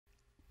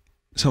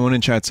Someone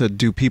in chat said,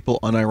 do people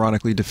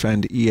unironically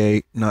defend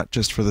EA not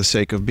just for the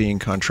sake of being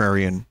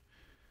contrarian?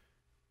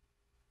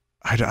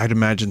 I'd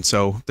imagine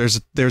so.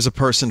 There's a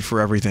person for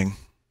everything.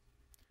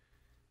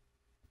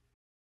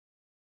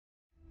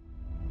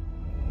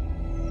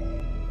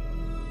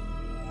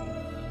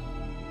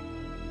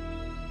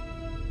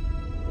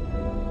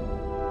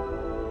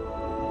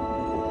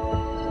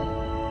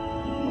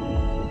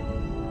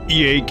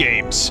 EA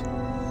Games.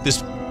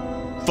 This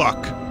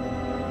fuck.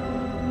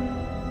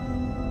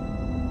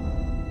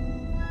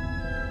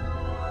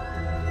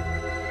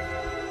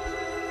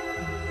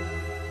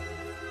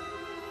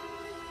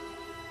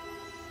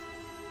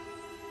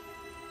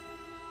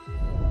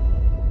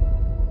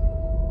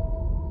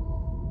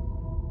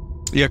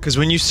 Yeah, because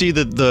when you see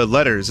the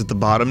letters at the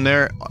bottom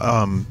there,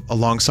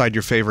 alongside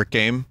your favorite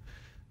game,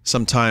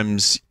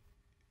 sometimes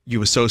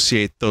you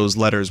associate those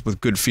letters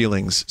with good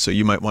feelings, so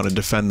you might want to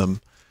defend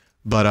them.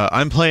 But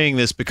I'm playing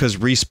this because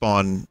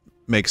Respawn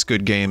makes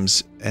good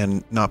games,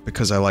 and not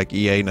because I like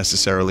EA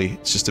necessarily.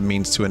 It's just a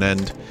means to an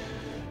end.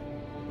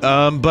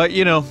 But,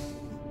 you know...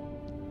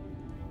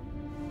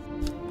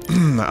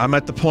 I'm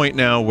at the point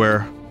now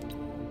where...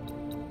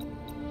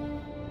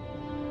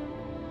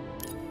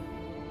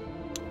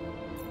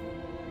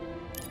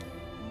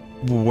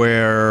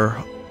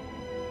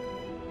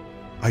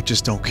 I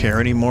just don't care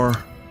anymore.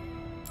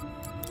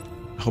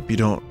 I hope you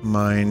don't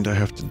mind. I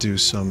have to do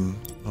some...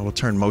 I will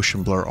turn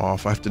motion blur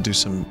off. I have to do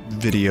some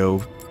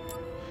video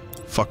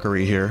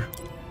fuckery here.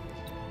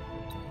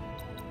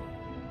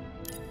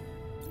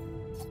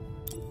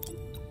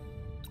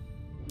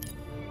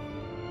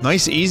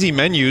 Nice easy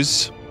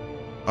menus.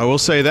 I will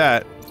say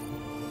that.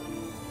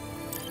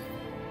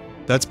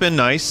 That's been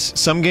nice.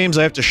 Some games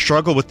I have to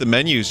struggle with the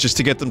menus just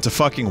to get them to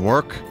fucking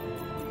work.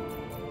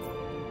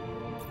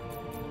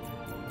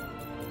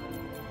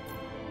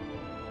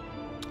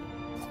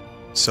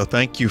 So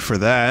thank you for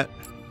that.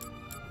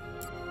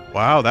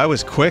 Wow, that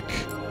was quick.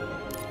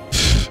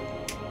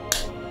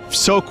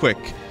 So quick.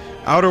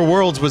 Outer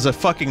Worlds was a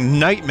fucking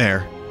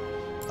nightmare.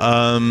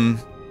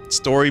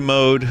 Story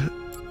mode.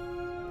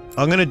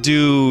 I'm gonna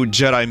do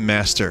Jedi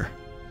Master.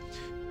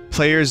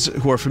 Players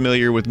who are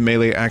familiar with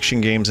melee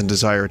action games and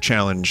desire a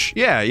challenge.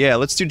 Yeah,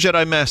 let's do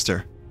Jedi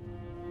Master.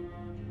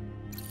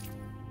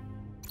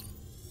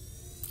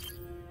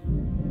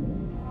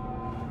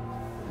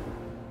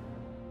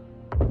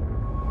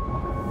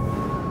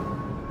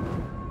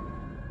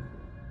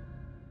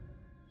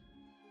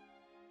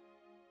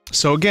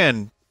 So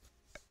again,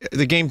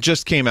 the game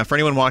just came out. For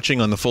anyone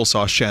watching on the Full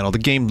Sauce channel, the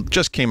game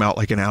just came out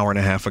like an hour and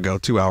a half ago,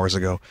 2 hours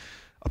ago.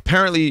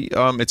 Apparently,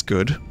 it's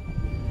good.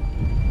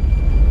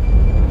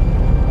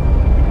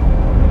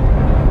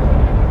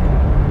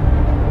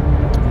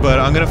 But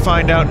I'm gonna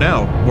find out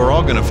now. We're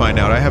all gonna find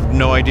out. I have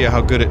no idea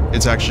how good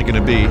it's actually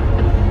gonna be.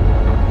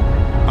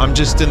 I'm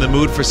just in the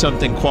mood for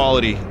something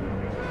quality.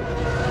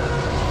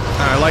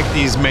 I like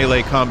these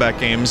melee combat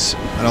games,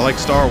 and I like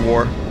Star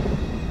Wars.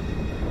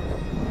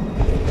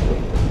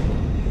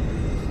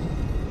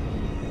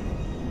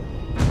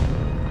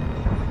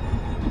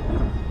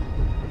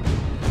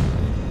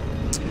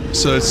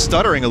 So it's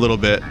stuttering a little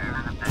bit.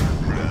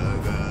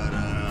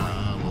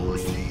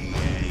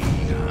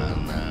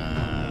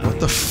 What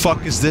the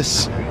fuck is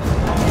this?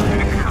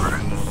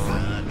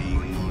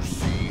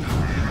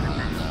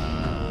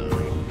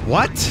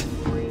 What?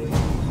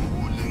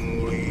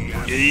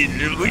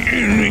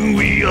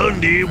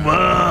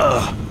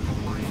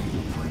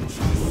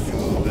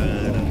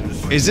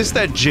 Is this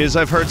that jizz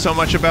I've heard so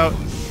much about?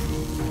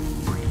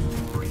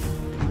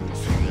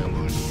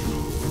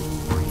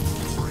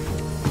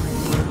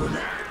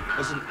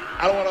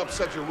 I don't want to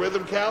upset your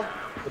rhythm, Cal,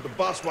 but the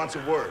boss wants a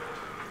word.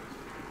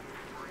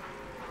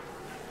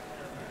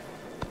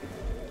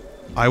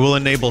 I will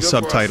enable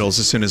subtitles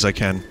as soon as I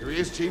can. Here he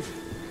is, Chief.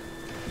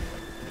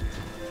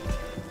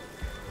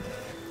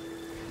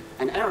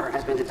 An error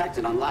has been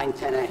detected on line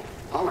 10A.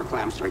 All our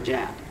clamps are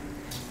jammed.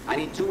 I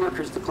need 2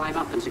 workers to climb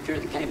up and secure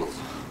the cables.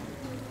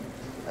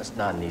 That's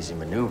not an easy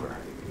maneuver.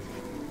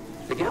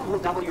 The guild will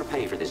double your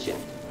pay for this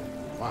shift.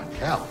 Come on,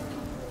 Cal.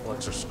 Well,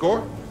 extra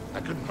score?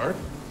 That couldn't hurt.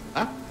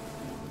 Huh?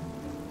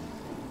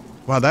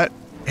 Wow, that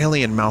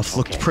alien mouth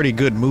looked pretty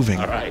good moving.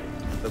 All right,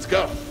 let's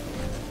go.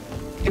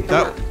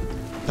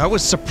 That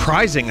was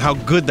surprising how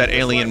good that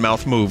alien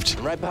mouth moved.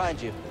 I'm right behind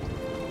you.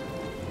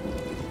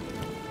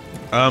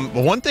 But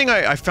one thing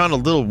I found a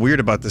little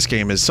weird about this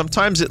game is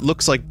sometimes it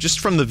looks like,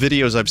 just from the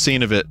videos I've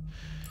seen of it,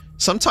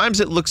 sometimes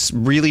it looks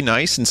really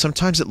nice and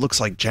sometimes it looks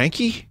like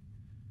janky.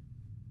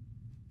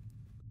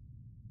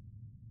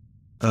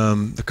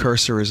 The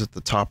cursor is at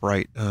the top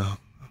right.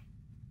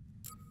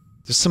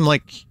 There's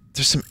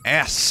some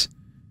ass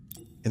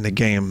in the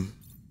game.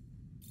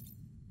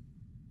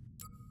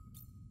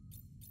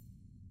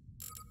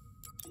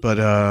 But,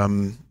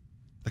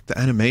 like, the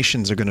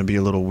animations are gonna be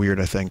a little weird,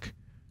 I think.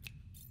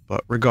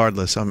 But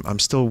regardless, I'm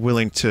still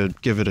willing to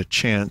give it a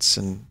chance,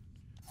 and...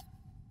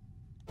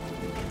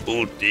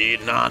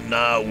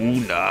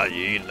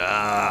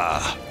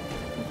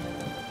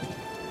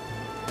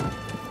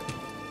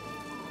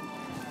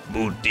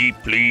 Booty,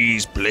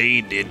 please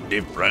play the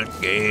different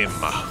game.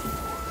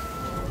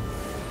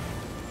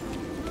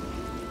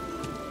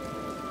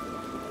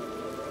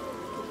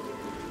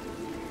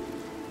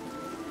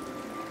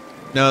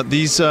 Now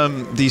these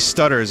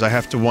stutters, I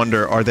have to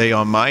wonder, are they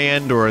on my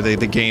end or are they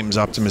the game's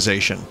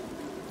optimization?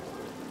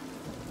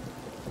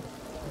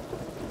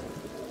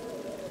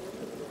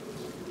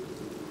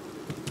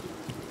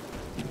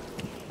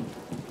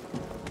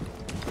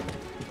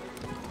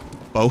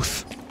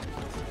 Both.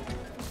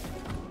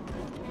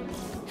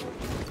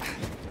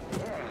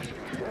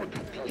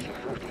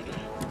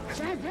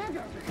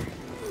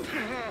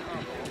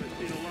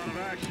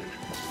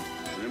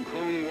 Them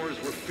Clone Wars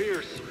were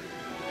fierce.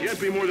 You can't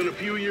be more than a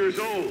few years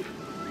old.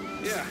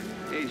 Yeah,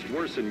 aged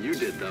worse than you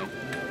did, though.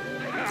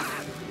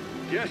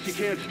 Guess you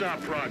can't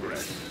stop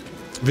progress.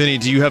 Vinny,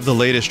 do you have the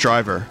latest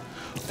driver?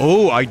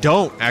 Oh, I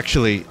don't,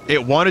 actually.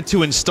 It wanted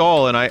to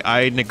install, and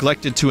I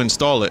neglected to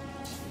install it.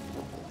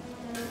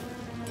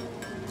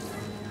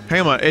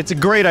 Hang on, it's a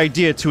great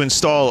idea to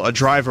install a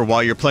driver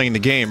while you're playing the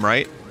game,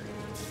 right?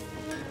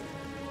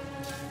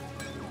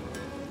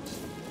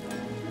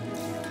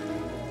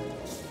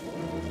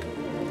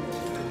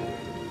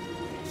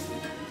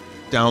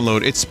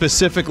 Download. It's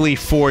specifically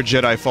for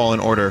Jedi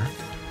Fallen Order.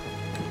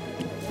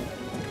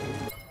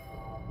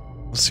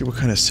 Let's see what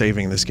kind of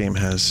saving this game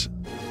has.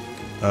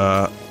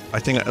 I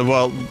think,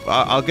 well,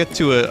 I'll get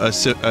to a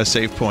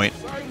save point.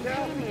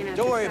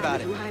 Don't worry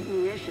about it.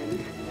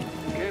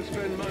 Can't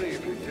spend money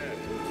if you're dead.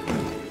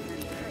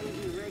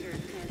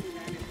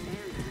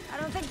 I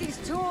don't think these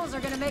tools are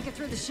gonna make it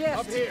through the shift.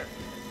 Up here.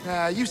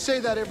 You say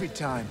that every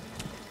time.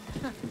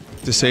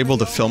 Disable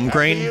the film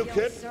grain?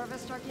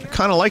 I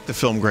kinda like the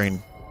film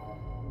grain.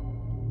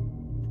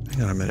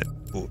 Hang on a minute.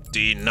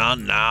 Tina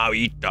now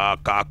eat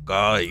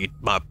caca, eat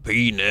my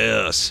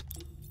penis.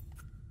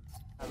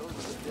 Those are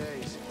the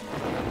days.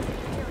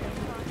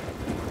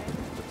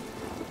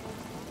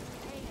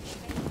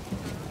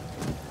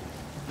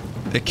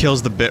 It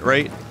kills the bit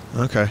rate?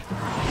 Okay.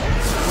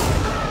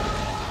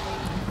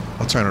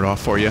 I'll turn it off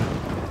for you.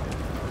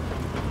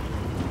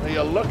 Now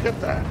you look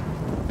at that.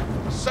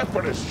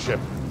 Separatist ship.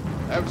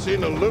 Haven't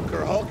seen a Luke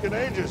or Hulk in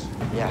ages.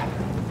 Yeah.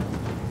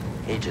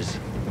 Ages.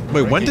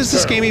 Wait, when does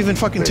this game even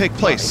fucking take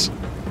place?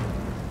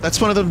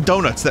 That's one of the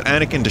donuts that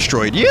Anakin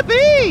destroyed.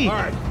 Yippee!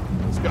 Alright,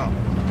 let's go.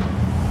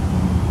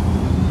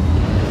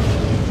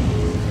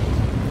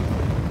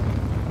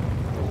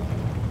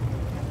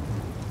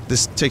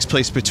 This takes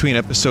place between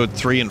episode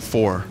 3 and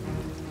 4.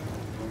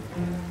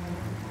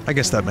 I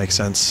guess that makes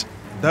sense.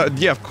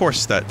 Yeah, of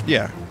course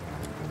yeah.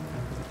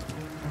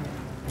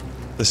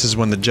 This is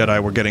when the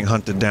Jedi were getting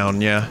hunted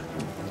down, yeah.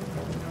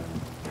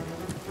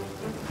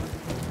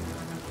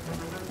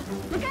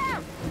 Look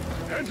out!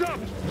 Heads up!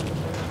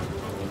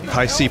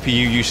 High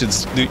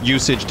CPU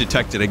usage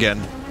detected again.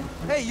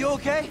 Hey, you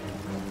okay?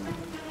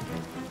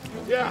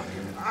 Yeah,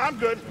 I'm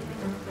good.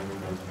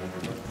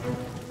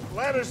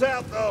 Ladder's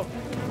out, though.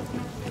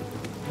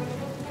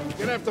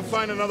 Gonna have to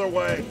find another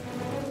way.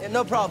 Yeah,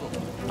 no problem.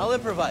 I'll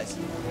improvise.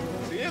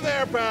 See you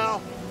there,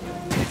 pal.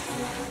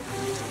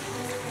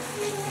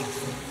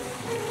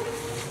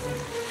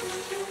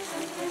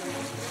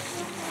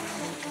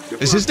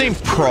 Is his name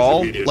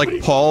Prawl?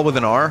 Like Paul with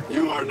an R?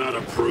 You are not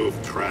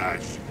approved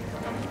trash.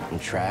 I'm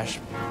trash,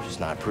 just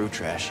not approved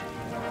trash.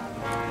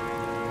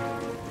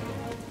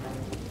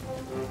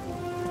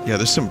 Yeah,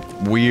 there's some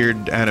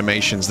weird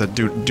animations that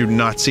do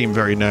not seem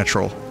very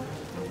natural.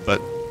 But,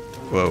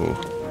 whoa.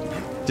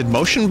 Did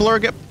motion blur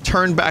get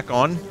turned back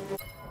on?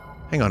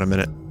 Hang on a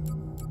minute.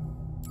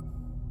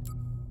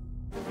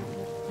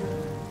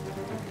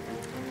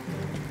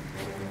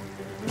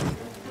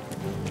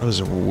 That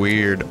was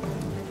weird.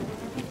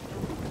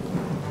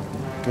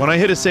 When I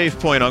hit a save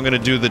point, I'm gonna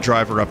do the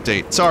driver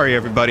update. Sorry,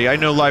 everybody. I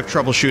know live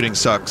troubleshooting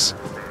sucks.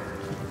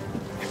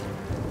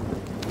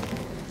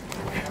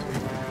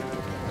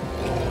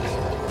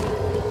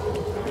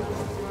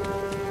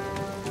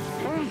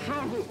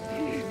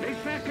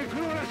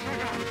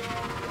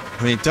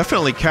 I mean, it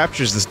definitely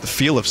captures the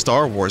feel of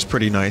Star Wars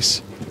pretty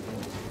nice.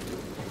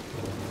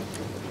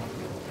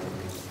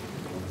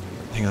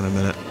 Hang on a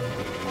minute.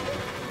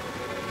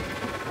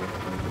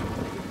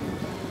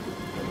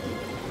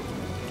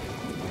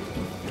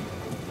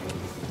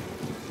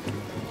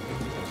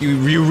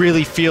 You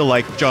really feel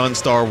like John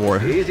Star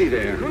Wars. Easy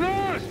there.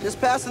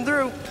 Just passing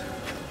through.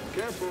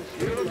 Careful.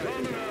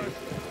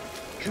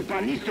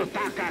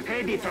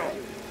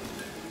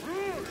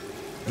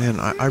 Man,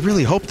 I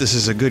really hope this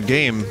is a good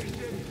game.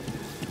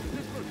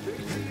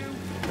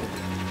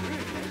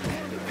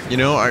 You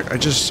know, I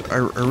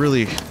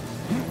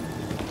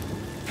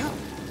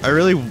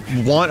really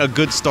want a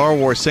good Star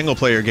Wars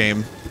single-player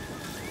game.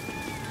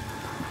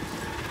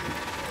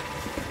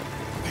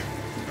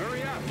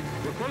 Hurry up.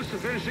 We're close to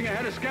finishing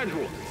ahead of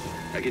schedule.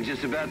 I can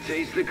just about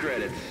taste the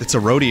credits. It's a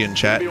Rodian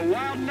chat. It'll be a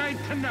wild night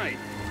tonight.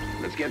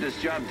 Let's get this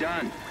job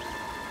done.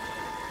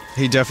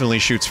 He definitely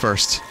shoots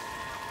first.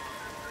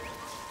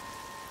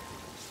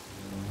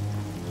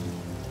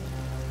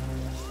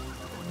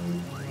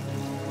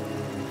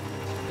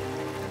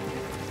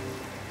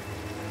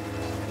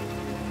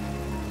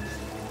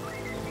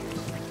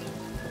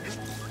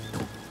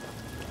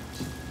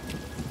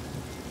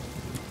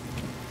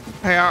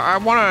 Hey, I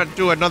want to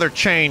do another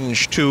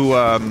change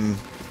to,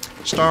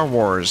 Star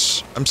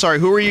Wars. I'm sorry,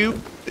 who are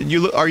you?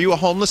 Are you a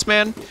homeless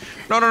man?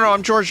 No,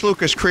 I'm George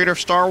Lucas, creator of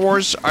Star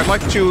Wars. I'd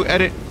like to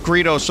edit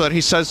Greedo so that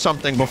he says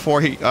something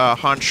before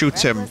Han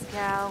shoots him. Restless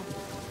cow.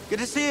 Good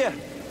to see you.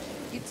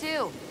 You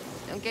too.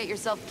 Don't get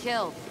yourself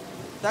killed.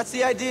 That's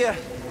the idea.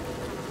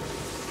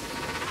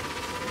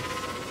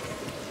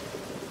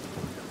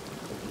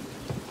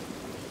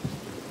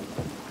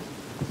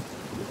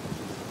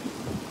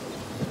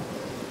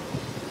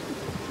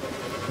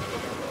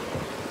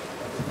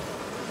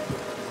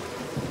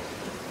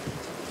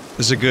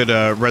 There's a good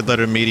Red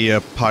Letter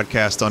Media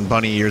podcast on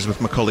bunny ears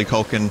with Macaulay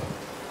Culkin.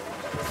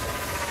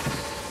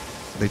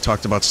 They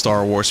talked about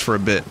Star Wars for a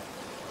bit,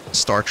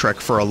 Star Trek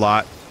for a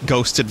lot,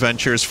 Ghost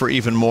Adventures for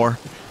even more.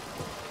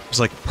 It was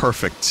like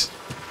perfect.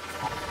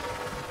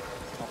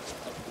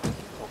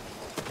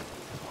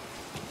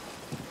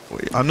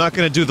 I'm not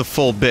going to do the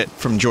full bit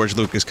from George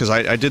Lucas because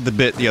I did the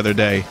bit the other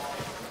day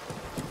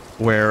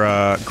where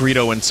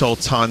Greedo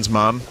insults Han's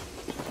mom,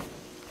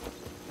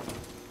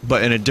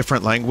 but in a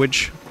different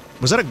language.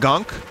 Was that a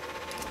gonk?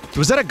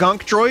 Was that a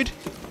gonk droid?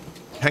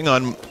 Hang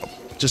on,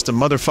 just a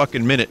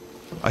motherfucking minute.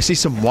 I see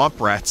some womp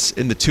rats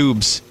in the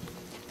tubes.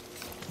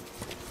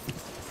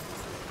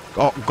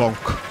 Oh, gonk.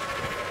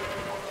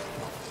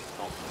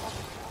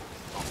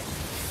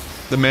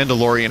 The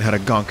Mandalorian had a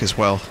gonk as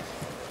well.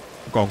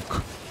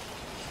 Gonk.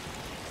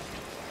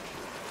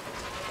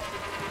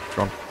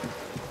 Gonk.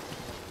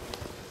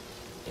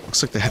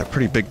 Looks like they had a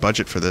pretty big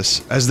budget for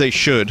this. As they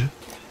should.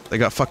 They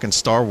got fucking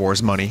Star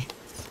Wars money.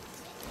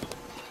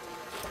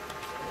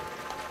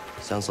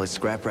 Sounds like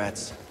scrap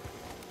rats.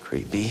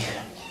 Creepy.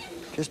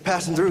 Just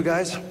passing through,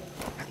 guys.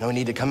 No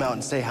need to come out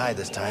and say hi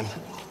this time.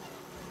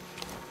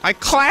 I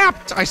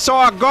clapped! I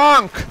saw a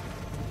gonk!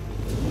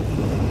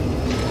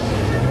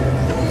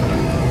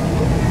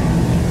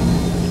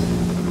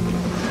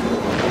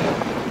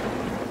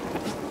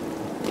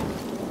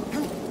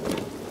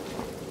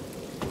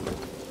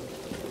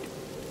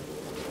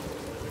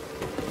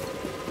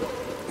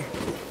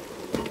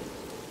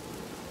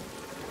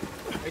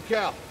 Hey,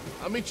 Cal,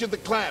 I'll meet you at the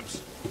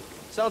clamps.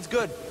 Sounds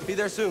good. Be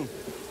there soon.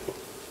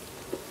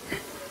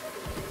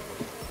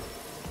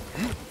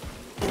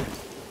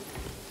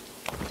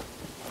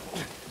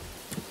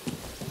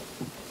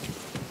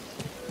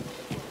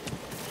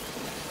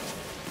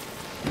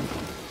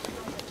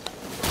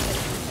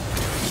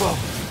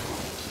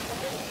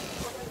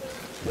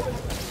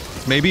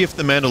 Maybe if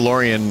The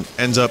Mandalorian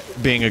ends up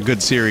being a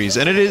good series,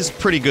 and it is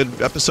pretty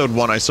good. Episode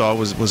 1 I saw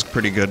was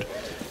pretty good.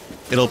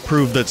 It'll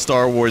prove that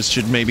Star Wars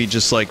should maybe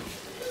just like...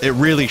 It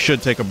really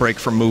should take a break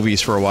from movies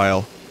for a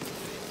while.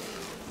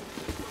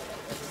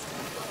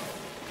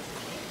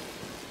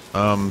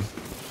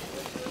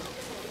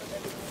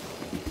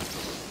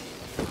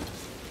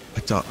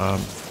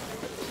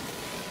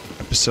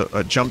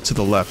 Jump to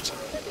the left.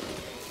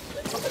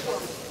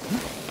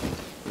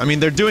 I mean,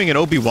 they're doing an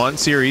Obi-Wan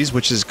series,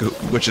 which is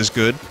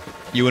good.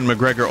 Ewan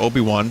McGregor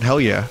Obi-Wan, hell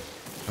yeah.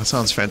 That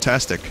sounds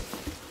fantastic.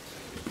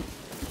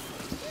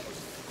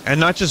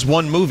 And not just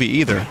one movie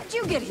either. How'd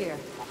you get here?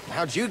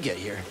 How'd you get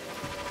here?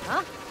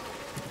 Huh?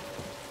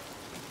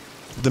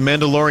 The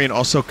Mandalorian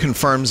also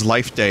confirms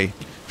Life Day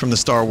from the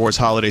Star Wars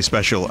Holiday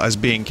Special as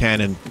being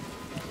canon.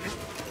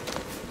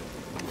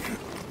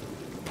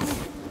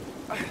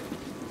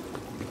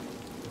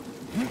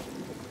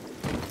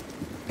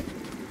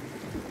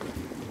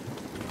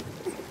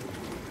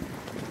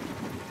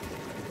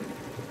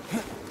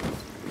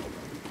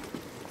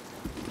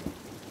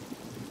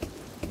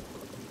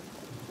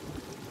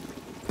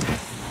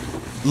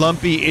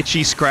 Lumpy,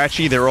 itchy,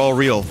 scratchy, they're all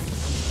real.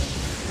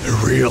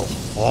 They're real.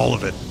 All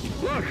of it.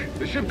 Look,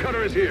 the ship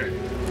cutter is here.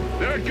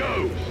 There it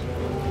goes.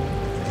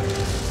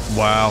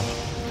 Wow.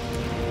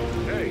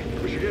 Hey,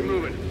 we should get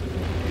moving.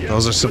 Yep,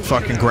 Those are some good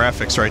looking fucking out.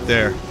 graphics right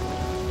there.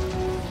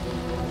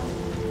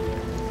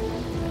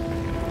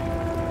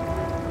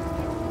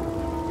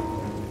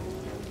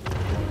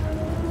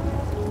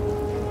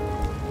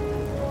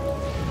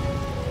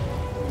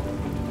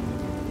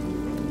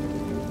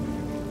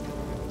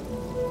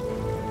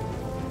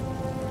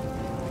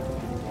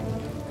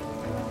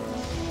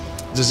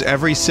 Does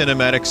every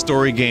cinematic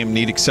story game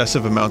need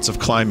excessive amounts of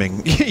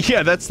climbing?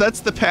 Yeah, that's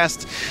the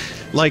past,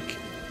 like,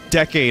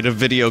 decade of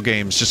video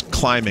games, just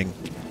climbing.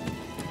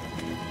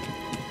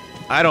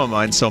 I don't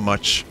mind so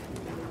much.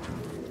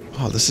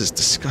 Oh, this is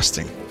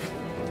disgusting.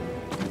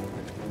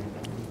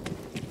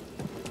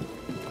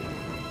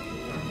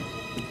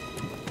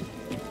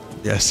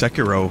 Yeah,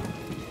 Sekiro.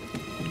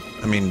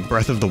 I mean,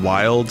 Breath of the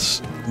Wild,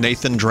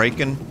 Nathan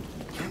Draken.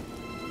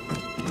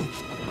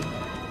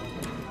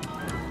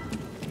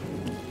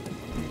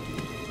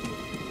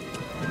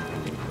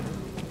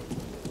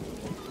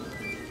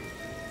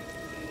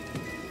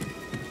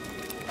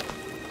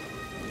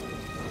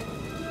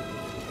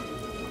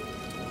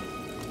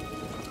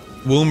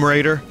 Womb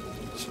Raider.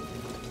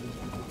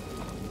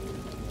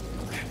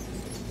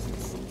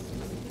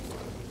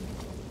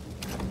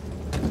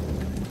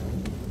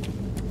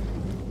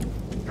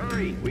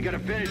 Hurry, we gotta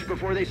finish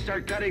before they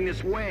start cutting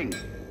this wing.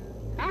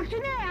 Ah,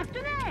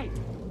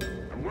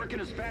 I'm working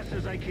as fast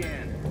as I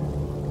can.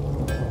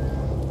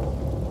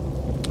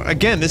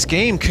 Again, this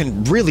game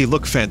can really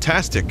look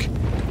fantastic.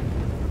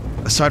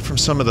 Aside from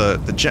some of the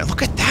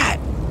look at that!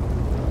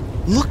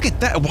 Look at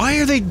that! Why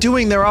are they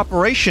doing their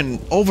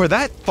operation over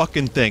that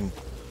fucking thing?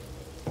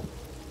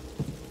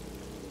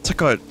 It's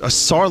like a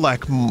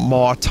Sarlacc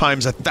maw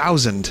times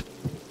 1,000.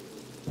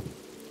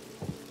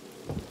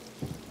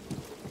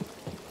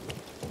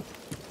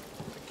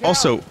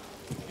 Also,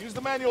 use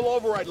the manual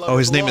override lever. oh,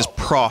 his name is below.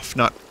 Prof,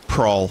 not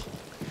Prawl.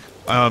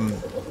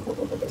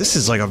 This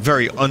is like a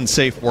very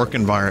unsafe work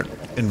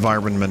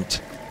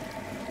environment.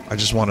 I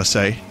just want to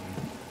say.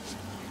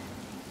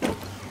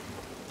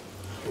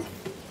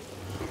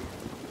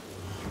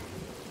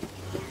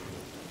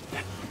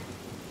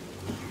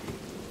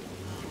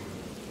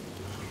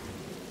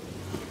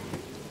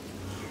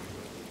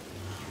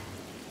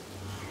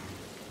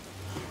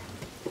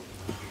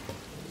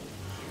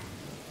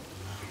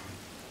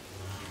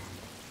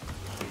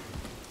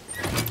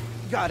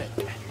 Got it.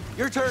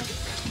 Your turn.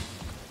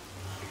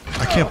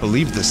 I can't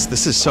believe this.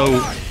 This is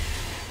so...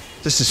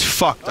 This is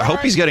fucked. I hope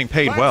he's getting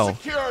paid Plant well.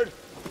 Secured.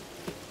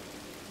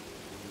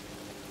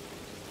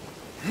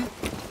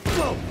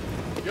 Whoa.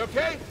 You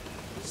okay?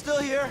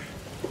 Still here.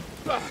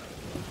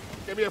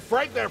 Give me a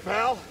fright there,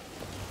 pal.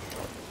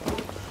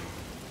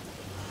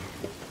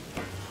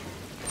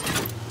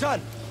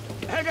 Done.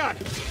 Hang on.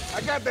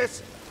 I got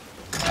this.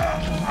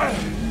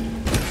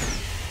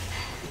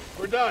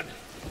 We're done.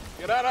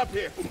 Get out up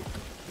here.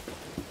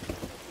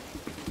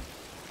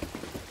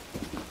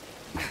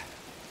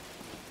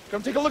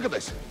 Come take a look at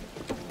this.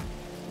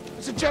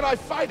 It's a Jedi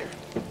fighter.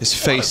 His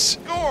face...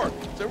 Score.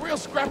 It's a real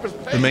scrapper's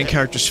payday. The main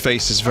character's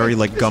face is very,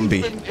 like, This thing's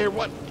Gumby. been here,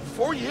 what,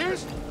 4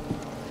 years?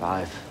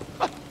 5.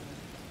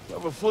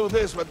 Whoever flew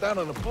this went down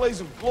in a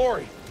blaze of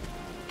glory.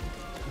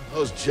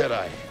 Those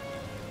Jedi.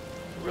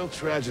 Real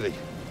tragedy.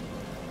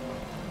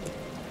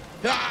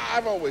 Yeah,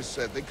 I've always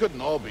said they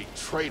couldn't all be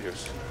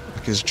traitors.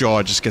 His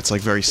jaw just gets,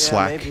 like, very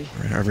slack maybe.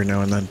 every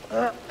now and then.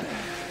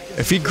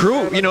 If he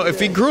grew, you know,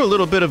 if he grew a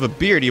little bit of a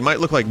beard, he might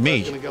look like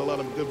me. Gonna get a lot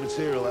of good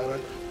material out of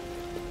it.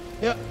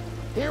 Yeah,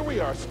 here we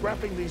are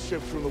scrapping these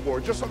ships from the war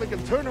just so they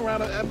can turn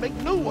around and make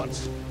new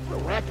ones. What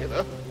a racket,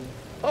 huh?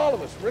 All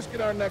of us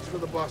risking our necks for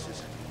the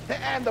bosses.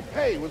 And the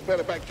pay was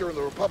better back during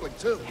the Republic,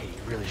 too. Hey,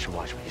 you really should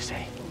watch what you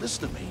say.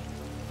 Listen to me.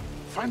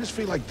 Find us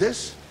free like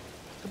this,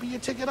 could be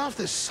your ticket off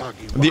this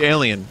soggy rock. The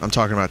alien, I'm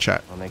talking about,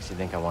 chat. What makes you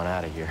think I want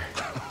out of here?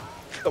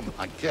 Come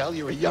on, Cal,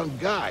 you're a young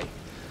guy.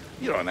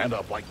 You don't end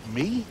up like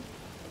me.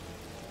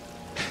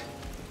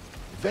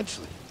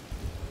 Eventually,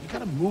 you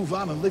gotta move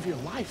on and live your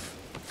life.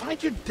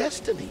 Find your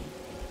destiny.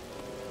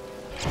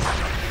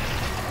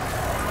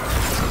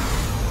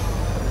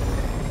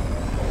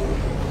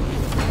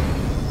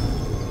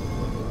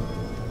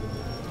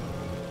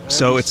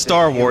 So it's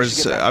Star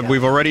Wars.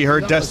 We've already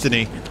heard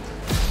Destiny.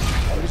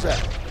 What is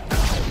that?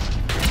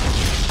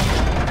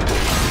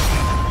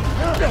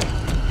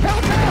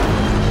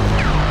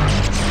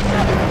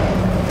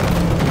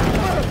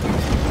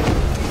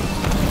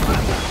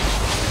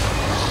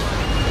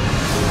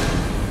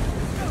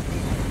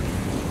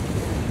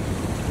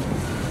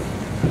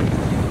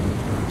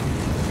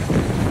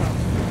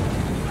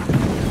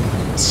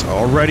 It's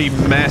already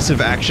massive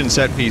action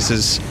set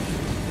pieces.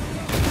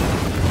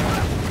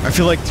 I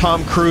feel like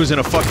Tom Cruise in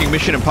a fucking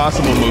Mission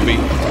Impossible movie.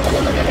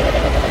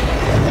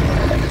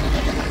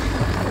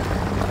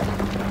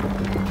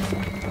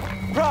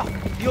 Bro,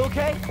 you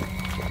okay?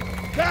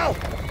 Cal!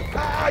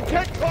 I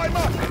can't climb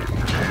up!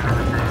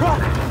 Bro,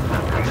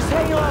 just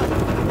hang on.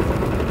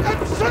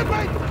 I'm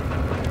slipping!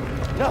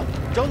 No,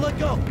 don't let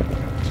go.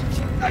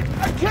 I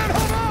can't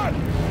hold on!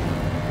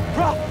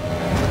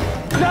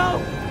 Bro,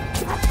 no!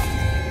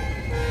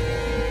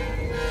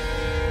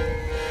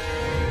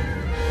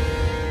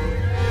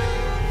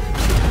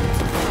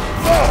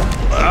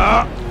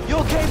 You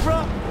okay, bro?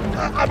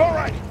 I'm all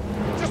right.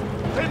 Just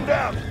pinned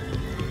down.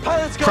 Hi,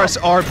 let's go. Press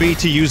RB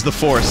to use the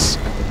Force.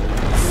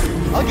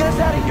 I'll get us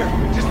out of here.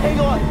 Just hang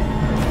on.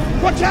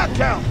 Watch out,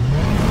 Cal!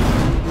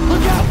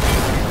 Look out!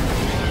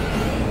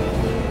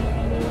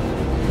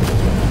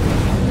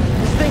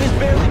 This thing is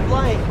barely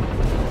flying.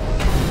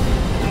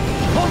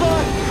 Hold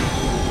on!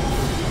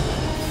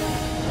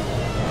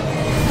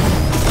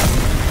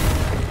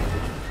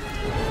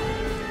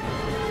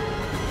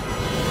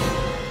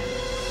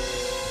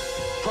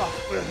 Prof,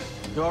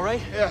 you all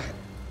right? Yeah.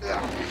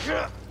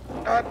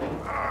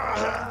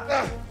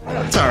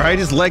 It's alright,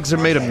 his legs are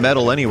made of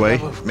metal anyway.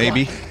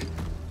 Maybe.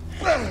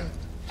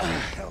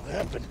 Hell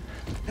happened.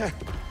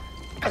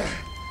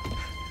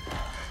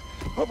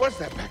 What was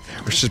that back there?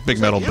 It's just big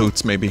Was that metal you?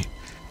 boots, maybe.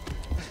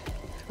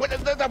 Wait,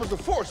 that was the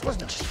Force,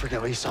 wasn't it? Just forget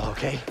what you saw,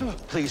 okay?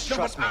 Please, No,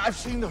 trust but me. I've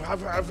seen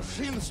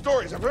the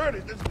stories. I've heard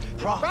it. There's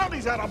Prof,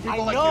 bounties out on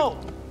people I like know.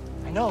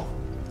 I know.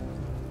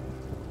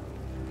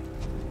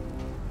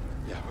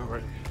 you. Yeah, we're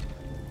ready.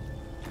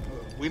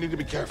 We need to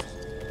be careful.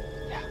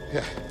 Yeah.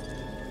 Yeah.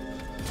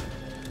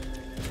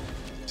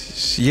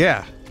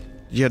 Yeah.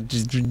 Yeah,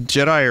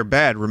 Jedi are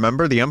bad,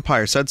 remember? The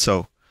Empire said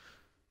so.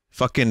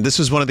 Fucking, this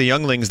was one of the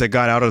younglings that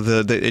got out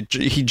of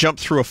he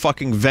jumped through a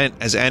fucking vent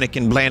as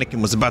Anakin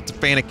Blanakin was about to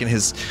panic in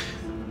his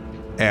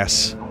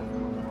ass.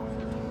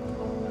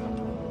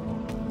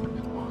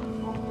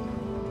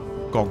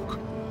 Gonk.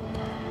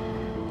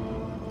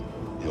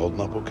 You holding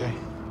up okay?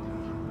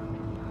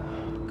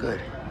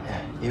 Good.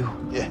 Yeah, you?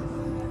 Yeah.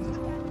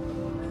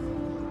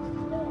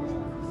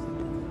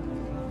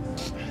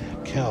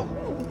 Kel,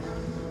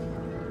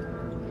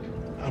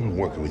 I've been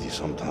working with you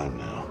some time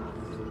now.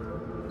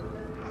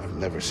 I've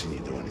never seen you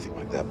do anything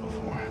like that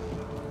before.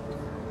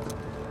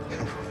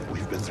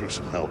 We've been through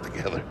some hell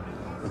together.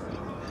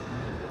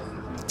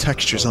 The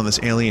textures on this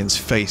alien's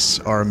face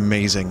are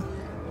amazing.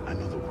 I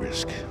know the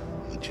risk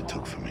that you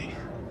took for me.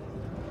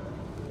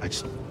 I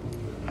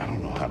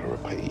don't know how to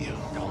repay you.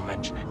 Don't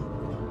mention it.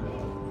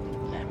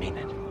 I mean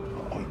it.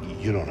 Oh,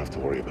 you don't have to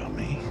worry about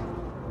me.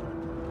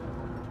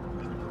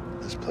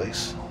 But this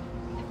place,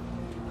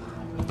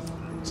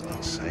 it's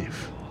not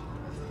safe.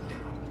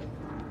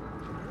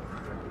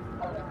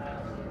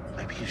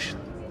 Maybe you should,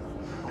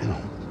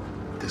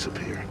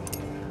 disappear.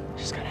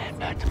 Just gonna head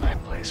back to my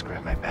place,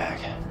 grab my bag.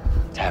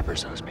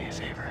 Tappers owes me a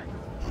favor.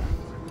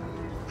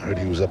 I heard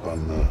he was up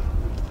on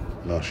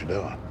Nar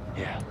Shaddaa.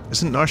 Yeah.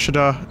 Isn't Nar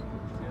Shaddaa...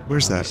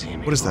 Where's that?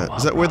 What is that?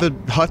 Is that where the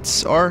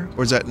huts are?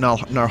 Or is that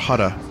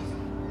Narhada?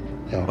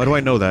 Yeah, okay. Why do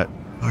I know that?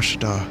 Nar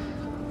Shaddaa.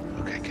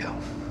 Okay, Kel.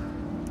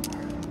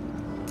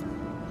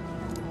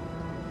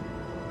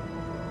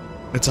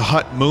 It's a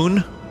hut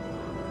moon?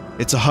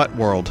 It's a hut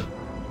world.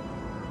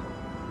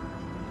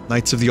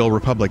 Knights of the Old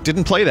Republic.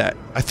 Didn't play that.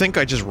 I think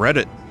I just read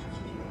it.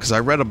 Because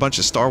I read a bunch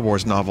of Star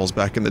Wars novels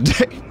back in the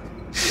day.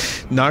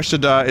 Nar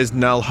Shaddaa is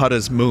Nal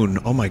Hutta's moon.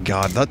 Oh my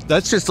god,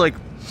 that's just like...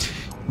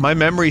 My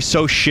memory's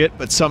so shit,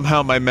 but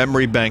somehow my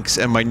memory banks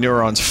and my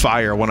neurons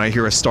fire when I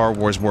hear a Star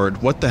Wars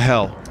word. What the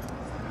hell?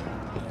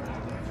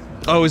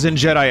 Oh, it was in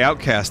Jedi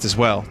Outcast as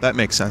well. That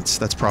makes sense.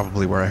 That's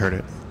probably where I heard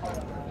it.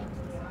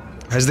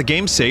 Has the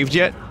game saved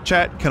yet,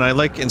 chat? Can I,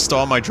 like,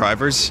 install my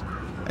drivers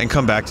and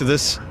come back to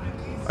this?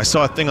 I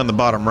saw a thing on the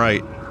bottom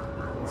right.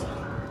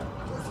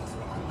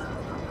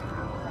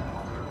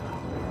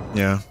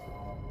 Yeah.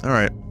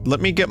 Alright. Let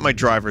me get my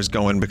drivers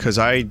going because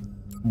I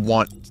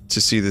want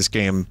to see this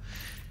game.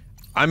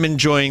 I'm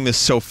enjoying this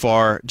so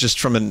far, just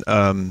from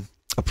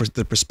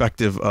the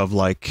perspective of,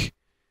 like...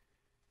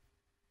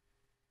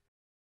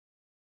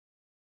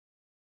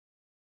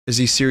 Is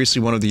he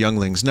seriously one of the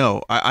younglings?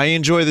 No. I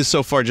enjoy this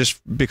so far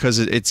just because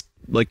it's,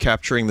 like,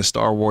 capturing the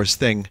Star Wars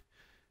thing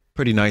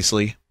pretty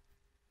nicely.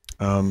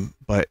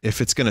 But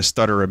if it's gonna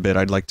stutter a bit,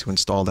 I'd like to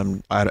install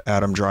them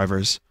Atom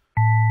drivers.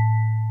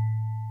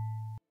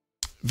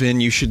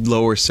 Vin, you should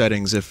lower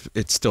settings if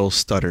it still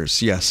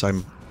stutters. Yes,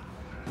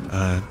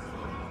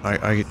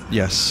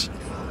 yes.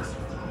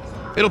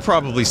 It'll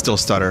probably still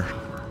stutter.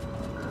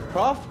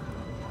 Prof?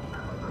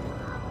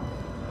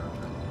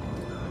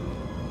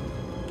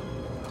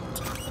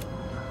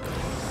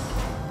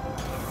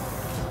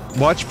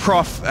 Watch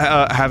Prof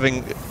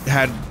having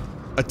had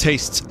a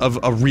taste of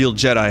a real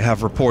Jedi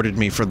have reported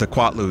me for the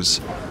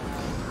Quatlus.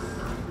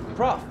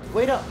 Prof,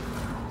 wait up.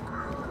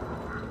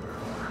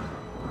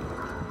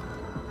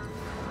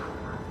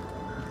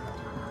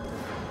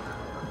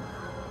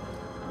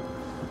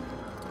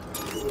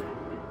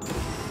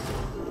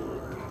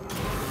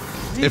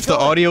 If the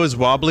audio is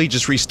wobbly,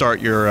 just restart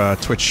your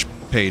Twitch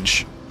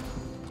page.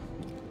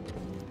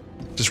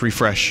 Just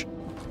refresh.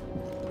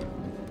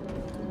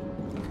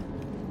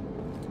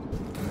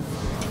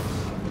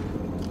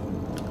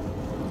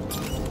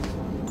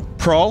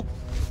 Prawl?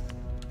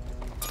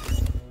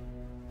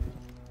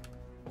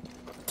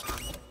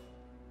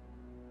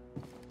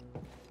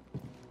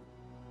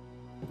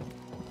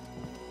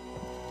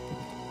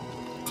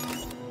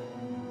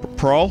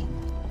 Prawl?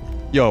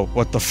 Yo,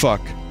 what the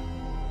fuck?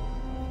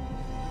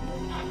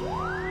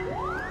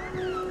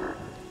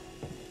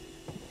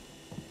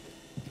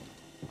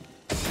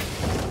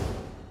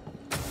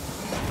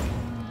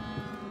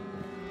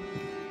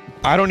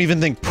 I don't even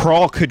think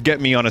Prawl could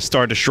get me on a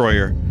Star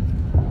Destroyer.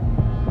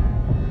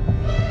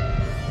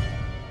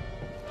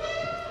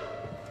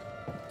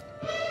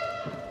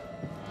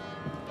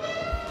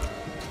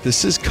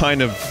 This is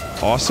kind of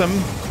awesome.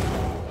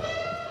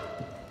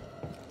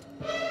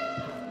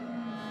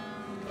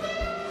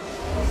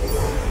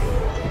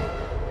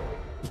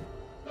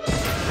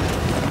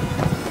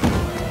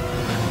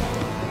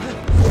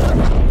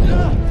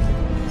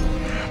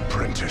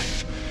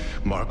 Apprentice,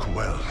 mark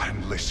well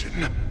and listen.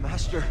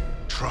 Master.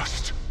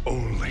 Trust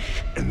only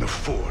in the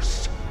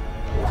Force.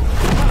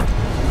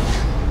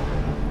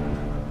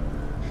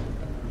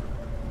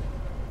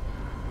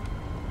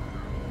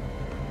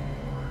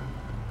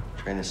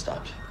 Train has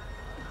stopped.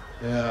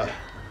 Yeah,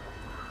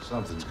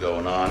 something's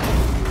going on.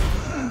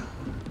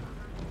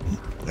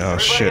 Oh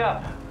shit.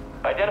 Up.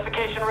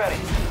 Identification ready.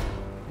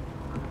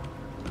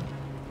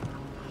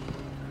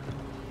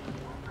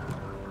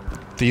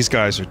 These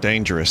guys are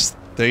dangerous.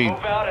 They Move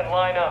out and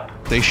line up.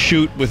 They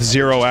shoot with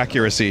zero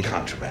accuracy.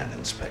 Contraband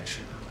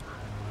inspection.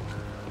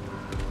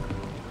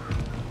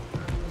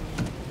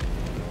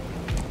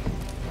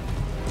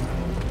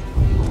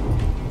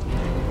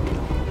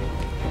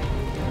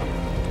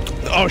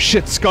 Oh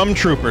shit, Scum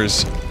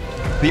Troopers.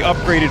 The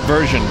upgraded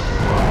version.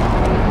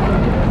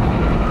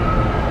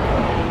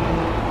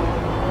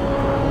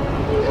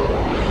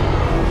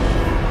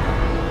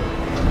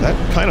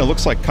 That kind of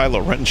looks like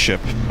Kylo Ren's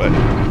ship, but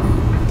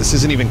this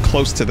isn't even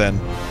close to then.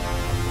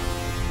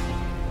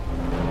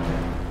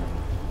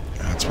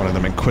 That's one of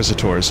them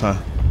Inquisitors, huh?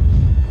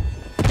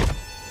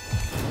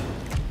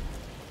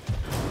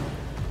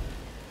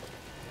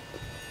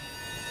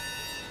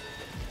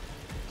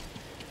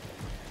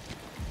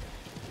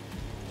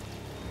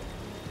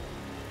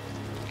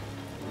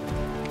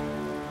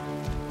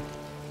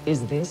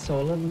 Is this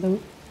all of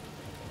them?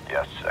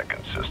 Yes,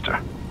 second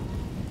sister.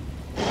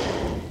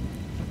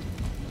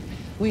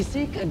 We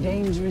seek a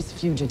dangerous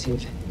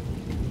fugitive.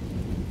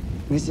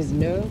 This is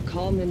no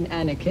common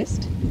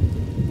anarchist,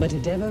 but a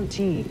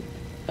devotee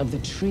of the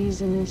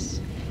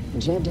treasonous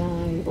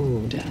Jedi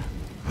Order.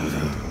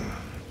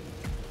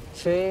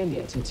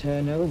 Failure to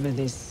turn over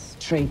this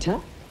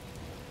traitor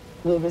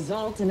will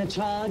result in a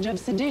charge of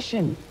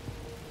sedition.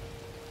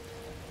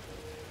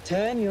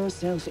 Turn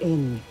yourself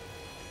in,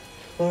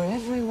 or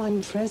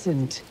everyone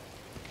present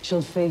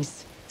shall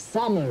face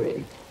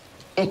summary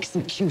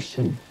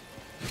execution.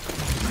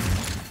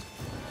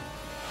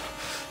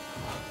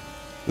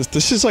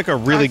 This is like a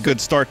really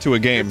good start to a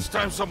game. It's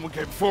time someone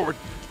came forward.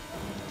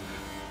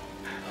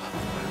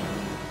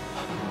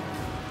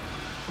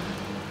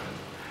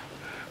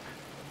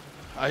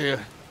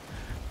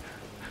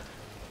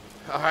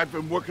 I've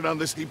been working on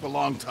this heap a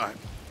long time.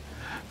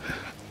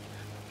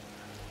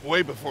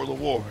 Way before the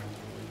war.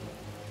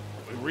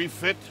 We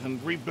refit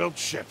and rebuilt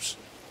ships.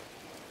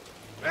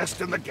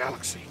 Best in the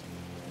galaxy.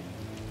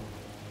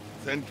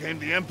 Then came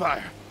the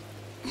Empire.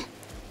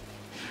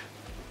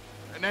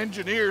 And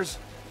engineers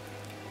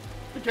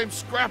became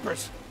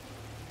scrappers.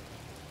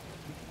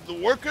 The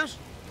workers,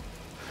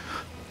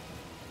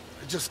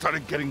 they just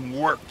started getting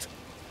worked.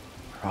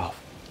 Prof.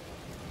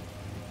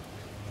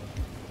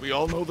 We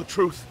all know the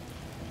truth.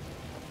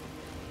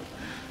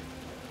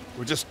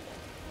 We're just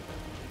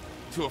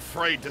too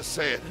afraid to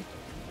say it.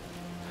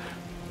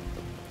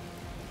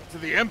 To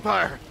the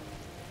Empire,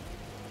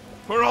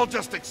 we're all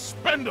just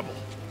expendable.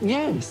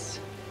 Yes,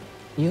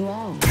 you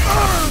are.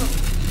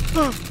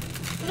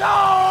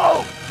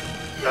 No!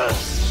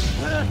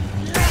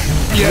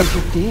 Yep.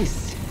 Look at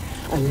this.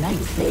 A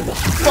lightsaber.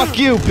 Fuck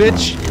you,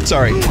 bitch!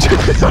 Sorry.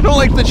 I don't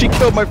like that she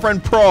killed my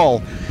friend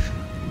Prawl.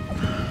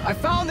 I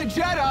found the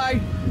Jedi!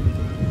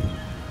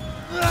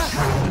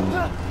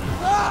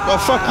 Well,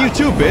 fuck you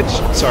too, bitch.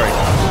 Sorry.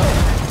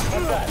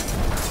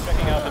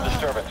 Checking out the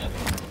disturbance.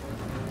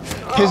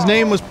 His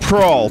name was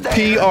Prawl.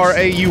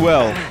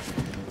 P-R-A-U-L.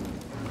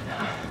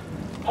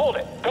 Hold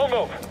it. Don't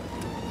move.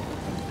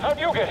 How'd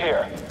you get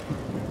here?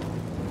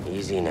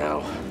 Easy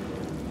now.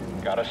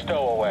 Got a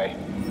stowaway.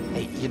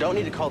 Hey, you don't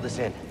need to call this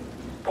in.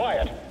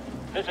 Quiet.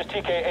 This is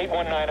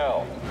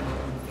TK-8190.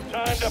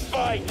 Time to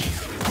fight!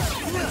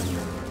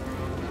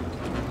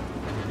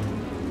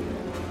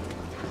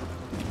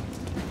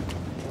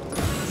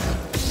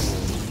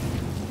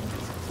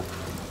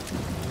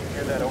 You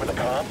hear that over the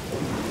comm?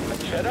 A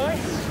Jedi?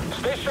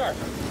 Stay sharp.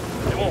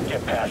 They won't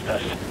get past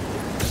us.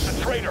 It's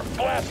a traitor.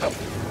 Blast them!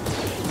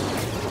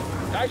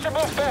 I should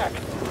move back.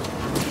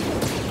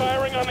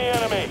 Firing on the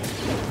enemy.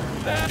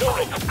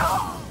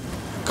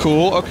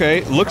 Cool,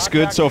 okay. Looks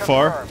good so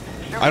far.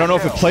 I don't know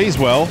if it plays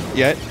well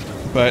yet,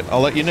 but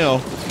I'll let you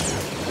know.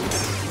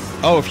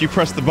 Oh, if you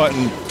press the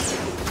button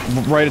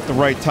right at the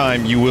right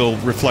time, you will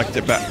reflect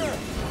it back.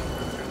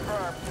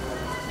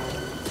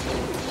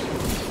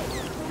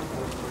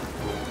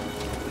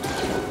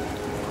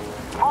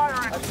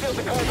 I've sealed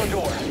the cargo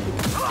door.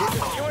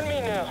 You and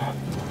me now.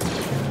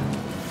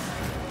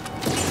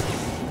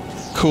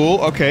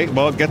 Cool, okay.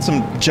 Well, get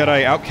some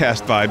Jedi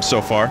Outcast vibes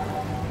so far.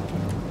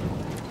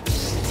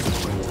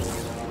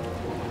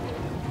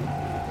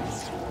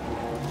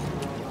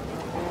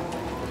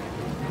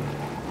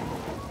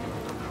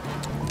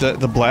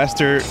 The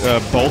blaster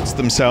bolts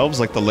themselves,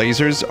 like the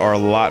lasers, are a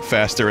lot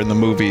faster in the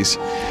movies.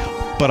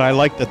 But I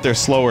like that they're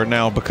slower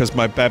now because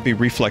my babby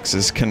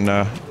reflexes can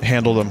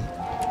handle them.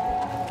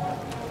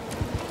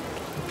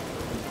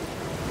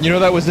 You know,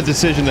 that was a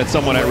decision that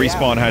someone at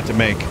Respawn had to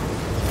make.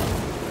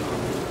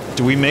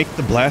 Do we make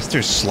the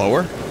blasters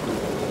slower?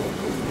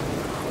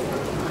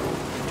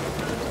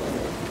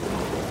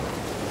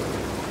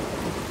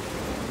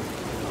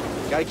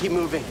 Gotta keep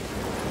moving.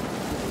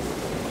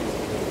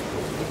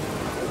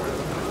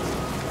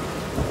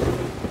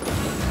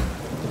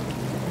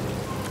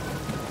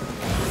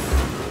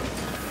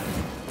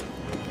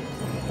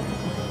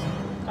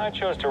 I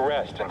chose to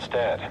rest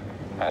instead.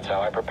 That's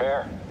how I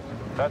prepare.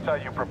 That's how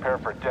you prepare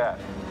for death.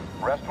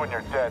 Rest when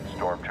you're dead,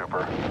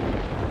 Stormtrooper.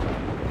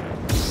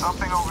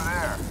 Something over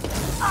there.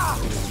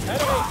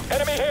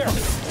 Enemy here!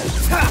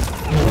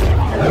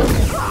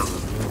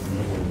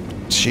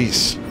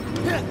 Jeez.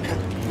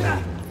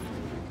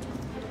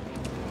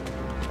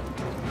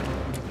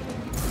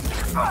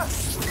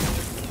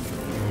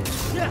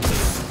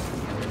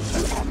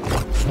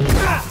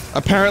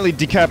 Apparently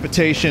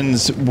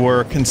decapitations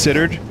were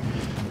considered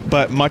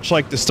but much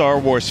like the Star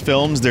Wars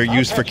films, they're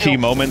used for key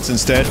moments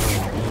instead.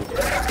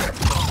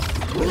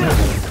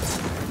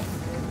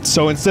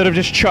 So instead of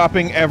just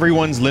chopping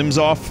everyone's limbs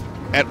off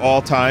at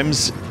all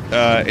times,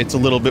 it's a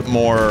little bit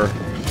more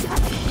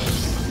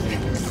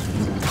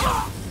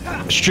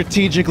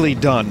strategically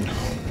done.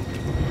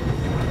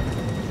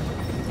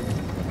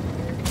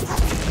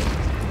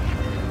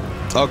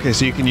 Okay,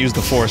 so you can use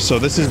the Force. So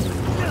this is...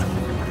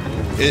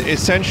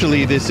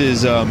 essentially, this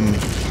is,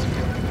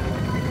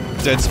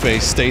 Dead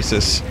Space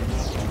Stasis.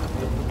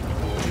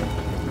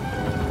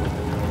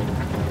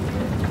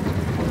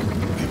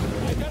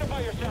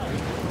 Identify yourself.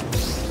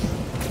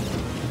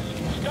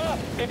 Stop!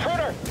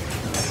 Intruder!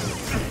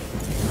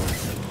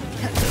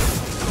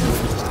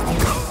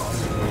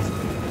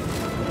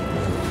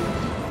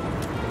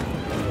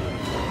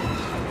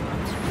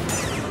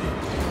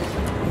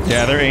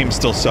 Yeah, their aim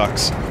still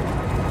sucks.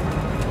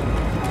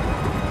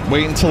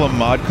 Wait until a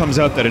mod comes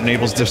out that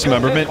enables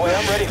dismemberment.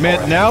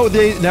 Man,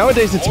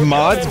 nowadays it's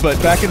mods, but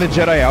back in the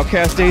Jedi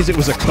Outcast days, it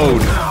was a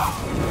code.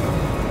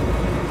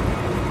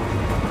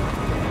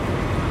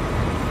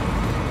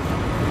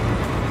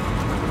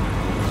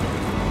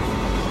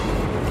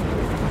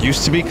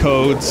 Used to be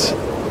codes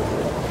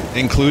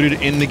included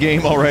in the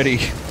game already.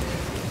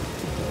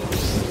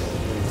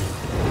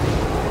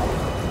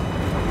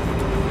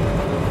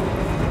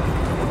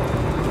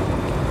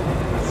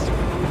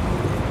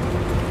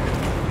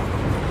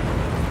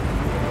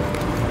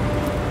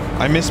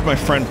 I miss my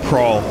friend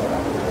Prawl.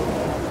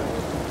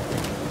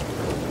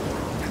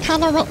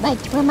 Coloring? Wait,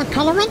 where am I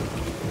coloring?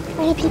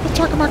 Why do people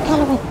talk about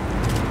coloring?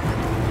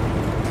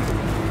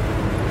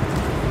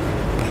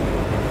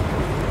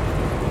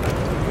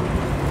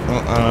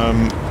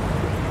 Well,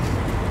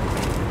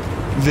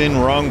 Vin,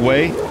 wrong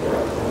way.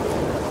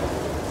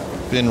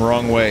 Vin,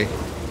 wrong way.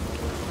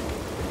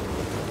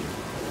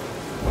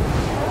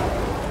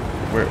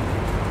 Where?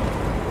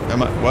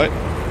 Am I? What?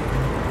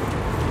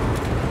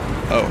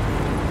 Oh.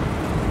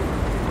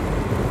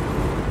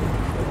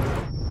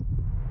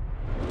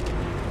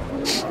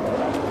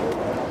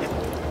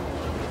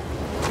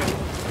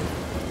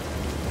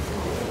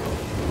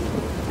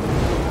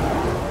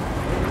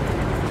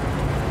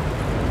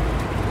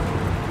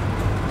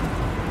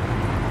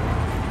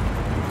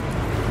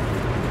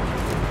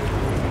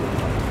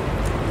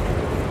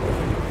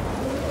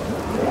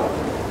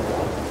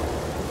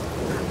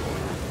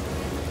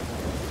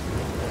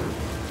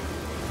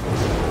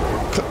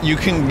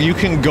 You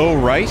can go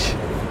right?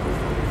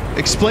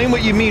 Explain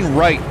what you mean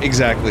right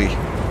exactly.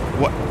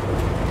 What?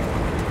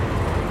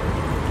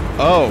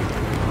 Oh.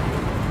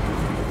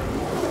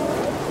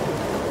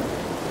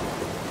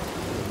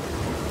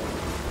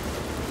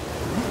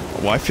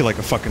 Well, I feel like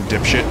a fucking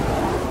dipshit.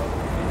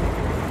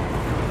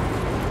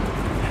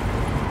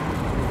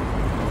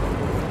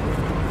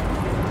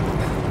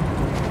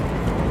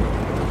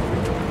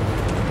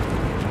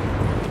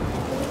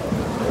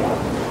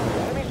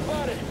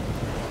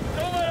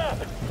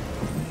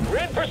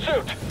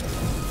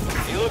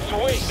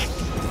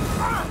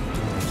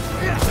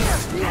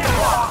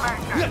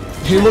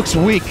 He looks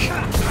weak,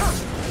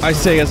 I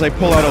say as I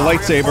pull out a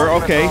lightsaber.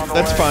 Okay,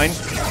 that's fine.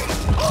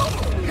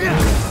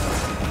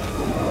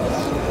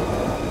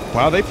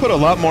 Wow, they put a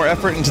lot more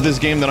effort into this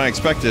game than I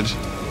expected.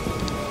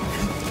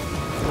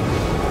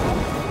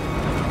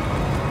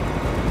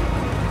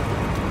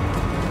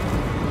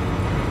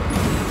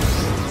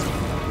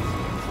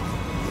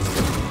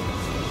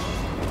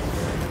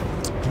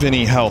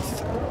 Vinny,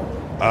 health.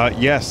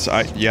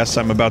 Yes,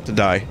 I'm about to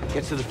die.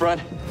 Get to the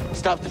front.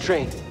 Stop the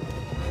train.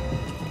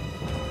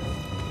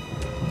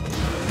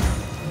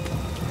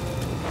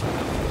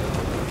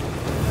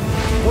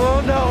 Oh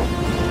no!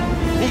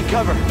 Need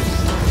cover.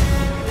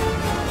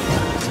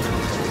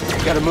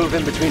 Gotta move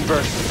in between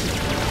bursts.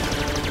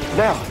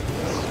 Now!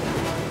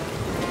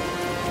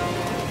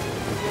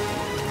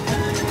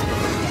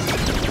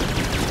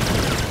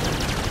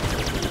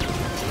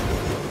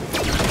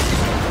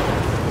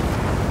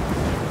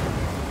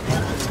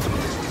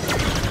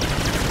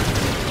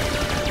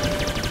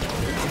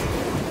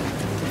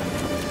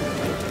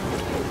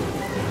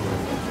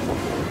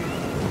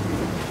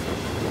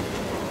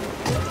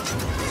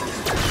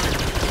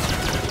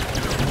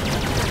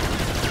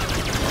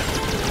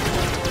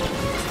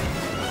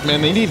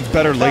 Man, they need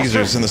better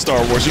lasers in the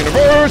Star Wars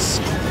universe!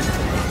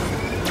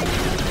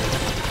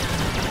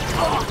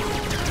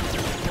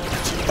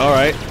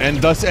 Alright, and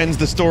thus ends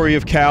the story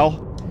of Cal.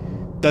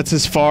 That's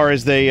as far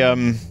as they,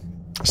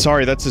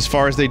 sorry, that's as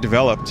far as they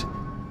developed.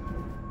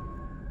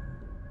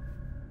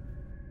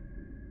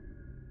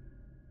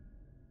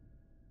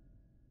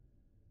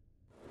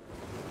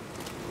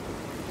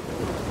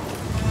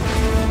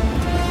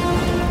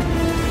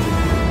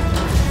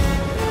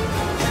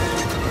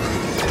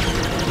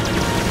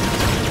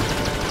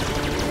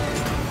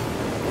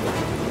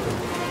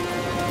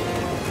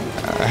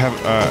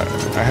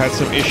 I had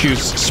some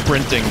issues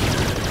sprinting.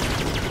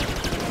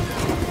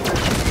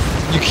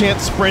 You can't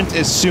sprint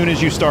as soon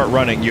as you start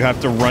running. You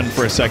have to run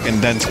for a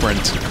second, then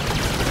sprint.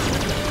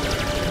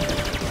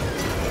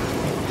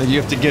 Then you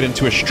have to get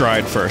into a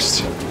stride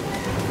first.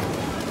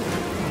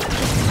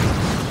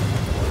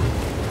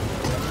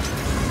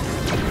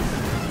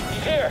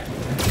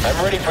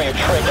 I'm ready for your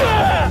trick.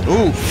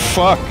 Ooh,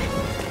 fuck.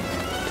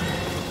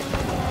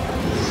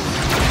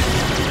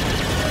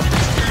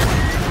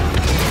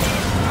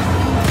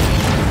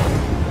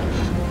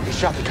 He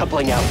shot the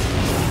coupling out.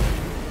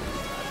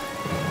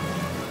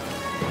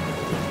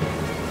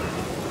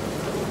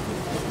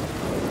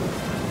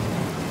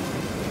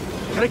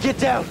 Gotta get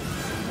down.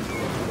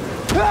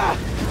 Ah!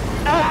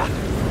 Ah!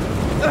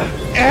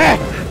 Ah!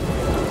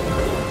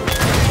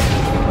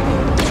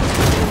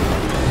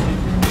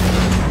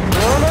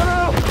 No, no,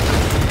 no!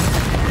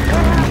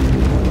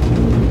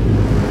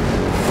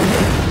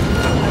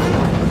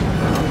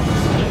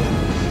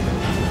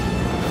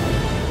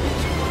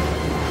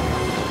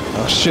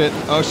 Oh shit,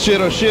 oh shit,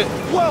 oh shit.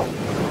 Whoa!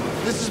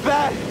 This is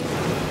bad.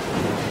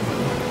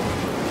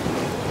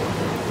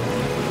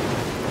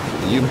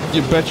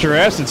 You bet your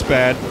ass it's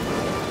bad.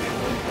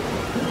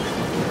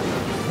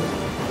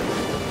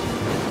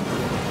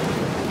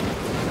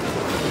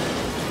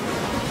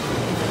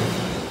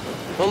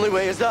 Only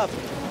way is up.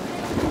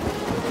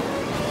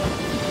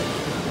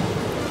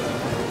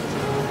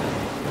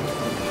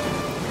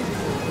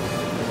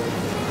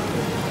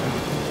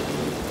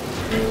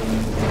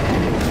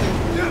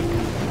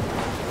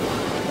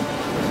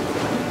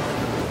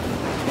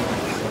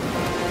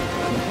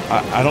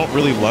 I don't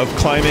really love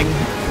climbing.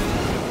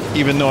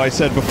 Even though I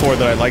said before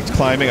that I liked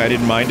climbing, I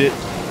didn't mind it.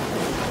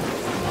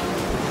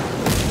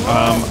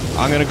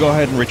 I'm gonna go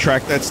ahead and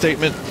retract that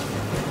statement.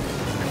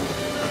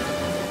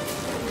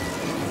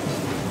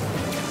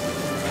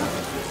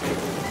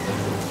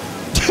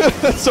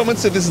 Someone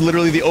said this is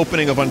literally the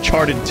opening of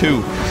Uncharted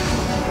 2.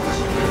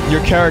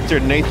 Your character,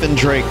 Nathan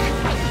Drake.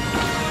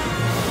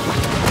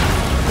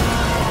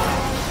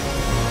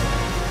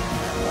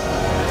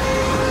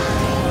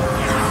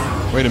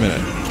 Wait a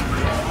minute.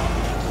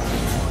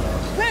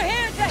 We're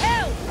here to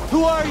help!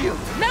 Who are you?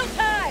 No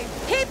time!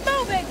 Keep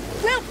moving!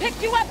 We'll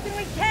pick you up when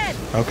we can!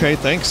 Okay,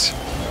 thanks.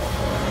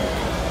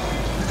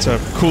 It's a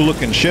cool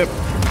looking ship.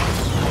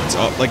 It's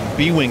like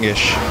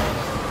B-Wing-ish.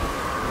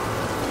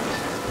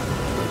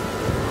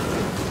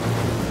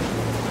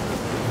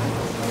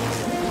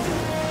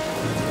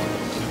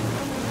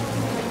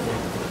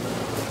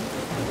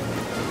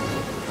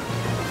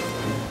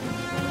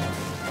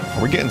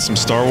 We're getting some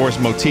Star Wars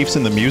motifs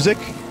in the music.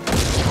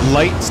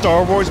 Light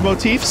Star Wars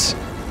motifs.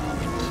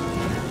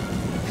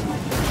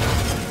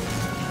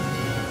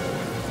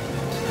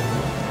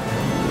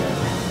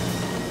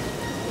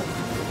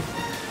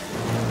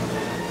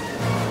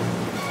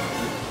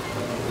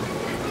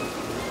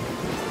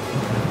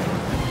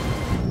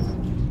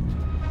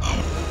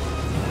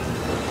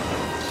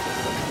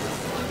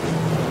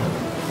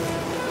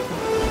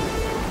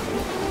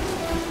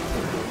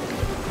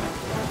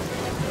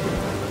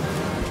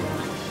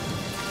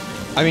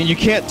 I mean, you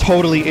can't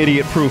totally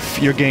idiot-proof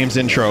your game's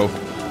intro.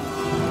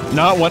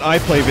 Not when I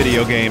play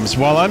video games.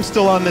 While I'm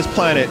still on this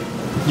planet,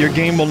 your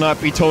game will not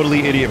be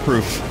totally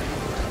idiot-proof.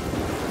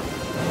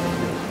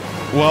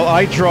 While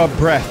I draw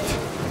breath,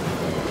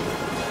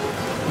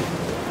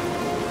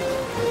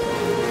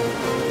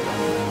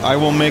 I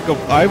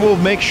will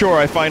make sure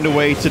I find a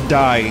way to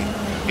die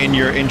in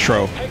your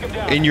intro,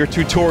 in your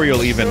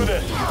tutorial even.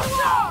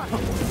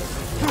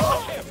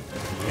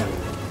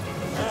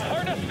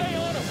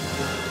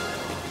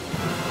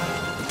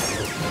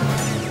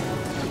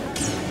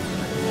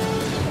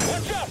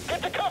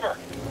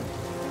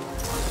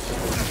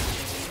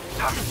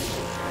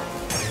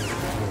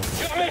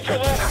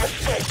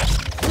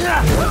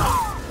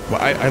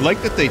 Well, I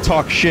like that they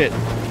talk shit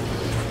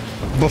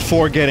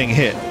before getting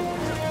hit.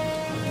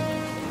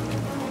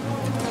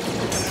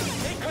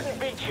 He couldn't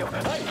beat you.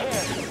 I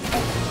can.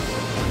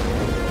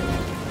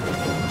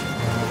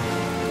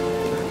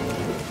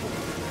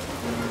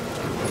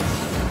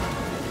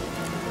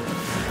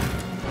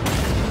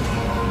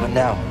 What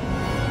now?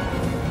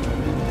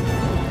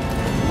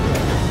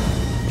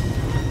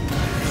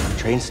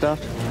 Train stuff?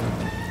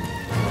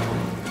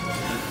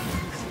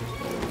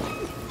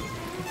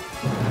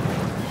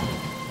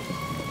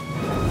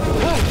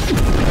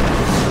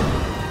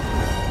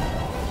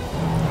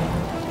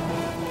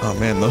 Oh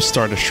man, those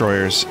Star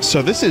Destroyers.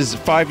 So this is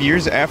 5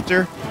 years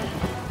after?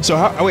 So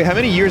how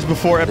many years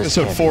before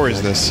episode 4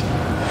 is this?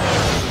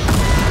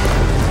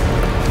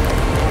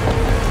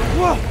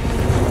 Whoa!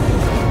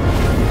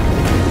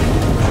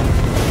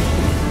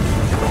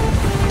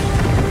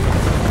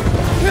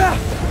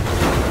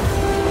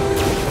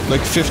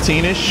 Like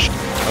 15-ish?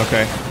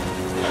 Okay.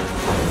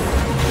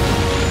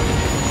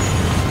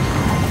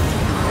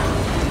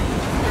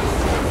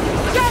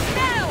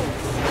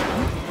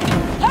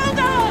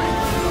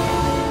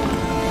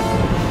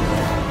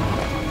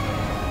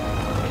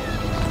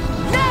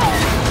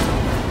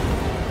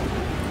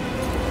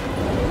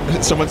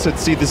 Someone said,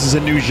 see, this is a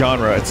new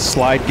genre. It's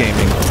slide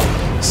gaming.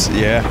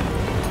 Yeah.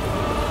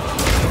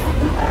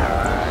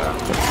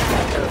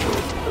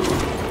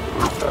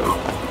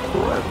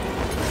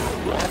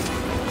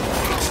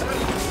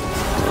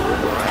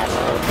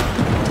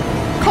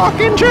 Cock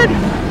injured!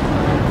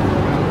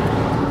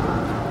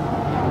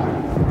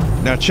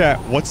 Now, chat,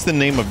 what's the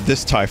name of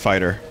this TIE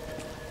fighter?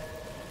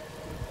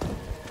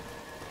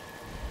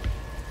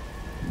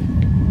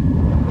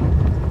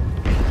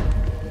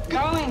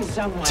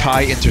 somewhere.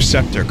 TIE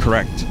Interceptor,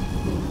 correct.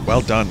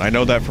 Well done. I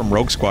know that from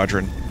Rogue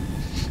Squadron.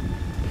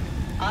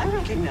 I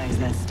recognize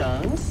that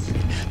stance.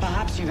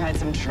 Perhaps you've had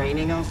some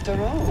training after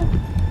all.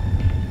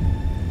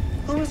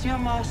 Who was your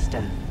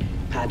master?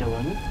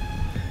 Padawan?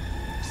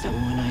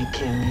 Someone I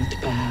killed,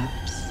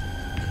 perhaps?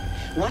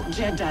 What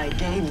Jedi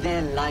gave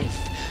their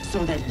life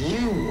so that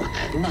you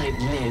might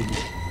live?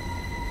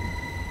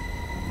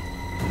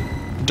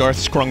 Darth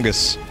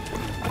Scrungus.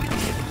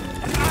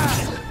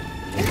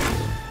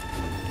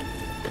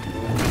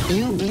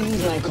 You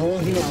bleed like all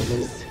the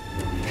others.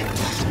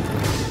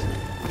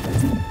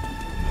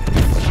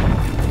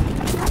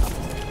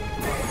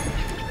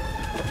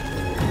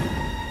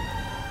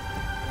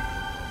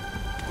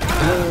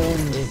 Your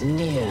end is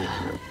near.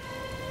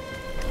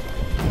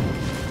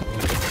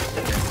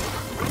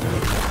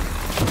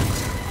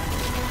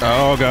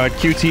 Oh god,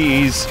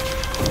 QTEs.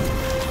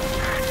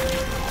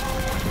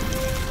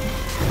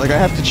 Like, I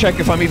have to check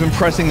if I'm even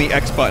pressing the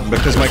X button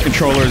because my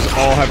controllers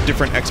all have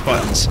different X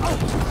buttons.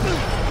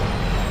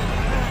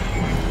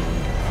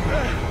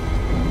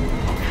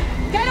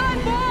 Get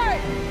on board!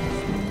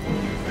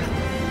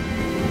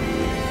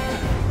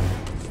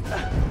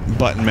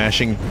 Button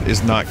mashing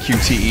is not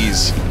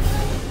QTEs.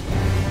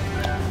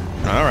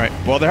 Alright,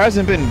 well there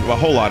hasn't been a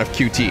whole lot of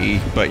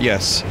QTE, but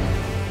yes.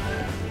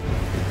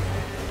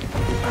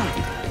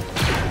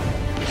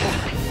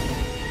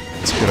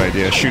 It's a good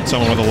idea. Shoot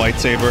someone with a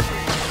lightsaber.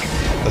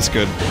 That's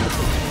good.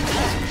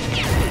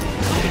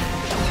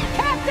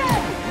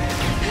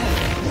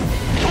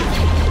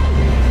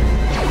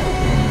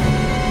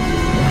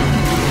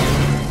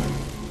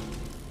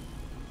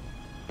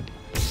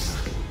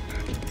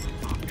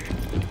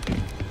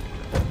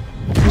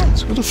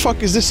 So who the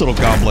fuck is this little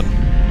goblin?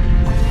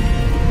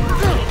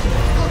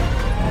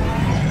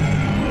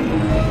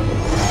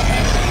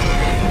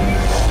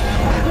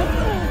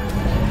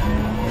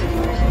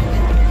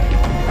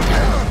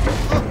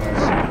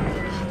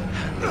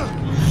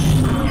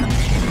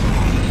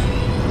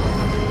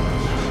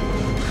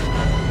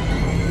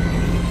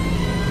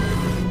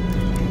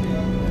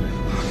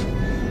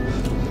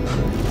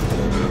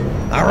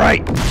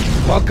 Alright,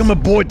 welcome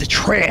aboard the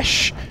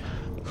Trash.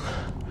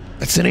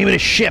 That's the name of the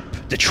ship,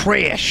 the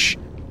Trash.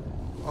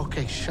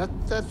 Okay, shut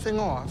that thing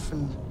off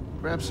and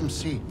grab some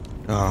seat.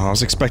 Oh, I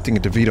was expecting a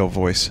DeVito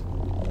voice.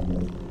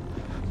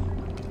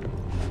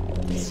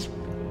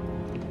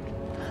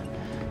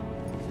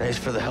 Thanks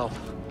for the help.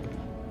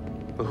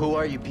 But who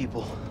are you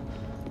people?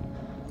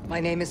 My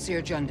name is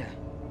Seer Junda,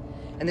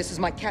 and this is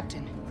my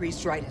captain,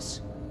 Grease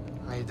Dritus.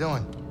 How you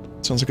doing?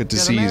 Sounds like a Yeah, the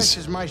disease. Mantis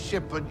is my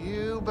ship, but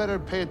you better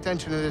pay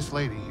attention to this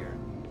lady here.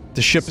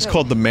 The ship is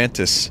called the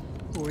Mantis.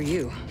 Who are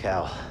you?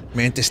 Cal.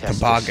 Mantis Kestis.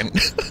 Toboggan.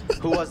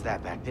 Who was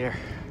that back there?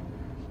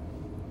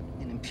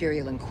 An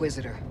Imperial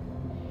Inquisitor.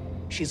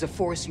 She's a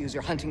Force user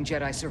hunting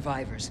Jedi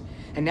survivors.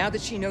 And now that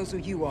she knows who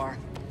you are,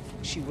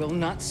 she will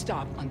not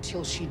stop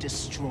until she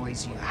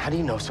destroys you. How do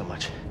you know so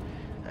much?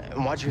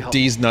 And why'd you help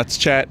D's nuts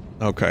chat?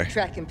 Okay.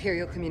 Track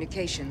Imperial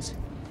communications.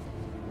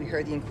 We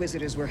heard the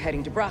Inquisitors were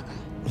heading to Braca.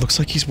 Looks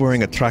like he's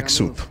wearing a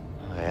tracksuit.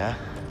 Oh, yeah?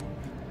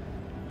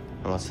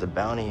 And what's the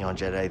bounty on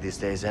Jedi these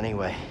days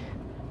anyway?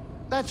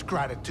 That's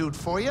gratitude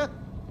for you.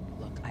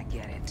 Look, I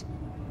get it.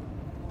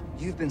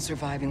 You've been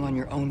surviving on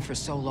your own for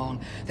so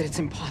long that it's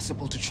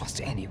impossible to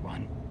trust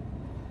anyone.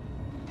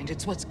 And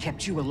it's what's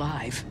kept you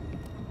alive.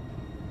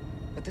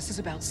 But this is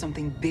about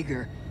something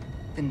bigger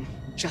than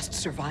just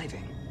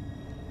surviving.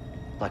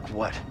 Like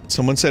what?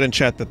 Someone said in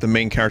chat that the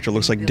main character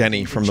looks like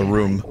Denny from The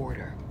Room.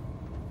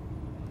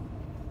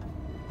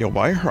 Yo,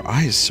 why are her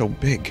eyes so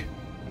big?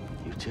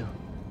 You too.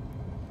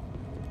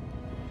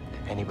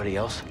 Anybody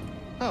else?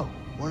 Oh,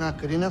 we're not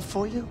good enough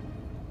for you?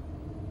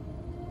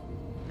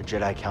 The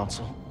Jedi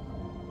Council?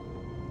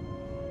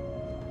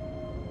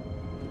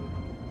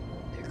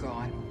 They're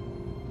gone.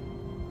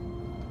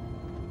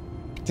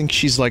 I think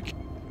she's like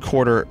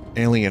quarter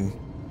alien.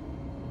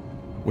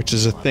 Which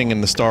is a thing in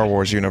the Star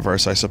Wars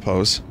universe, I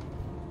suppose.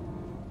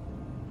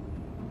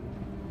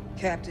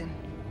 Captain,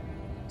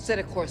 set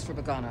a course for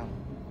Bogano.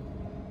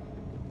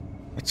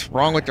 What's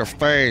wrong with your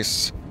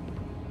face?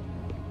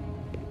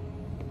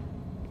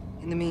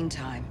 In the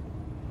meantime,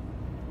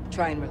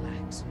 try and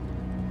relax.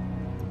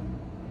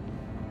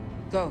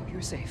 Go,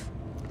 you're safe.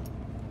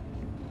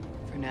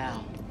 For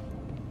now.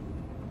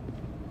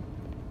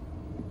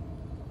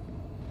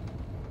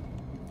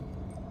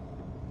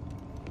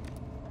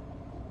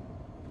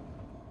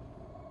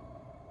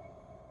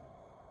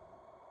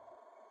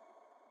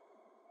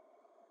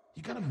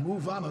 You gotta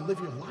move on and live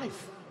your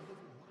life.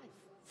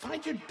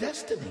 Find your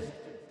destiny.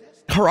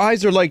 Her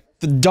eyes are like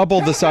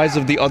double the size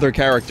of the other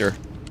character.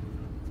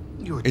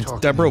 It's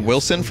Deborah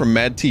Wilson from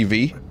Mad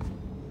TV.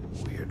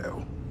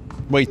 Weirdo.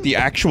 Wait, the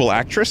actual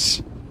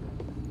actress?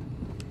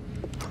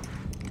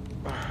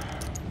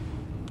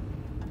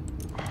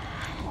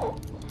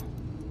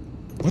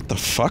 What the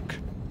fuck?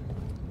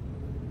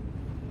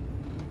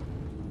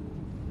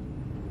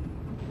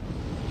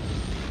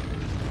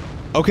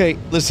 Okay,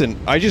 listen,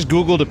 I just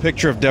googled a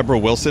picture of Deborah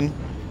Wilson.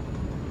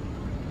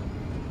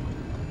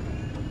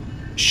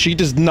 She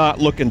does not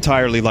look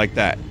entirely like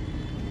that.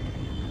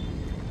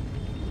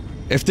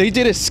 If they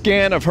did a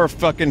scan of her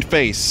fucking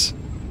face,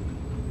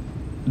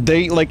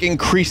 they, like,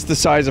 increased the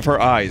size of her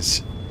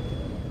eyes.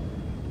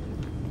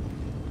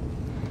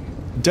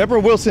 Deborah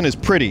Wilson is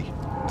pretty.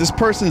 This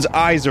person's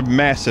eyes are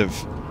massive.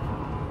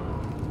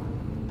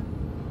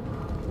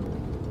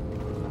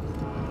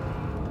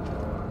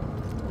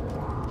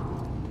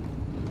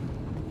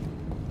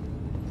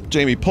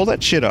 Jamie, pull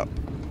that shit up.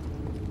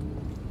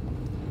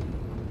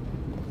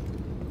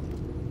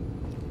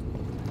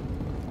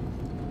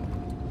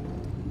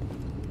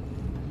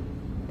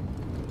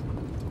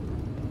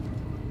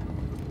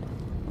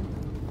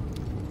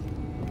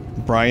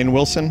 Brian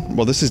Wilson?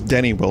 Well, this is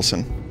Denny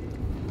Wilson.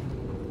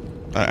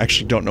 I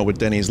actually don't know what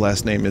Denny's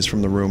last name is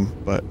from the room,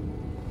 but...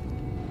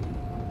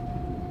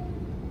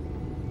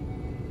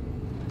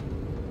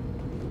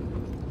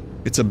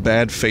 It's a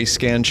bad face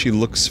scan. She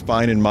looks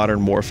fine in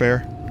Modern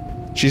Warfare.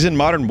 She's in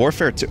Modern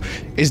Warfare too.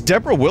 Is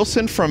Deborah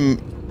Wilson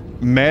from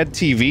Mad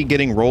TV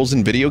getting roles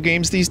in video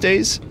games these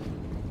days?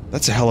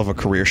 That's a hell of a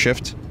career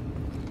shift.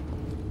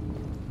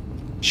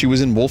 She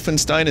was in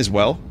Wolfenstein as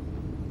well?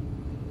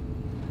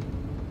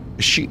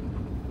 Is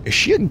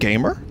she a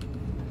gamer?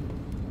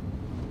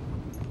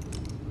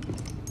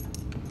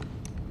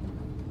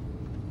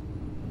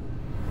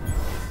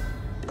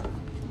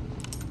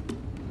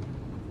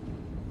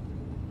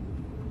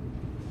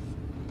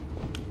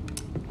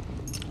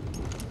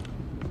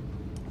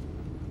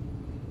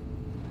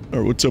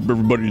 Alright, what's up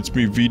everybody, it's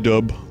me,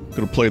 V-Dub.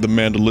 Gonna play the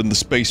mandolin, the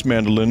space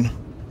mandolin.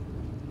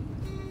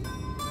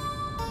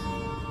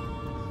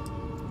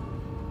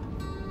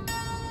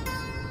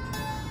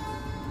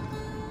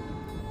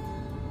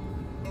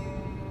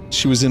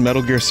 She was in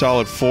Metal Gear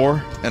Solid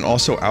 4 and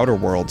also Outer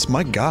Worlds.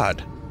 My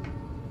god.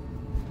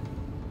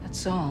 That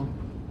song,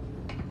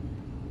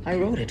 I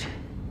wrote it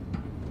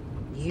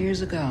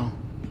years ago.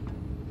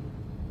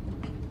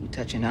 You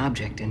touch an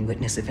object and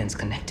witness events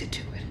connected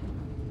to it.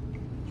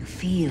 You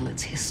feel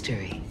its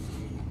history.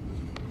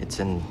 It's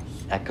an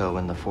echo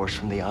in the force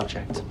from the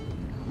object.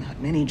 Not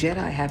many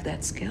Jedi have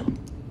that skill.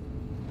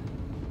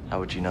 How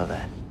would you know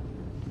that?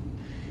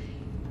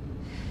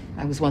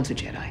 I was once a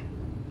Jedi,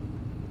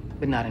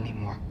 but not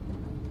anymore.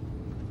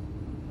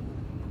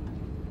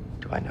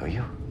 Do I know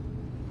you?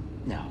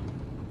 No.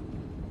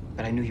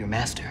 But I knew your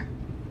master,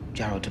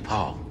 Jaro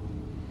Tapal.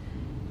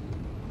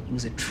 He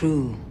was a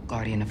true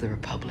guardian of the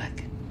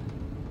Republic.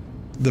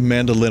 The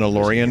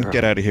Mandalorian?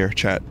 Get out of here,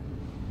 chat.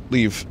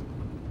 Leave.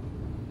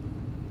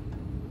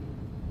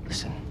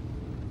 Listen.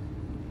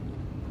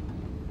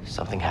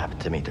 Something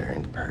happened to me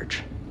during the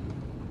Purge.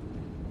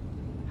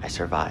 I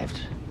survived,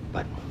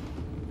 but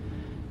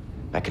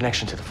my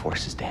connection to the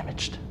Force is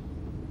damaged.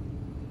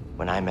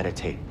 When I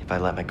meditate, if I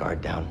let my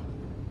guard down,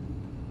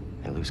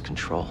 I lose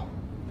control.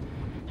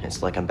 And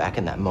it's like I'm back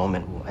in that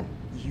moment when...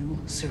 You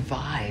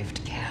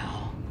survived,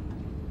 Cal.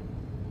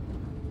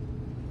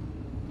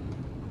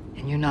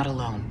 And you're not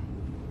alone.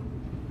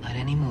 Not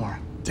anymore.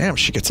 Damn,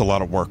 she gets a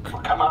lot of work.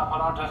 We're coming up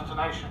on our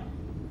destination.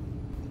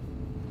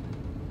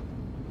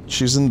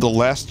 She's in The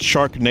Last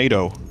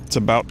Sharknado. It's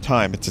about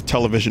time. It's a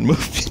television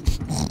movie.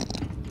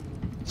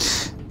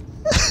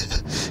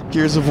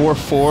 Gears of War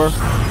 4,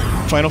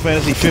 Final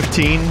Fantasy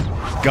 15,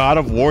 God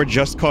of War,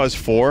 Just Cause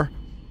 4,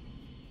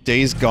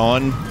 Days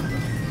Gone,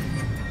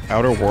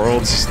 Outer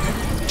Worlds.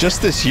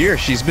 Just this year,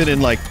 she's been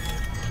in like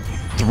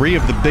 3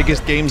 of the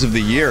biggest games of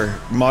the year.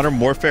 Modern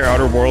Warfare,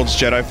 Outer Worlds,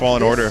 Jedi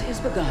Fallen Order. This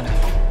is Bogano.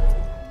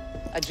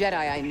 A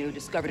Jedi I knew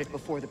discovered it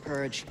before the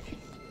Purge.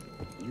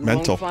 You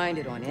Mental. won't find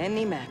it on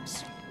any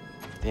maps.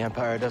 The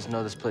Empire doesn't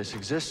know this place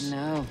exists?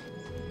 No.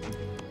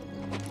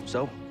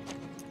 So,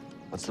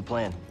 what's the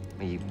plan?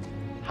 We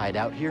hide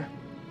out here?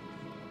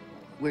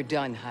 We're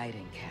done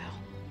hiding, Cal.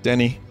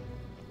 Denny.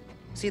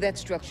 See that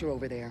structure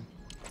over there?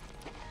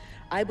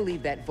 I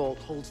believe that vault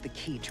holds the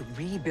key to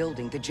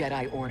rebuilding the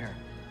Jedi Order.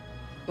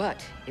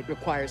 But it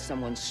requires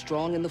someone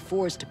strong in the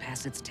Force to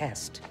pass its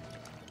test.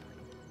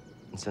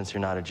 And since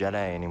you're not a Jedi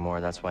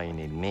anymore, that's why you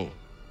need me.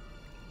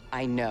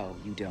 I know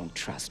you don't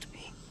trust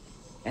me.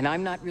 And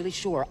I'm not really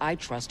sure I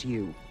trust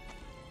you.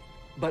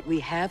 But we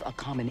have a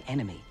common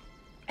enemy.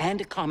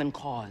 And a common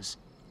cause.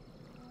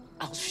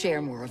 I'll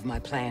share more of my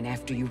plan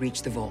after you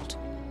reach the vault.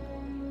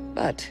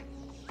 But,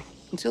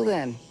 until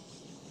then,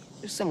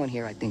 there's someone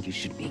here I think you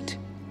should meet.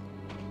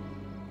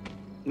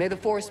 May the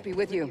Force be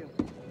with you.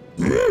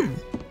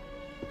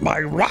 My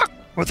rock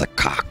with a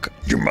cock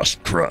you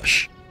must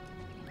crush.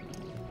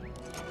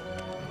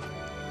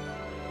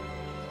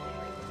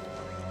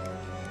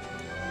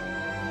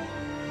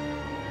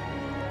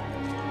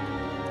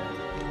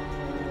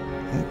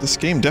 This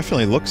game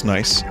definitely looks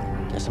nice.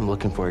 Guess I'm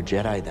looking for a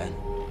Jedi then.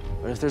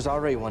 But if there's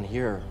already one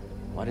here,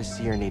 why does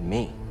Seer need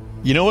me?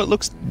 You know what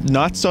looks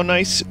not so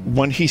nice?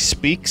 When he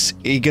speaks,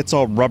 he gets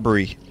all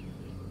rubbery.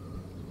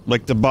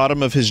 Like the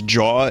bottom of his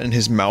jaw and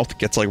his mouth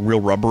gets like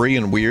real rubbery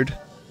and weird.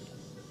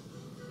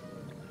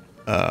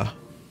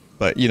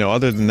 But you know,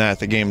 other than that,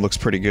 the game looks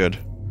pretty good.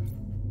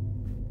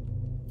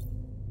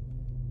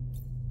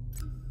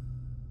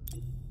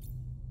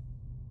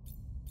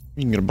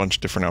 You can get a bunch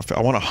of different outfits.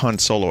 I want a Han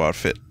Solo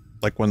outfit.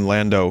 Like when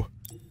Lando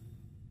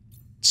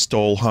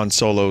stole Han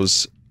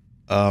Solo's,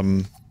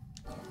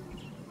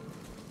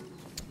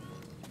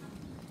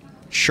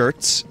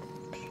 shirts.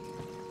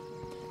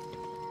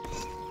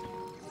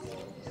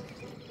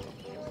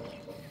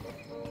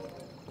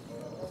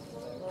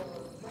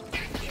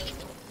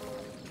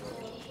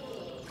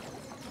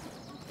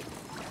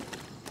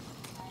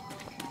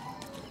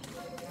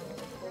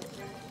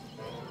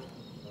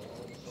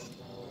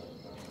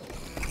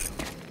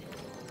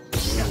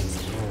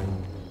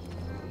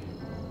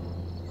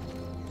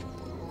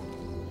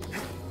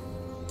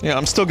 Yeah,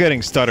 I'm still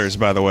getting stutters,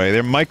 by the way.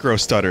 They're micro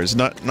stutters,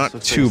 not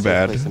too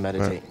bad. Place to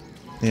meditate.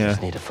 Yeah.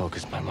 Just need to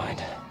focus my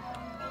mind.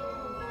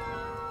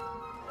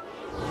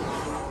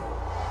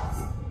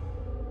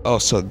 Oh,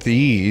 so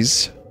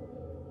these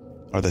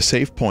are the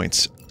save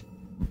points.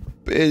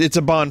 It's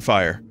a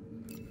bonfire.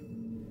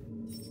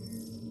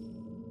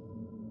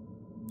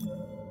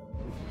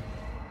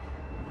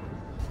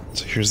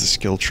 So here's the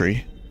skill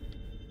tree.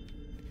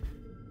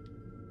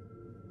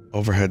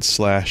 Overhead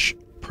slash.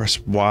 Press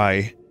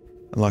Y.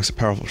 Unlocks a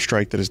powerful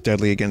strike that is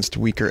deadly against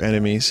weaker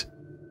enemies.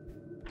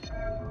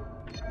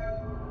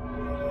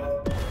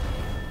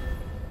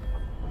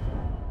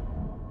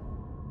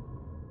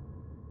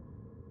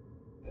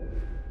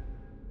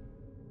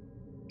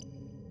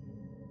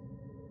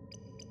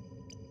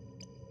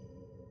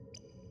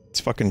 It's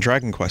fucking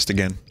Dragon Quest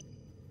again.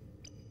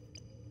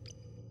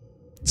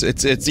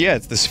 It's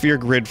the sphere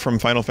grid from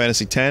Final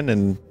Fantasy X,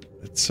 and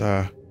it's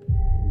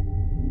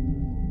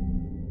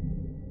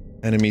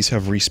enemies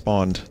have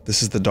respawned.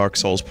 This is the Dark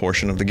Souls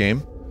portion of the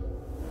game.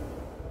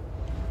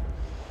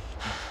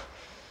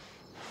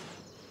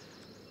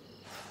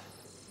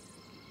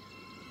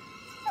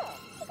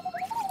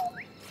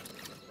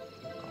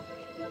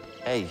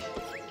 Hey,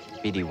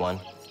 BD1.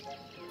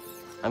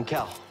 I'm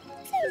Cal.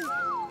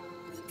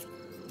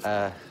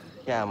 Yeah,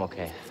 I'm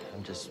okay.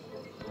 I'm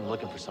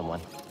looking for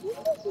someone.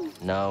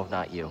 No,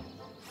 not you.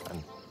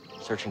 I'm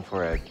searching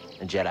for a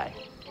Jedi,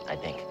 I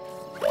think.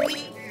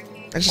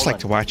 I just like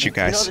to watch you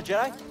guys. You know the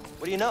Jedi?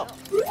 What do you know?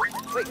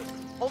 Wait,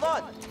 hold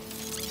on!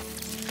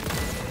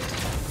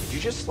 Did you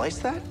just slice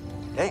that?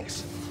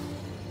 Thanks.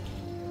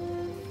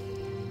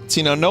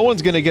 See, now no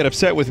one's gonna get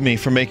upset with me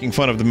for making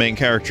fun of the main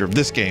character of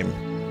this game.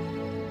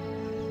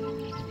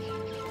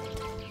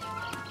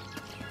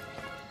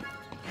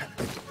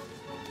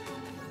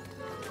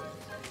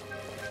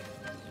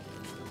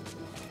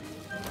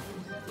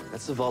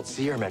 That's the vault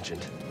Seer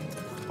mentioned.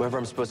 Whoever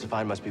I'm supposed to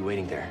find must be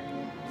waiting there.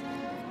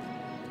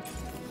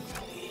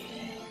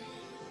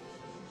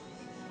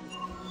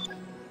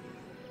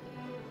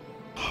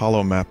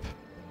 Hollow map.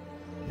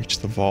 Reach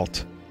the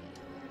vault.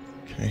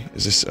 Okay,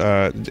 is this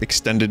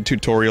extended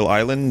tutorial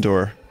island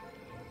or?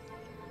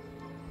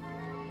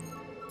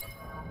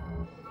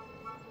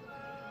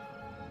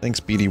 Thanks,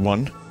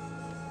 BD1.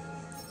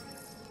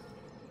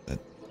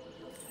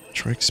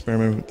 Try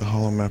experiment with the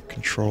hollow map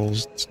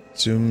controls.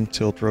 Zoom,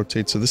 tilt,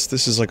 rotate. So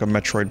this is like a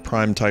Metroid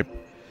Prime type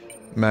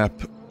map.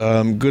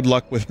 Good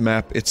luck with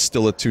map. It's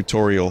still a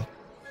tutorial.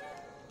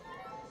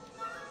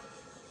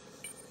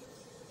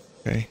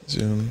 Okay,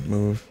 zoom,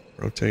 move,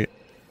 rotate.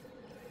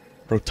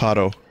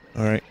 Rotato.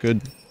 Alright,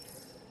 good.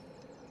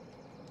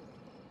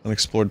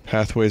 Unexplored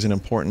pathways and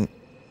important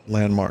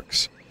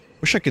landmarks.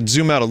 Wish I could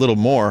zoom out a little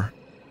more.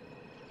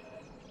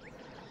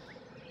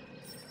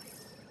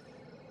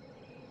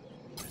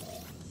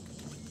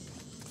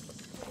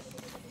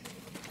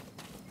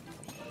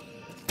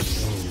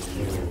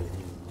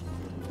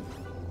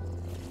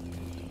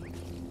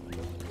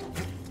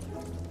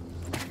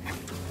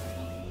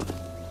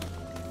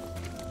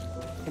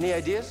 Any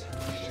ideas?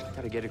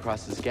 Gotta get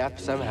across this gap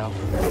somehow.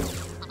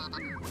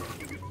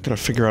 Gotta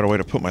figure out a way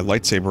to put my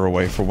lightsaber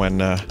away for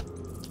when I'm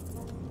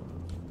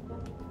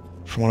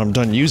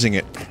done using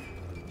it.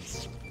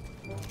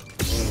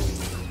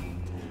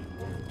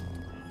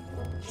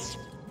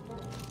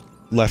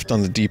 Left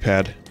on the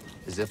D-pad.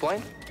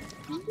 Zipline?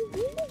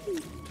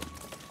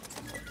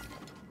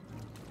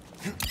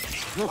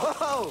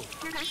 Whoa!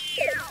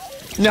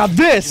 Now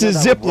this is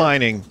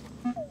ziplining!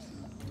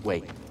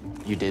 Wait,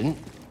 you didn't?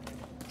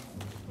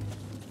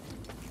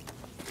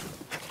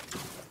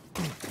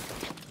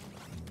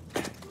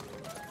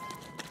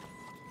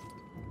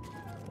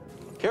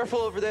 Careful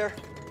over there.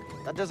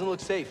 That doesn't look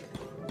safe.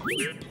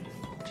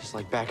 Just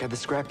like back at the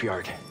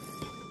scrapyard.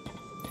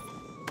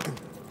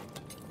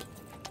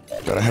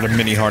 God, I had a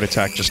mini heart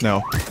attack just now.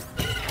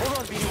 Hold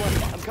on,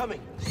 BD1. I'm coming.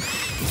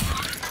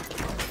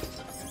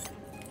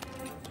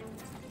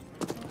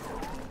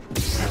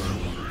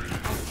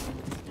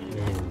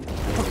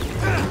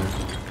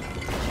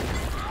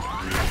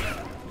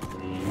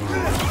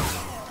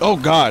 Oh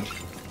God.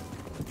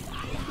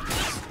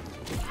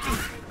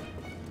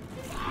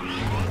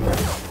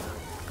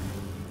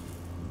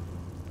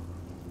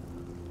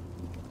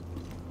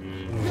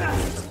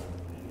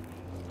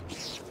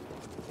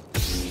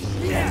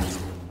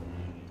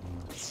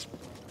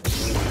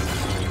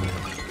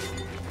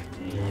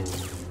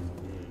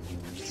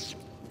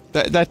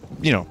 That,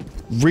 you know,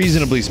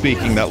 reasonably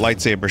speaking, that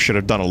lightsaber should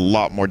have done a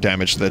lot more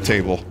damage to the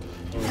table.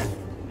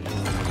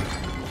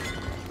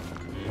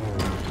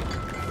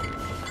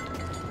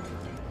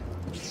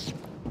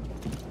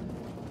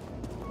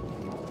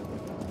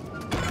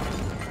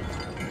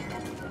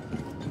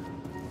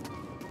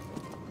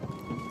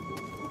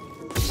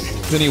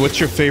 Vinny, what's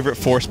your favorite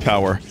force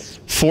power?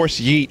 Force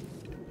yeet.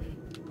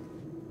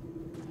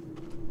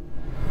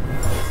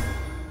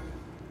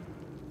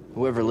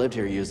 Whoever lived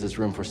here used this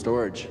room for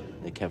storage.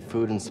 They kept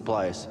food and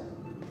supplies.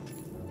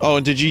 Oh,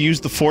 and did you use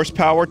the force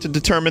power to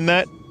determine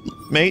that,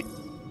 mate?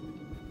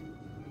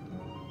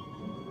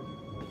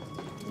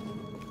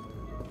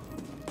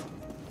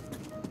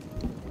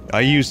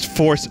 I used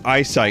force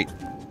eyesight.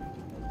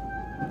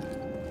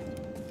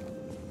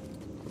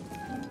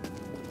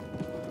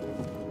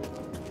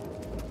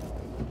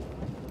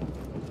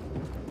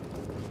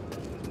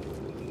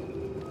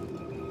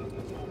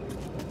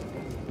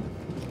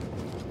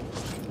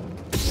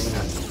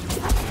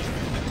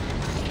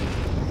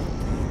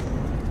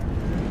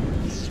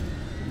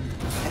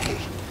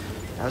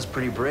 That was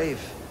pretty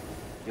brave.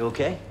 You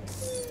okay?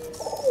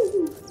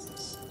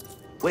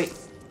 Wait,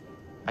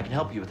 I can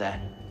help you with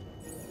that.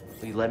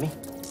 Will you let me?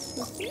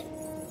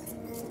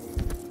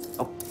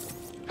 Oh,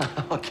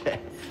 okay.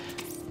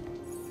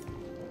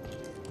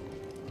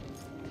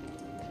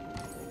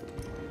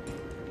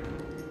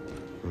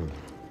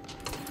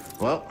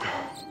 Well,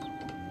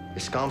 your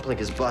scomplink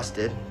is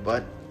busted,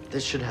 but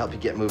this should help you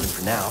get moving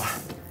for now.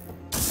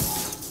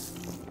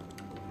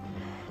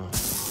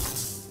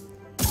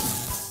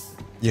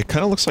 Yeah, it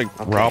kind of looks like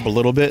Rob a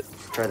little bit.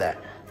 Try that.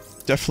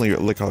 Definitely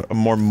like a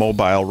more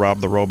mobile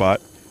Rob the Robot.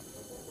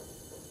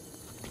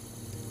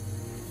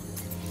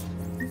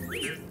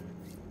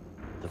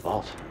 The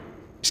vault.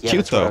 It's Yeah,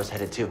 cute that's where though. I was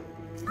headed to.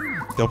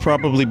 They'll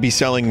probably be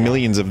selling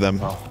millions of them.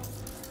 Well,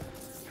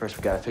 first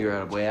we gotta figure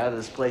out a way out of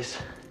this place.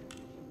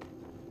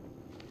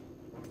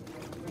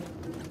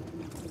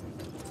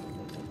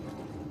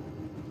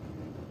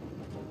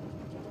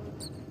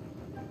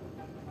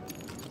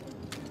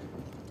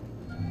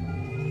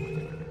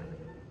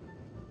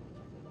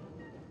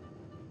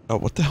 Oh,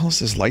 what the hell is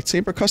this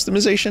lightsaber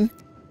customization?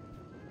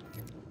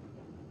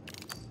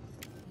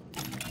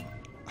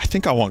 I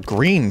think I want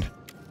green.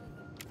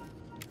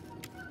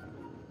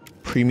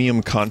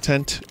 Premium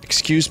content?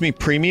 Excuse me,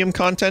 premium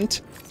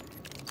content?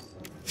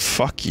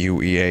 Fuck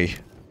you, EA.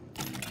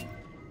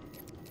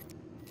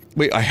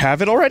 Wait, I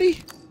have it already?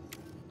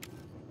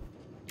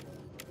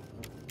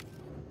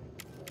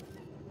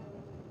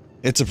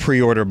 It's a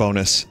pre-order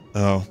bonus.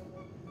 Oh.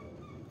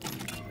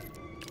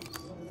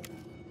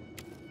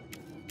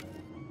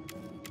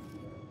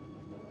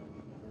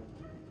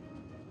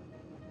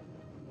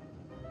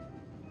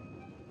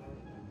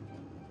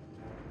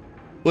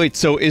 Wait,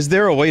 so is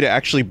there a way to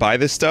actually buy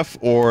this stuff,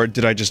 or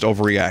did I just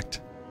overreact?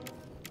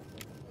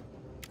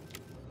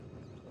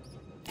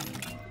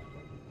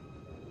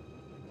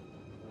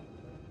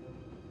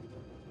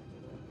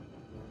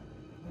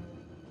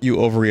 You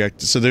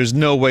overreacted, so there's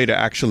no way to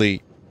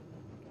actually...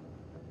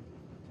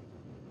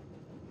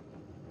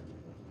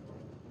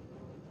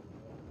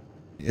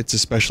 It's a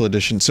special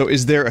edition. So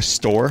is there a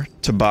store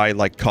to buy,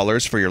 like,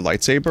 colors for your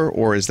lightsaber,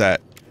 or is that,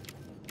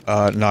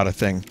 not a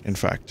thing, in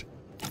fact?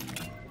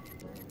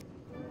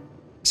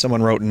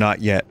 Someone wrote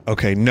not yet.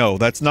 Okay, no,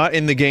 that's not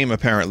in the game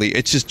apparently.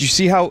 It's just, you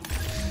see how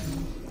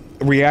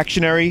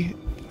reactionary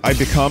I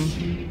become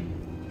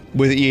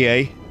with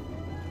EA?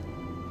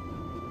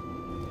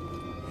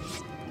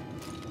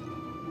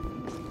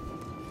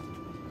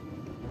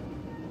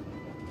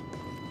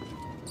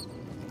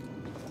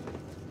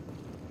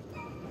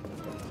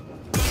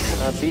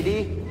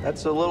 BD,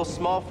 that's a little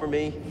small for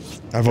me.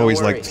 I've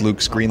always liked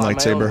Luke's green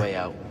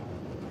lightsaber.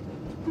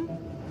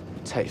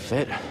 Tight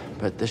fit,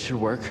 but this should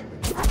work.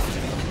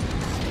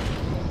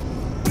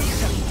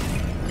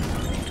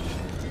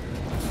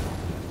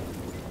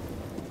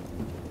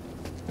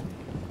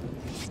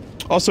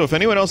 Also, if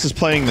anyone else is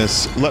playing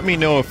this, let me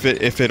know if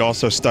it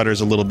also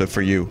stutters a little bit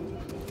for you.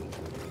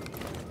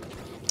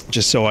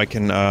 Just so I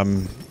can,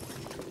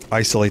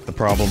 isolate the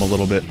problem a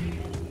little bit.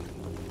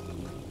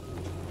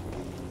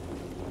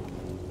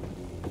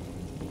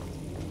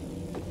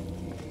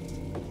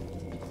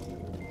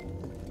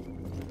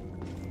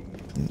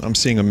 I'm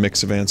seeing a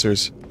mix of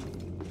answers.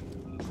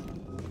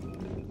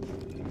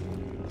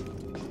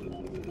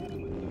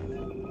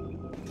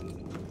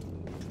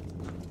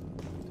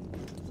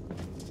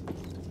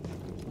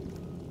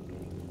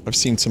 I've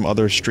seen some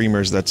other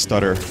streamers that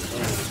stutter.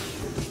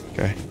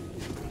 Okay.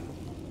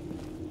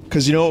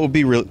 Because you know what would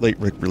be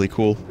really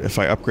cool? If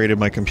I upgraded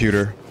my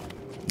computer,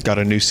 got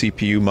a new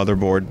CPU,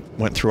 motherboard,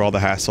 went through all the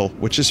hassle,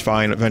 which is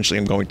fine, eventually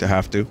I'm going to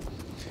have to.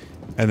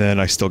 And then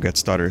I still get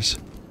stutters.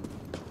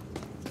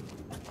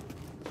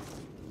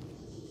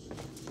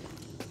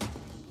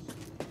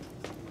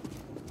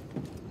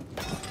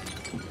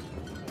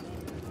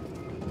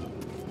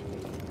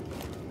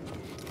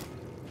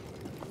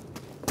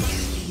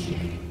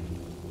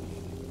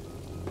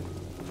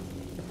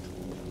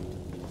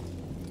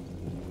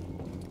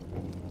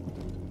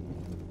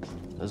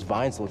 Those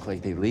vines look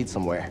like they lead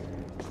somewhere.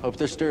 Hope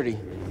they're sturdy.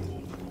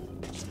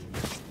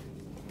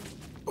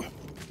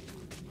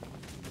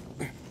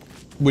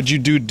 Would you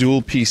do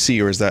dual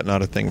PC, or is that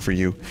not a thing for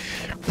you?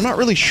 I'm not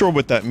really sure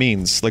what that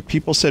means. Like,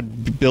 people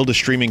said build a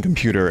streaming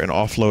computer and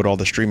offload all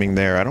the streaming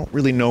there. I don't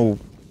really know.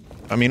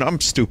 I mean, I'm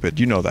stupid,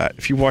 you know that.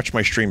 If you watch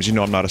my streams, you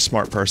know I'm not a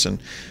smart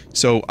person.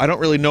 So, I don't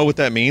really know what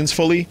that means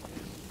fully.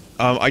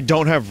 I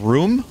don't have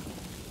room.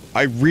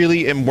 I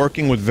really am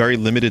working with very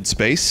limited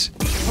space.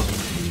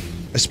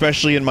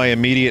 Especially in my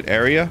immediate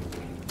area.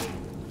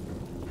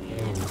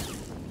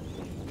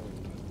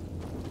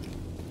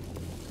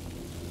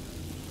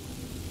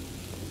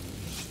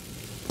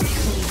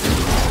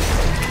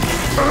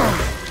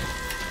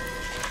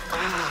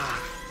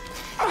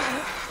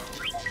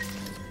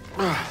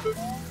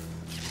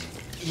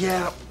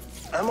 Yeah,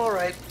 I'm all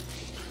right.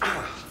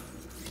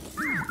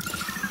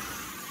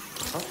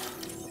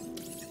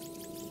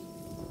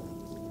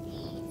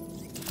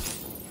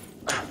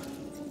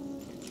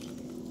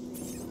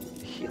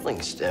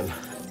 Healing stem.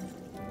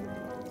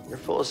 You're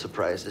full of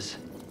surprises.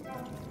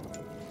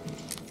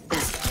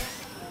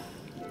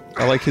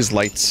 I like his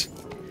lights.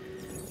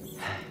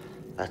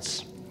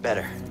 That's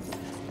better.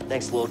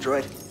 Thanks, little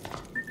droid.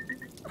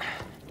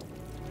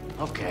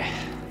 Okay,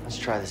 let's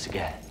try this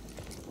again.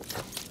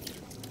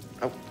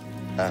 Oh,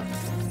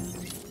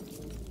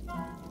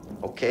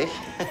 okay.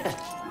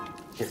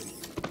 Here,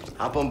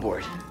 hop on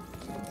board.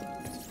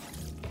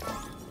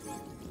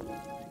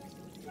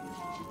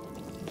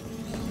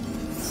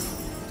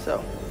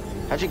 So,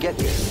 how'd you get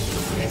here?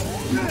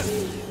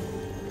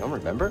 Don't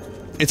remember?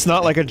 It's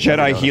not like a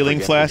Jedi healing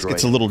flask,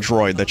 it's a little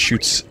droid that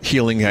shoots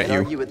healing at Can't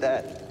argue you. with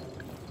that.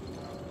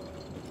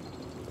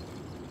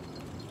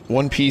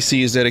 One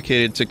PC is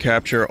dedicated to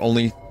capture,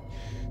 only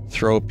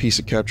throw a piece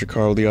of capture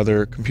card while the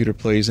other computer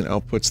plays and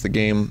outputs the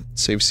game,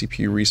 save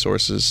CPU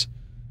resources.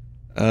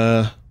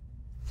 It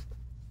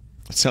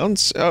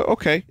sounds,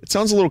 okay. It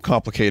sounds a little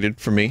complicated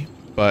for me,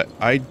 but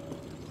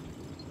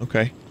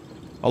okay.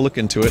 I'll look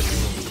into it.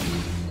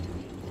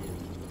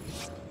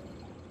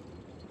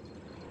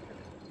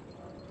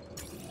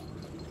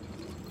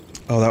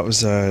 Oh, that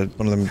was,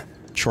 one of them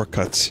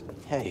shortcuts.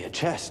 Hey, a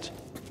chest.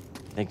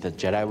 Think the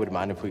Jedi would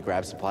mind if we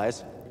grab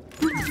supplies?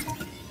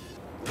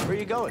 Where are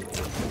you going?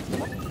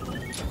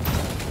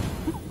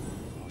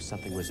 Oh,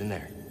 something was in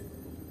there.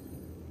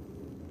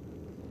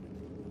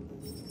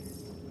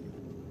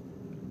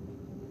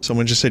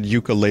 Someone just said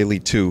ukulele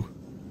too.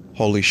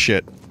 Holy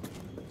shit.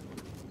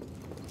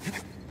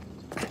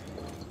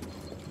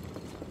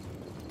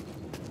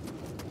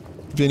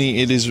 Vinny,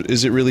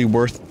 is it really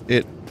worth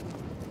it?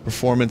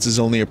 Performance is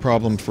only a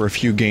problem for a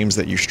few games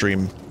that you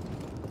stream.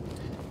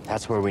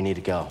 That's where we need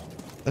to go.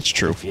 That's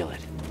true. I feel it.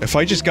 If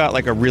I just got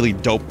like a really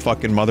dope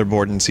fucking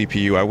motherboard and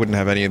CPU, I wouldn't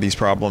have any of these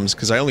problems,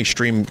 because I only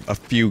stream a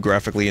few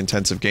graphically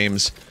intensive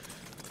games.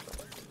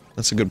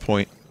 That's a good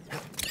point.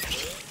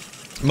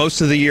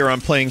 Most of the year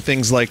I'm playing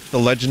things like The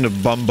Legend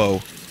of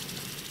Bumbo.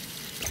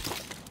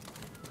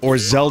 Or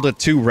Zelda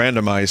 2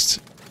 randomized.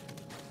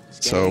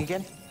 So...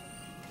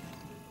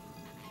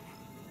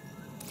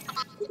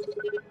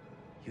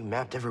 You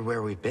mapped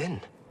everywhere we've been.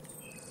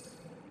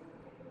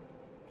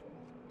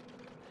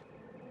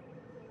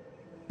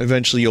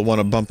 Eventually you'll want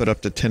to bump it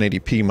up to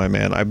 1080p, my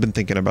man. I've been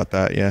thinking about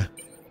that, yeah.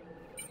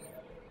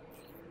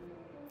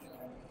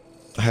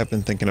 I have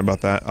been thinking about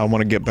that. I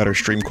want to get better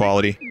stream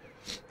quality.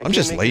 I'm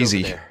just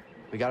lazy.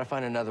 We gotta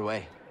find another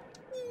way.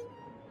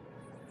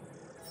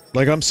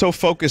 Like, I'm so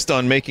focused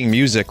on making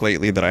music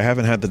lately that I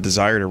haven't had the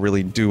desire to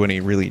really do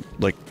any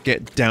like,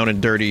 get down and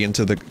dirty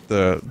into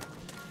the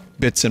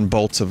bits and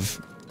bolts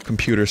of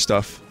computer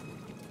stuff.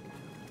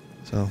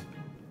 So...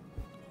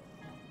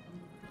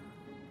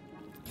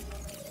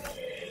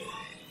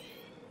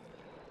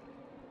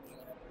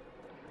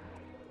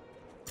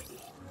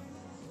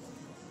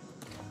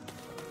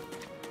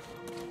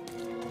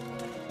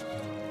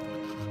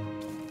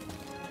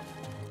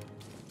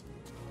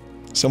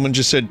 Someone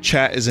just said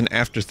chat is an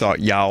afterthought,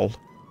 y'all.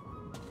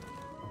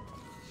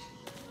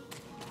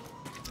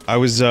 I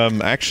was,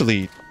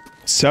 actually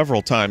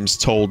several times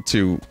told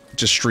to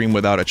just stream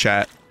without a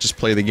chat. Just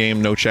play the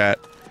game, no chat.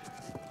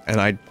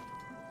 And I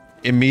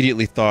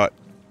immediately thought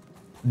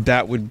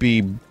that would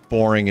be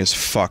boring as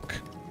fuck.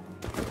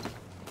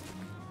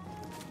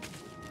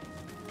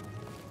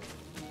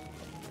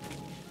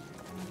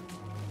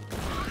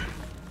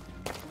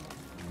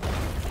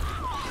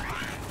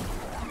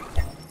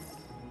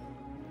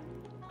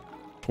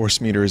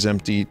 Force meter is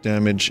empty.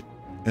 Damage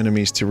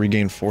enemies to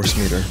regain force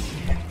meter.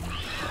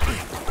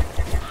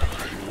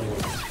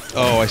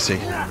 Oh, I see.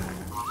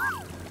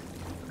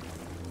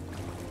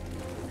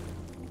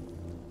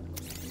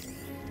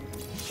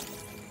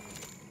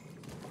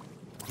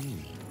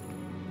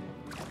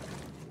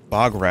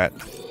 Bog rat.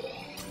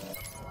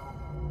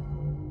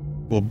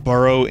 Will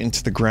burrow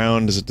into the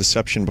ground as a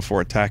deception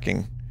before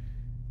attacking.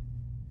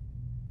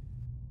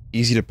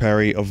 Easy to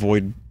parry,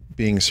 avoid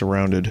being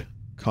surrounded.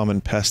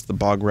 Common pest, the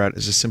bog rat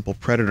is a simple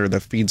predator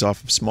that feeds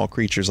off of small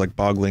creatures like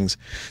boglings.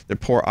 Their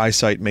poor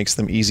eyesight makes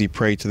them easy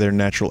prey to their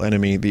natural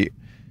enemy, the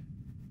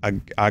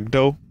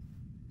Agdo.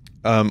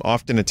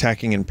 Often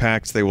attacking in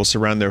packs, they will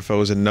surround their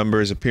foes in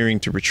numbers, appearing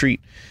to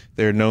retreat.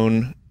 They are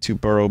known to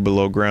burrow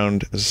below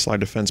ground as a sly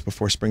defense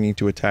before springing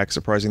to attack,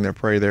 surprising their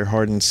prey. Their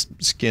hardened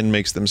skin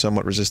makes them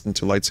somewhat resistant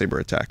to lightsaber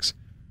attacks.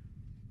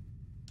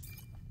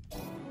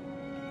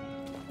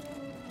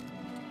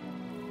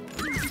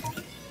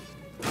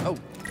 Oh,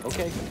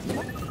 okay.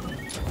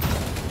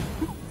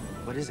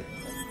 What is it?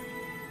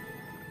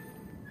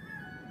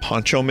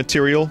 Poncho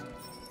material?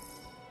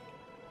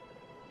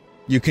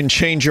 You can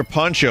change your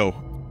poncho.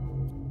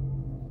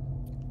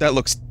 That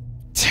looks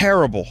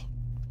terrible.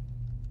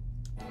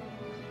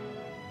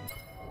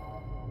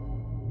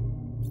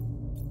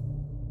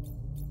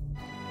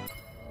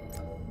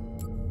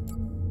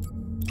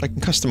 I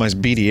can customize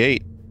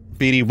BD-8.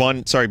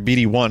 BD-1, sorry,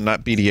 BD-1,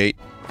 not BD-8.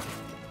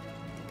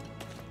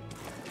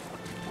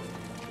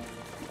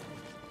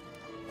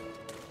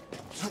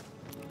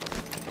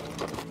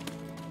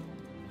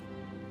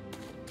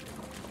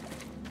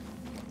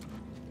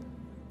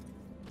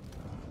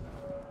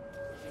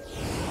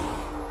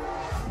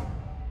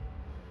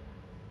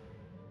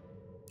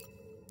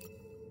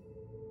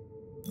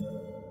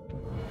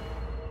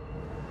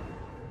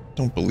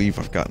 Don't believe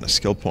I've gotten a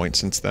skill point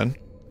since then.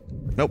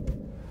 Nope.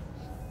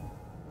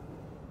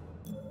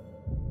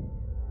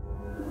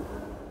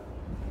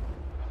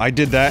 I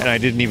did that and I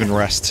didn't even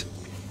rest.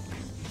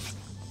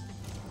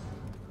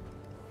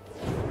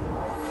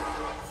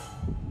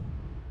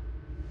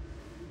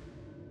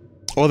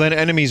 Well, then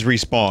enemies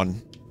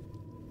respawn.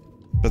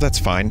 But that's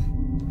fine.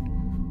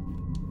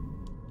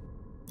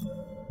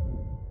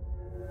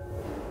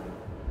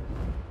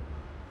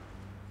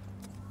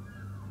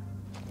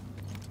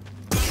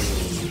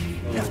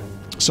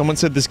 Someone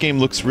said this game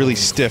looks really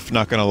stiff,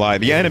 not gonna lie.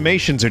 The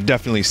animations are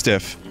definitely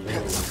stiff.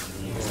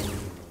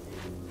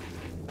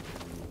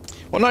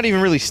 Well, not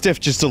even really stiff,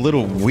 just a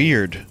little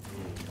weird.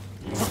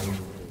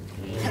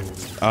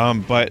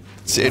 But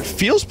it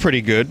feels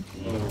pretty good.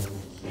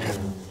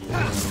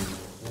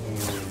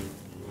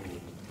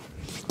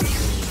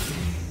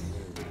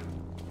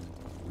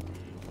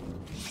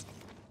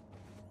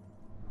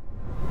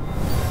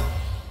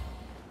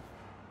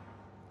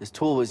 This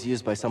tool was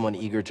used by someone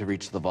eager to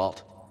reach the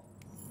vault.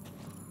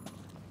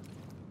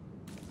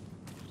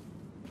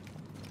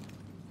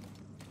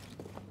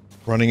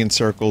 Running in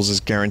circles is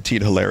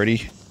guaranteed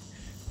hilarity.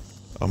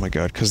 Oh my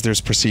god, because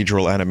there's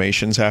procedural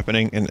animations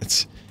happening, and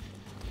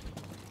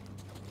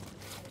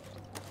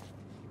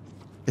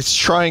it's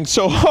trying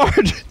so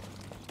hard!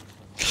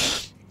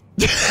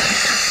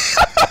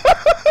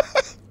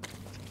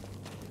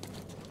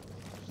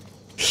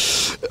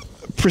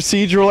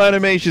 Procedural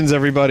animations,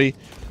 everybody!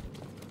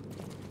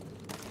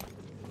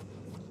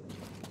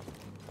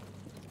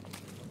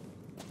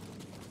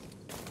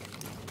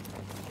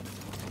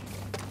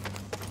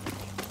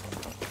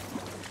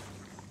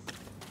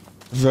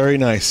 Very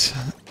nice.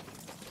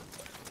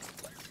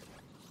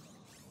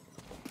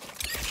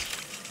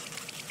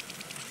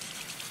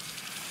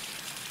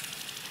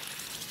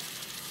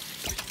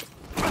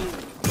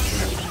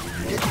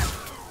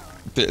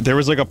 There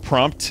was like a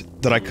prompt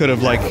that I could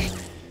have like...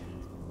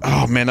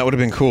 Oh man, that would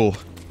have been cool.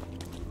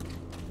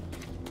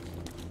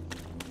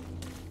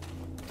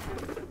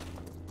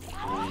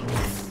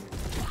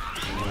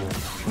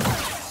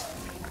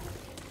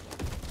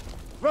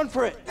 Run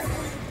for it!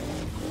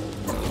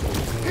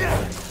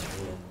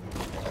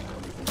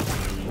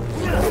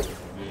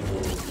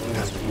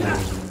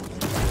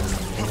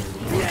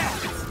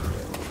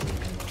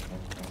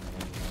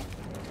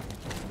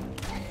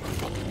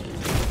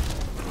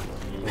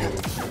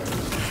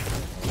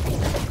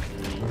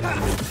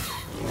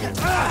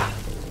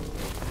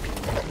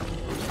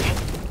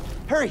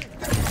 Hurry!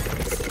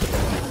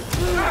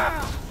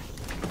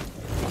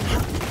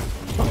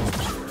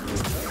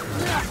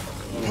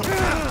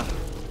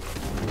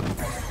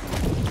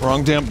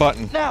 Wrong damn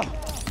button. Now!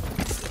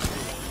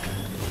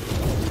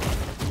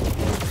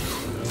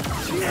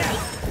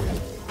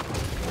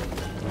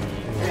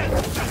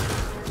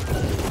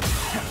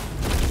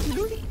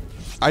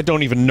 I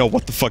don't even know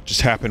what the fuck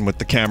just happened with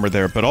the camera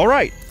there, but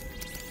alright!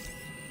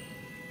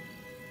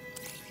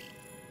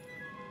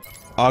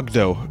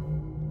 Ogdo.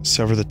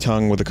 Sever the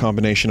tongue with a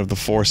combination of the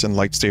Force and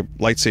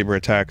lightsaber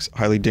attacks.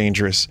 Highly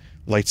dangerous.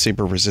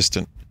 Lightsaber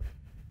resistant.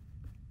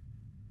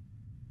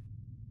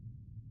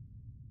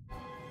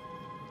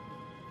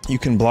 You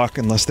can block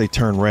unless they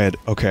turn red.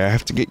 Okay, I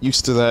have to get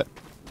used to that.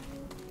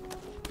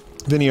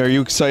 Vinny, are you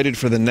excited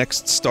for the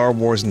next Star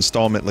Wars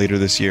installment later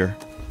this year?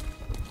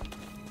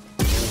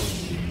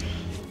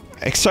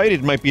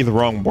 Excited might be the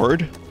wrong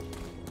word.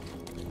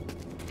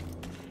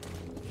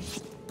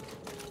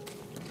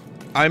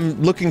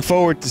 I'm looking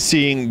forward to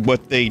seeing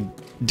what they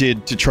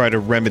did to try to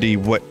remedy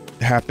what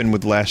happened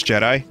with Last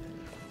Jedi.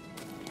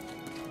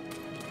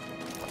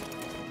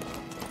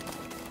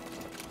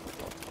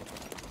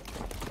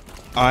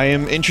 I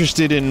am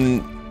interested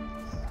in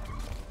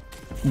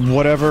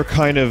whatever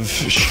kind of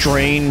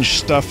strange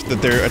stuff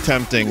that they're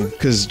attempting,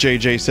 because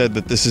JJ said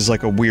that this is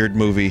like a weird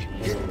movie.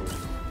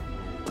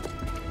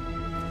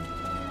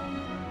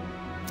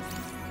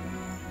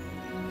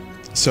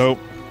 So,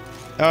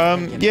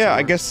 Yeah,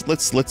 I guess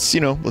let's you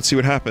know, let's see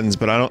what happens,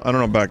 but I don't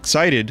know about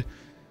excited.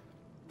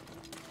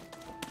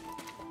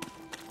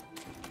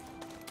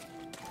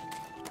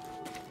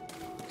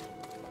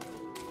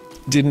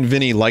 Didn't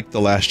Vinny like The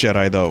Last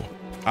Jedi though?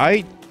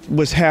 I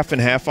was half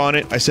and half on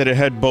it. I said it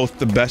had both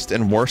the best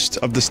and worst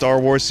of the Star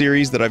Wars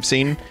series that I've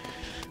seen.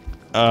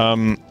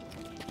 And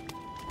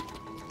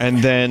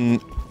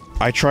then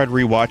I tried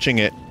rewatching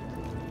it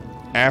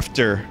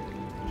after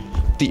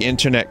the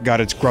internet got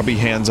its grubby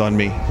hands on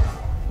me,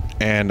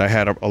 and I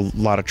had a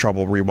lot of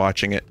trouble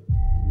rewatching it.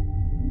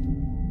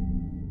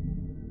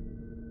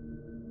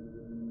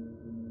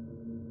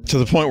 To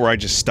the point where I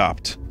just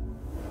stopped.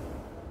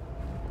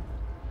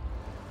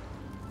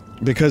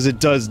 Because it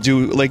does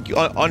do, like,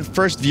 on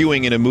first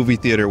viewing in a movie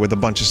theater with a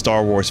bunch of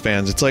Star Wars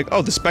fans, it's like,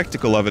 oh, the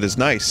spectacle of it is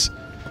nice.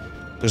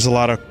 There's a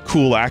lot of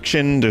cool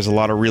action, there's a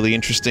lot of really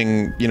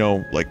interesting, you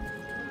know, like,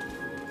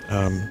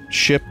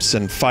 ships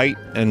and fight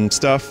and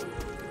stuff.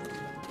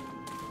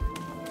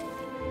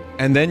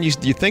 And then you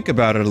think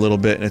about it a little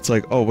bit, and it's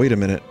like, oh, wait a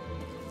minute.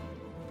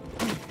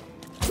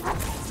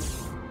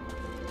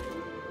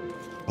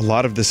 A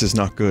lot of this is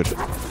not good.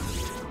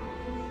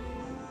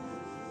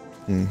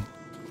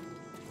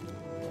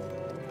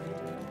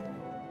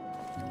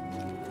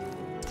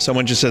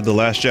 Someone just said The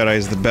Last Jedi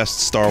is the best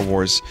Star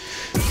Wars.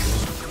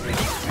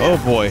 Oh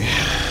boy.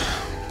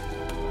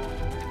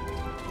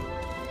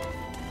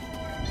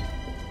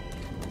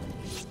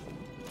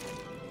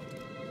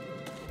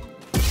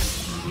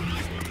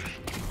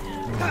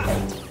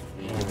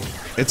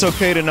 It's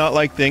okay to not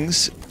like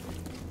things,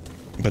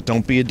 but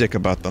don't be a dick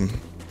about them.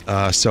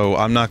 So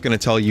I'm not gonna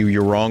tell you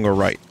you're wrong or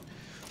right.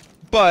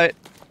 But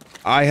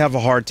I have a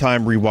hard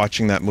time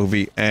rewatching that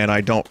movie, and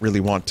I don't really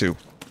want to.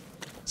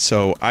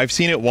 So I've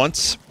seen it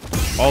once,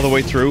 all the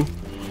way through,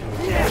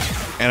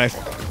 and I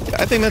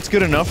think that's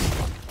good enough.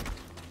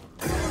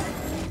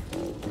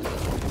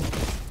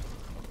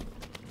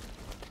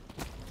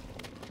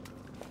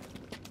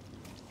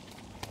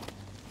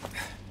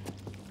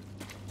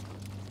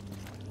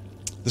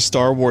 The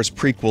Star Wars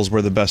prequels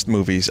were the best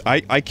movies.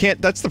 I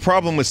can't, that's the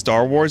problem with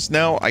Star Wars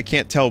now, I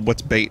can't tell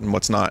what's bait and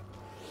what's not.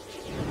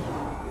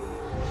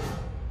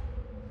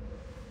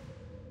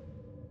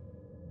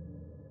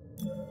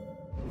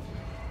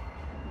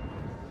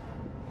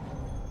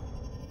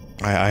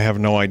 I have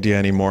no idea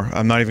anymore.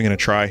 I'm not even gonna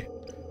try.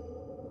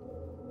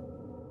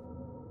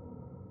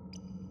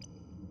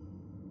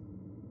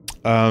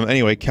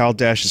 Anyway, Cal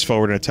dashes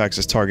forward and attacks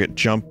his target.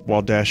 Jump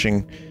while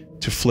dashing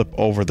to flip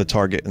over the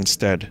target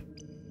instead.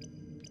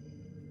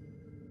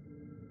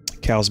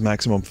 Cal's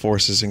maximum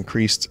force is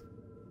increased.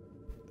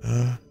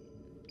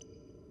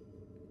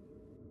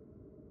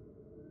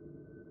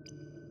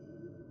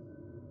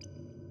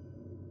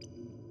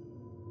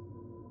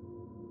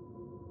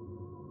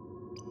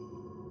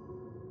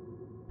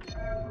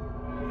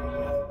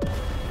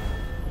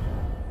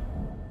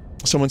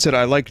 Someone said,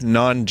 I like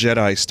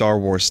non-Jedi Star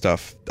Wars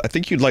stuff. I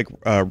think you'd like,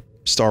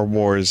 Star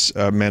Wars,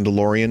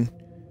 Mandalorian.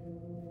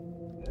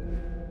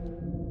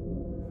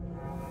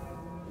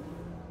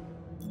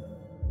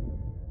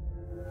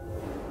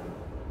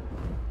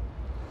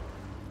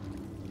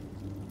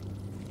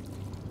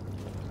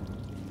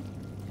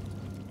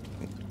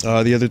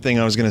 The other thing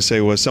I was gonna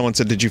say was, someone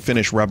said, did you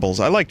finish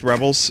Rebels? I liked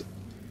Rebels.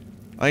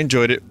 I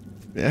enjoyed it.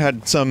 It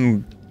had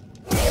some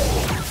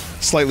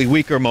slightly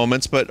weaker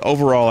moments, but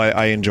overall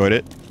I enjoyed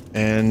it.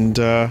 And,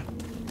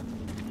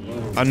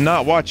 I'm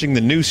not watching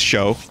the news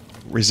show,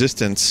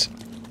 Resistance.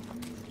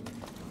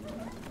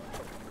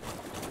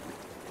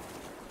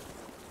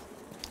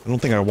 I don't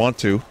think I want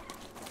to.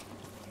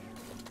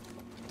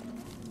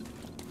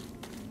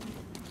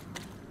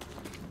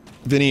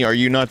 Vinny, are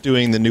you not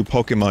doing the new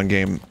Pokemon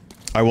game?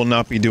 I will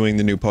not be doing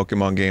the new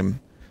Pokemon game.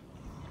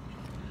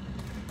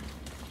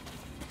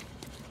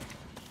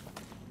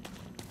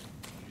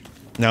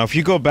 Now, if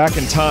you go back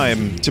in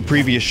time to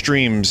previous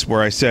streams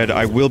where I said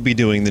I will be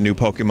doing the new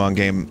Pokemon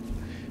game,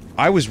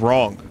 I was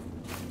wrong.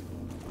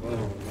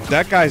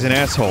 That guy's an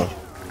asshole.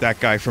 That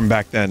guy from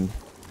back then.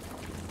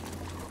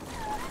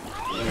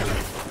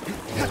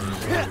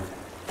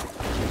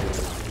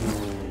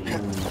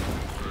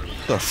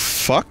 The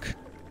fuck?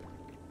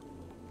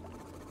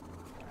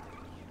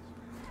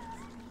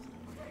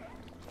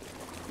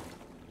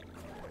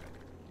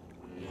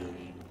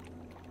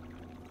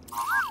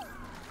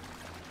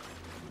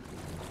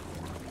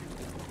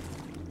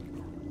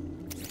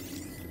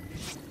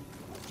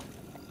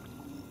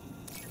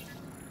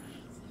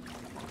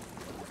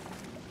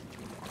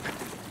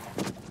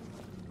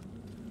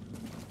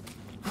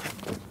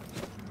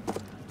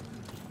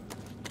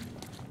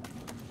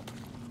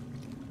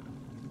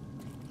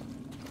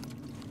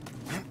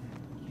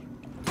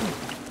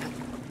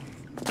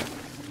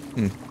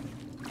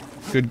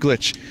 Good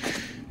glitch.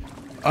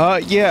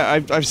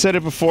 Yeah, I've said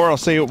it before, I'll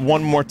say it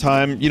one more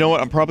time. You know what,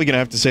 I'm probably gonna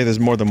have to say this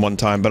more than one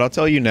time, but I'll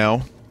tell you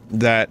now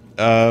that,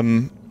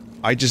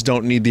 I just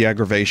don't need the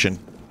aggravation.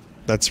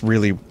 That's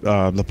really,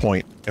 the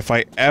point. If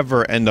I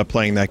ever end up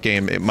playing that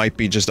game, it might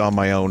be just on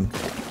my own.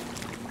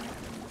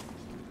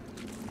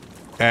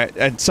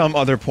 At some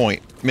other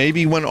point.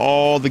 Maybe when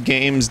all the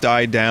games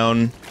die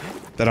down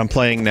that I'm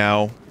playing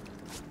now,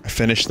 I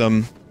finish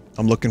them,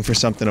 I'm looking for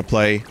something to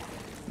play,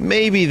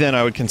 maybe then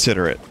I would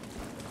consider it.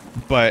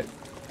 But...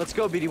 Let's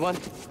go, BD1.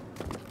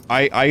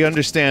 I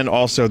understand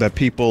also that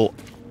people,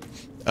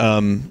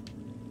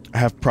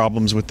 have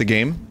problems with the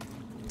game.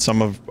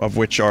 Some of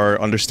which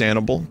are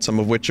understandable, some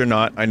of which are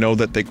not. I know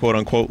that they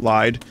quote-unquote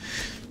lied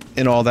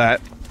and all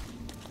that.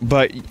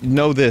 But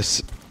know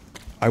this,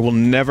 I will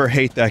never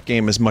hate that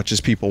game as much as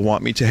people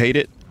want me to hate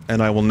it,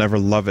 and I will never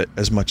love it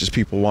as much as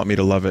people want me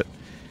to love it.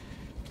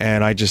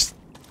 And I just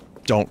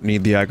don't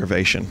need the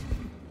aggravation.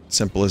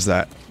 Simple as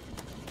that.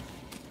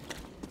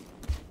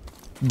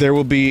 There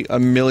will be a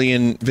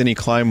million Vinny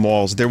climb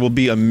walls. There will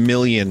be a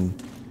million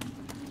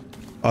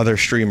other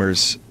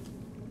streamers.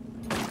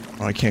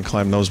 Oh, I can't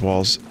climb those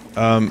walls.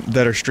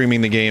 That are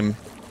streaming the game.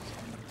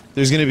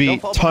 There's gonna be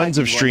tons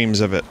of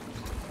streams of it.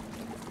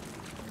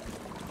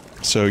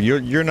 So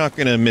you're not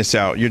gonna miss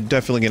out. You're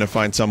definitely gonna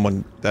find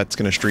someone that's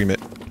gonna stream it.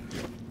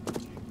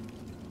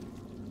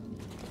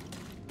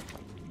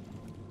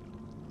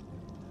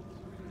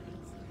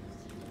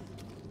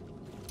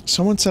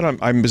 Someone said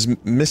I was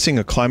missing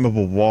a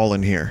climbable wall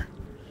in here.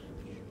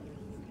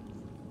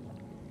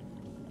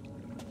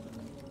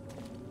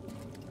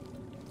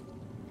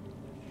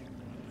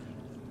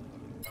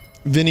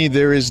 Vinny,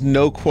 there is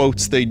no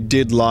quotes, they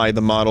did lie,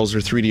 the models are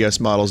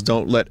 3DS models.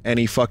 Don't let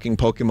any fucking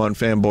Pokemon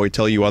fanboy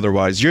tell you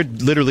otherwise. You're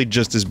literally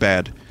just as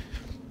bad.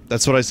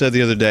 That's what I said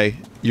the other day.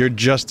 You're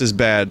just as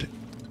bad.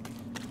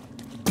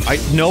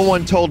 No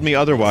one told me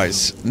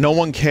otherwise. No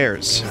one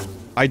cares.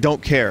 I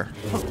don't care.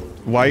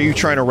 Why are you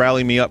trying to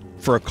rally me up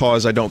for a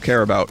cause I don't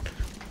care about?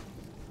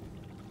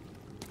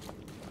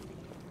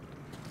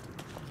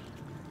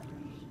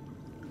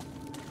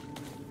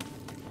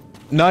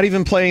 Not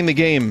even playing the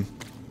game.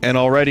 And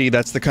already,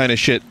 that's the kind of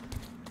shit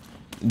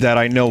that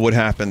I know would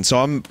happen, so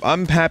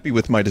I'm happy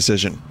with my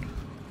decision.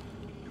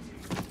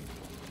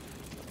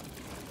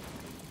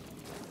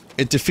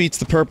 It defeats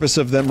the purpose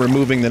of them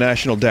removing the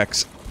national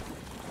dex.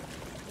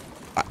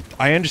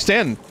 I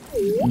understand.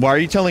 Why are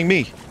you telling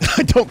me?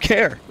 I don't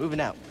care. Moving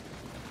out.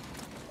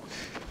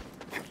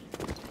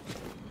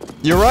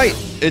 You're right,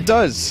 it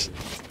does.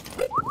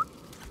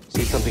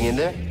 See something in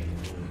there?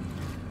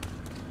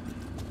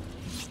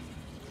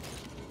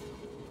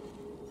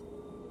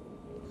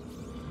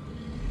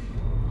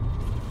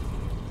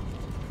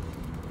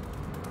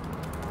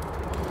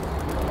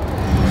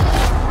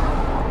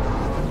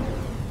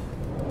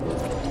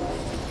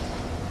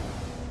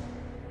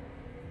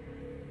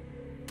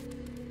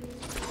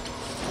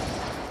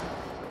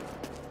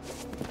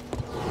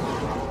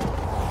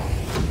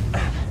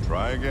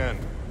 Try again.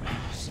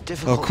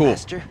 Difficult, oh, cool.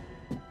 Master.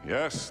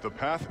 Yes, the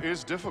path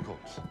is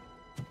difficult.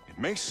 It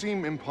may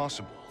seem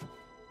impossible,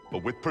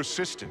 but with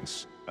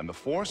persistence and the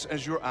Force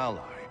as your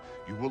ally,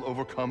 you will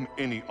overcome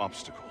any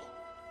obstacle.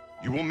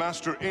 You will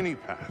master any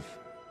path.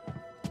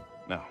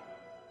 Now,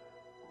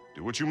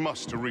 do what you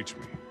must to reach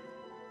me.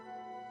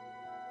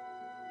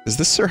 Is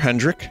this Sir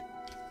Hendrik?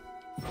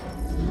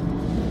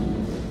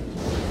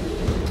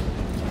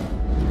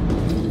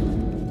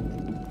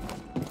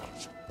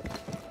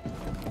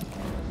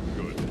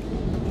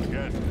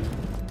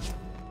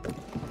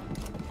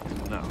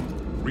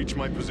 Reach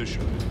my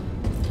position.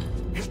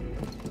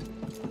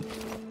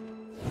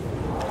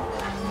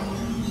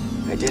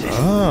 I did it.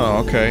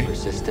 Oh, okay.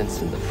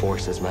 Persistence and the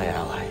Force as my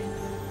ally.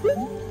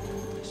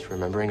 Just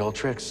remembering old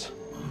tricks.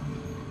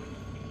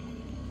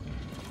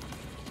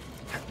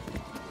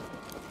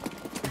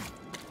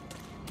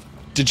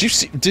 Did you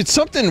see? Did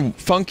something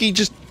funky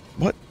just...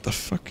 What the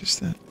fuck is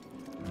that?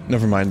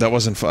 Never mind, that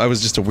wasn't that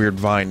was just a weird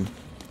vine.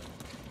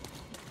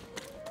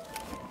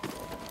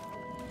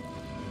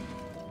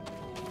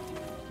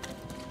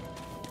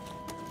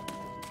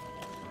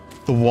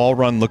 The wall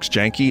run looks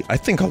janky. I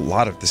think a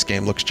lot of this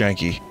game looks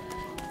janky.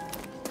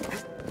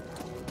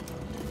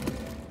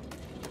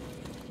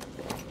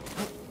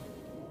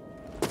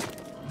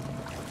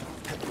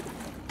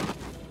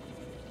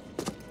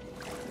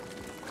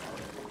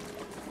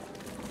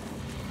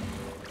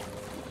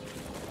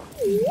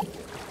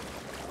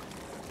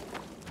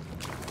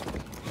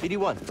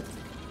 BD1.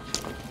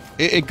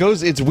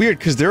 It's weird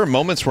because there are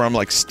moments where I'm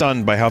like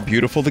stunned by how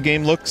beautiful the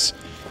game looks.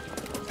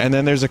 And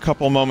then there's a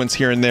couple moments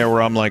here and there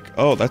where I'm like,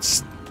 oh,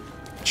 that's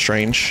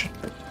strange.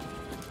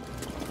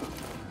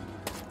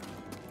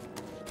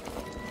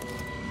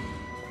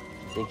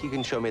 Think you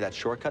can show me that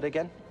shortcut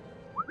again?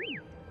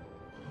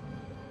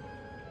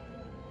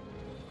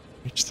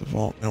 Reach the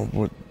vault. No,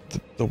 what?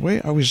 The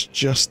way I was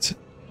just...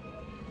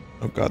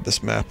 Oh god,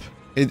 this map.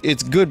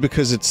 It's good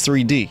because it's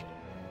 3D.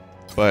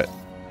 But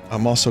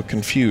I'm also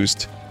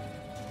confused.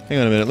 Hang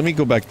on a minute, let me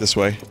go back this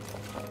way.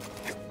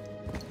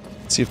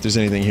 See if there's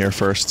anything here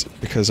first,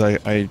 because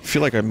I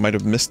feel like I might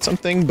have missed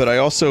something, but I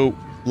also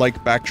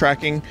like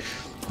backtracking.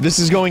 This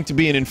is going to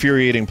be an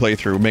infuriating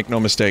playthrough, make no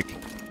mistake.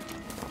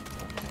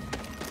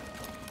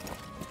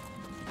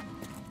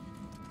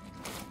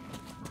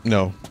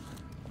 No.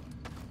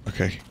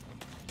 Okay.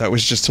 That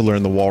was just to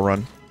learn the wall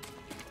run.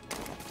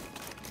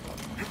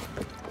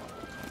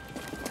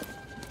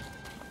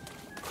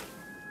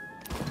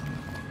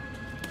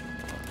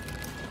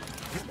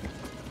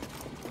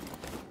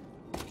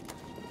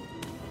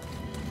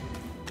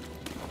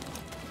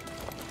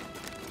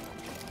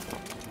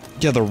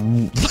 Yeah,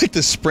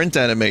 the sprint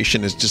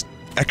animation is just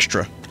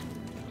extra.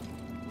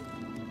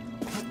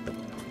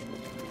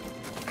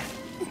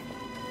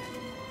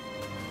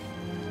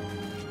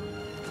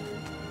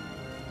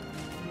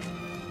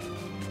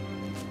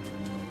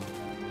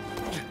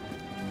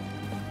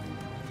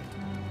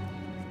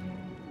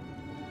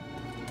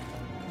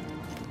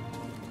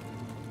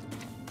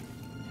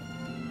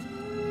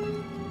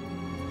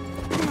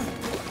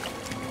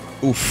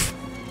 Oof.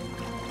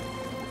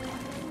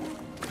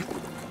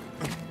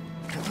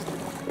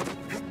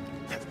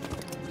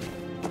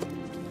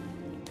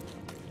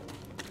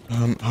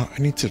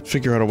 I need to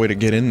figure out a way to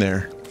get in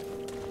there.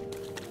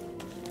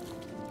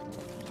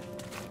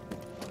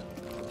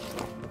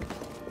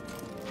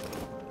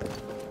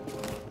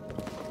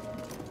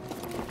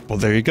 Well,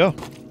 there you go.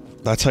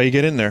 That's how you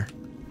get in there.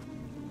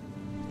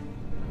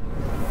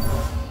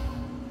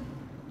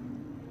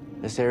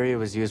 This area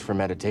was used for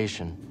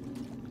meditation.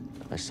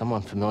 There's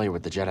someone familiar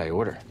with the Jedi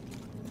Order.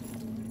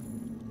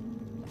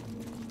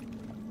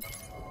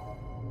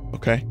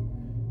 Okay.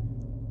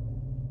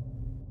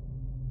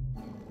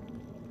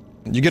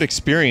 You get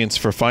experience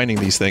for finding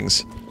these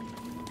things.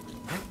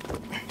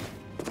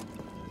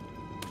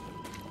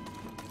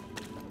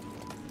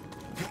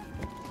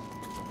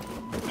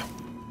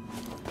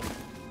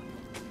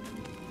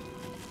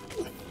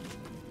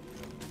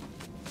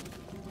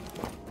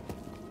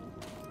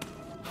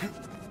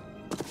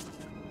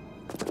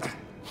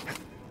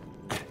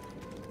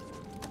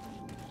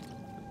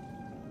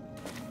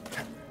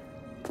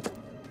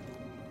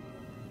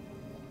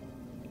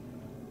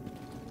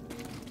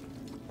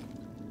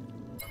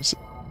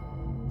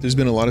 There's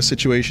been a lot of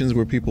situations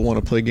where people want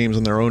to play games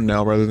on their own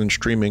now rather than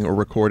streaming or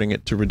recording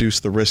it to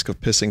reduce the risk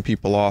of pissing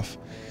people off.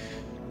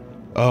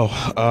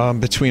 Oh,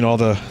 between all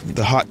the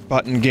hot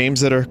button games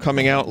that are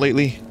coming out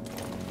lately.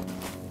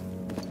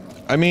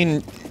 I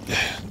mean...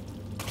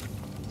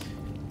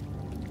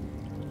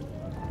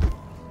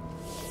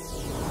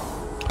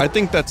 I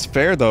think that's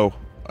fair, though.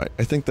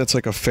 I think that's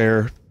like a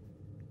fair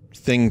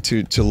thing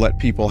to let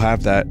people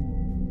have that.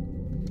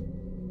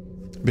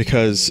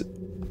 Because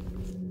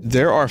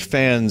there are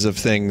fans of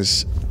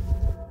things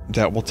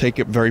that will take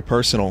it very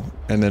personal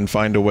and then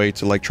find a way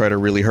to, like, try to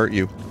really hurt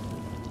you.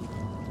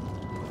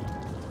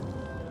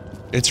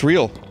 It's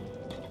real.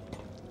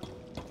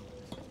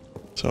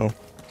 So,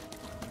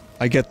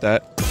 I get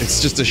that.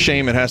 It's just a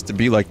shame it has to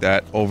be like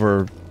that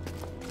over,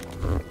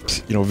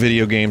 you know,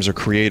 video games or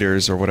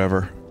creators or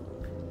whatever.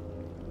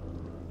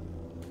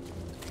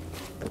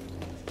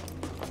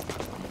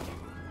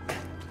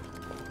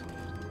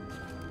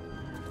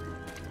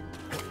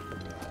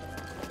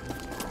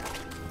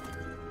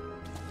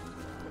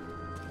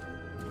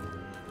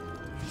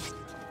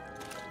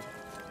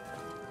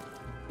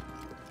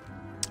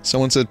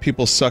 Someone said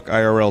people suck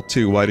IRL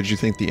too. Why did you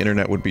think the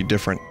internet would be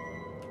different?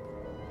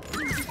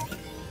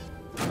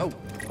 Oh,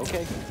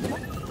 okay.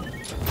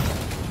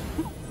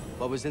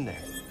 What was in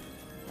there?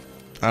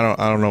 I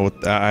don't know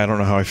what I don't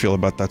know how I feel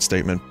about that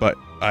statement, but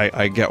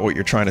I get what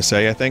you're trying to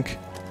say, I think.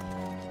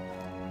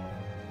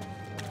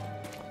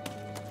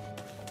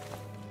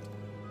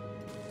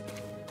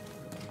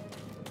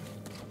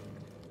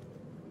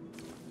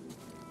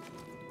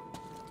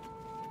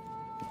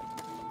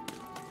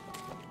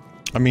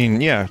 I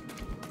mean, yeah.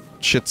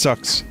 Shit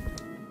sucks.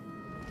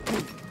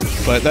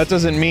 But that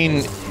doesn't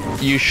mean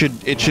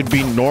it should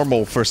be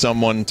normal for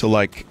someone to,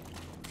 like,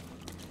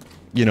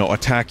 you know,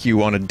 attack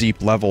you on a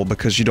deep level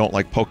because you don't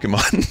like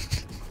Pokemon.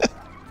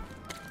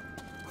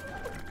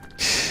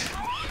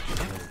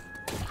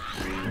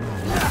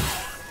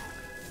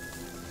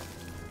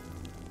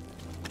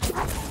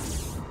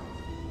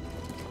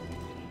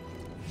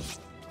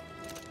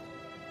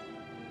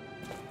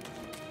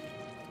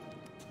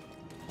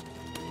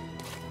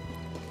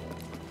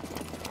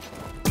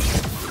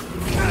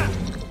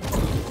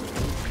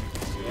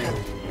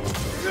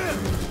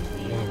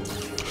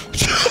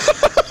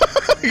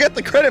 I got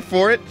the credit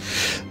for it.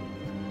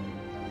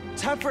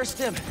 Time for a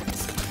stim.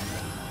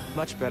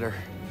 Much better.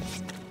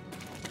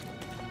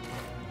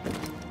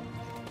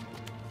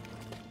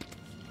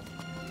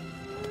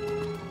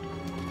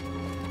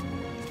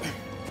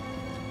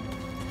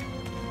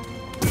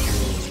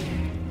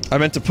 I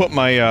meant to put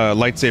my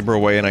lightsaber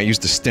away and I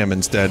used a stim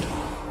instead.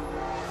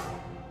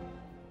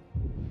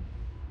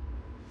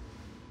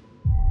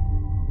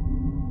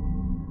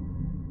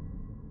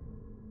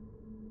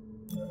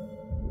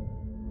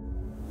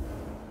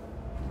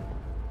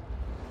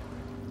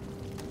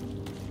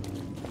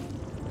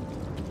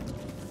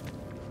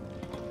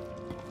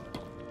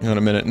 Hang on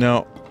a minute,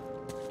 now...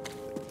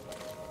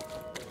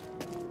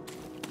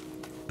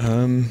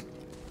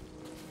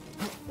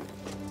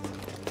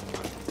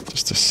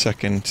 Just a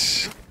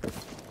second...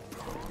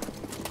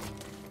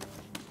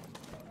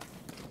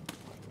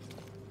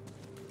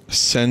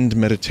 Ascend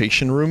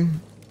meditation room?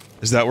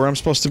 Is that where I'm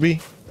supposed to be?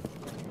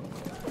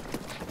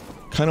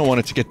 Kinda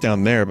wanted to get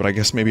down there, but I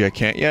guess maybe I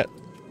can't yet.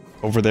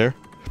 Over there.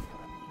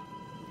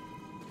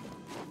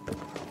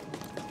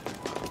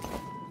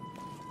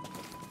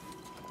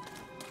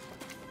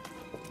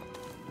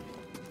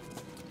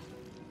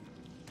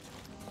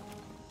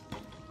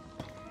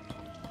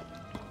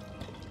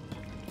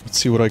 Let's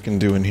see what I can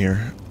do in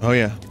here. Oh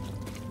yeah.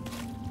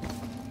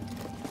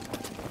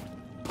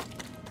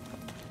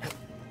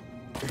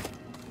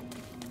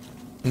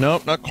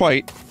 Nope, not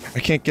quite. I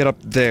can't get up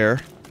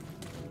there.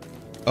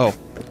 Oh,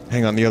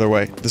 hang on, the other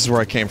way. This is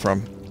where I came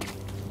from.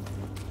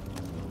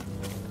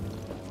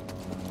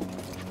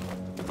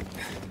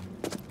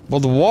 Well,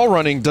 the wall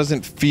running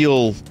doesn't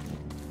feel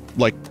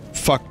like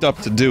fucked up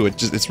to do.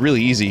 It's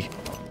really easy.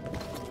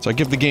 So I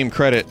give the game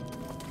credit.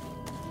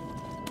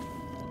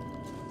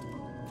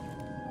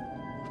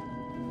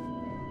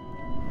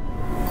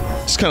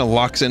 Just kind of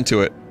locks into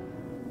it.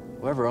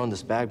 Whoever owned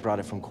this bag brought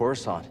it from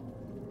Coruscant.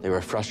 They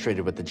were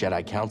frustrated with the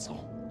Jedi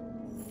Council.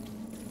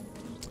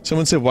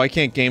 Someone said, why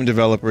can't game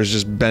developers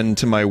just bend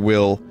to my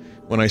will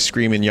when I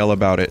scream and yell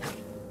about it?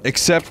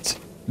 Except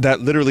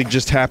that literally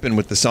just happened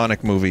with the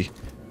Sonic movie.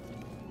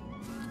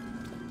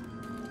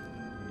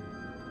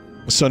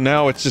 So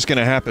now it's just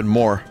gonna happen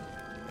more.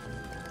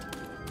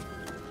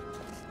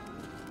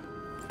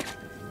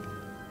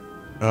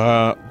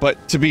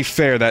 But to be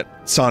fair,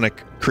 that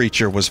Sonic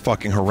creature was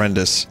fucking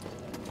horrendous.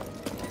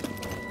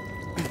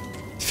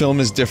 Film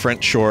is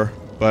different, sure.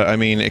 But, I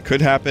mean, it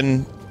could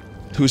happen.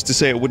 Who's to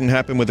say it wouldn't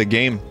happen with a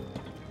game?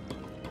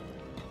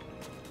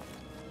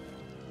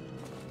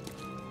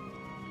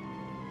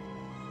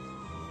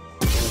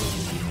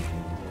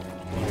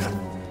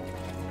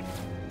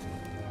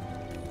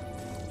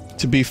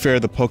 To be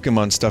fair, the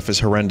Pokemon stuff is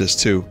horrendous,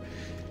 too.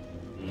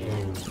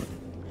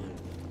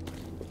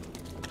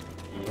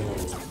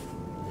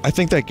 I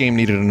think that game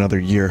needed another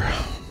year.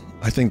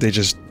 I think they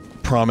just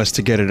promised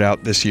to get it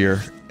out this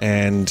year,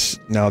 and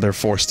now they're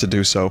forced to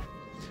do so.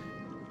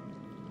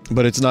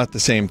 But it's not the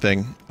same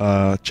thing,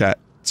 chat,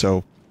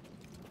 so...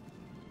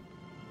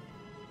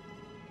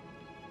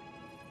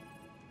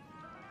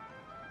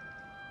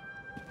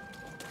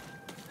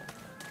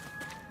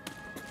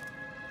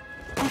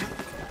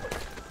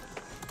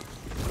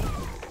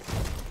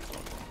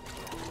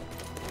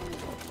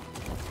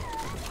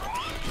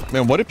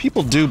 Man, what did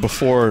people do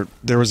before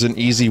there was an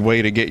easy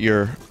way to get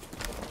your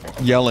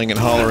yelling and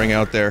hollering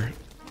out there?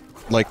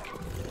 Like...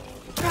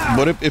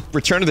 What if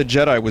Return of the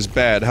Jedi was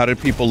bad? How did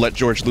people let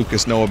George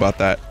Lucas know about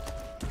that?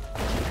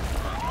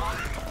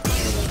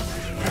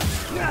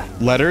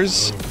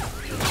 Letters?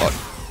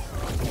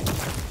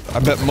 I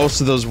bet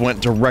most of those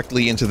went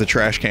directly into the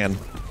trash can.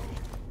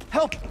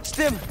 Help!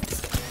 Stim!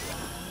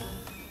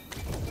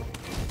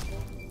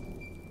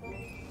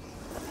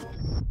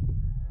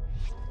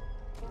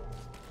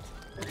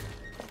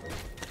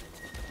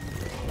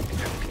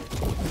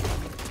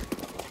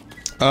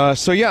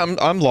 So yeah,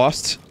 I'm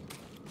lost.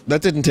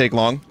 That didn't take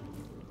long.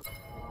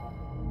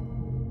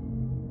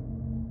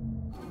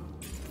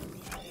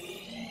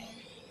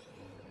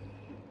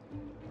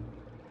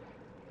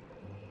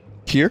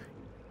 Here?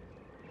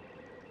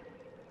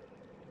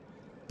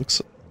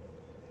 Looks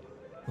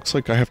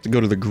like I have to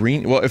go to the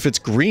green. Well, if it's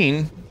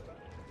green...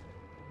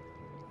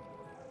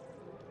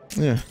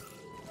 Yeah.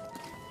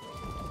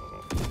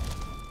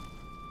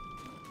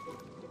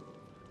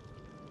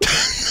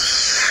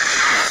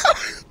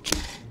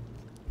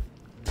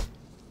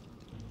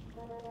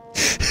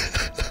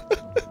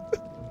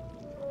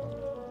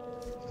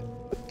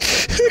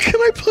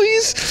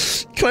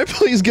 Can I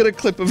please get a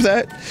clip of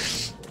that?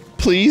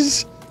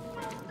 Please?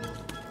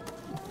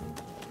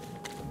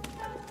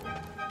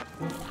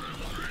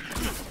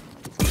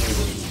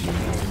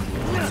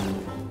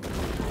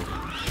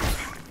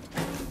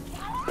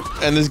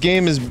 And this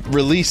game is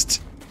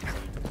released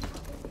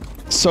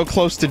so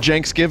close to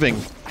Janksgiving.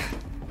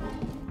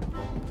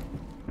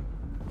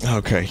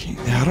 Okay,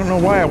 I don't know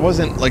why I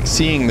wasn't, like,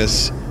 seeing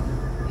this.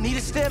 Need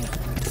a stim?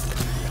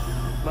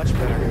 Much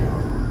better.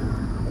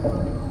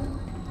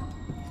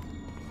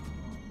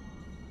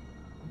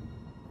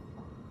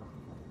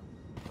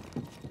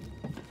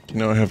 You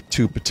know, I have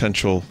two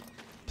potential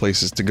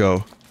places to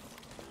go.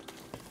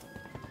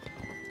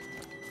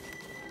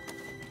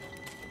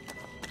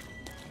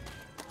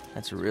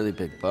 That's a really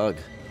big bug.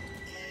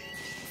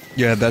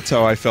 Yeah, that's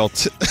how I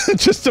felt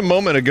just a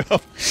moment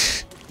ago.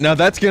 Now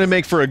that's gonna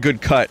make for a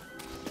good cut.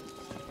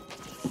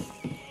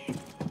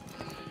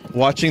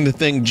 Watching the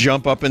thing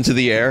jump up into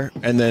the air,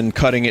 and then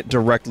cutting it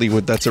directly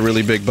with "that's a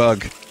really big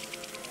bug."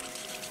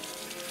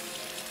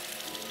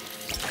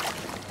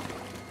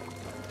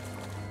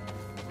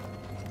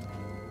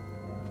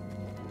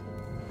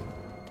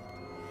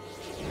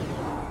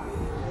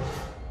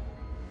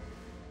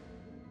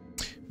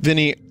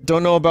 Vinny,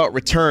 don't know about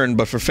Return,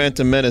 but for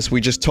Phantom Menace,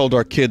 we just told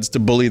our kids to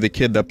bully the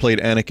kid that played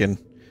Anakin.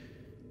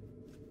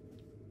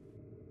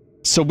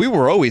 So we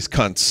were always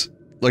cunts.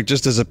 Like,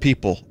 just as a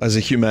people, as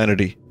a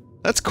humanity.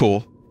 That's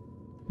cool.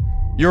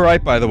 You're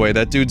right, by the way,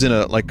 that dude's in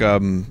a, like,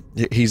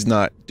 he's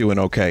not doing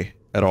okay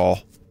at all.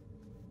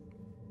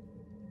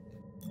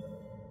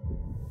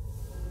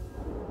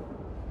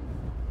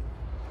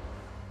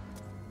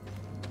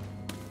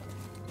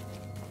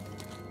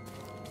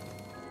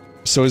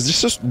 So is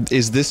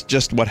this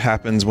just what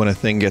happens when a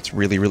thing gets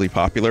really, really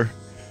popular?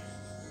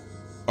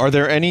 Are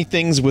there any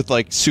things with,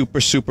 like, super,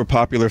 super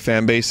popular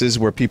fan bases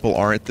where people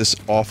aren't this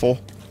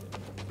awful?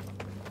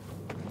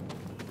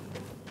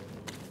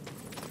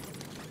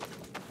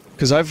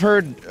 Because I've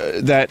heard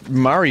that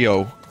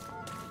Mario,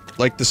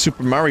 like the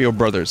Super Mario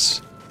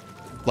Brothers,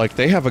 like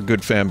they have a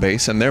good fan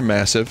base and they're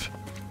massive.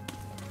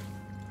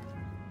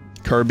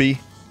 Kirby.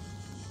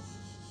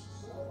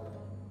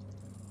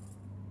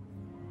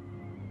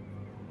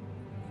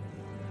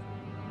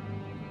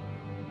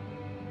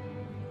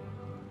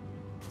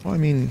 Well, I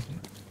mean,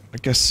 I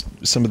guess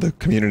some of the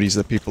communities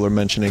that people are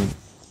mentioning,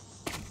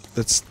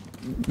 that's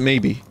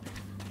maybe.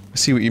 I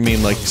see what you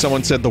mean. Like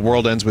someone said, The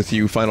World Ends With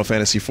You, Final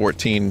Fantasy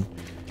XIV.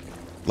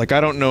 Like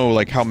I don't know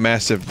like how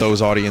massive those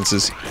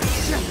audiences.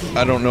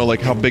 I don't know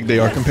like how big they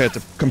are compared to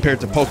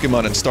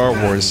Pokemon and Star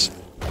Wars.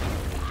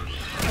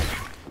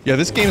 Yeah,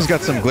 this game's got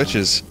some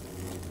glitches.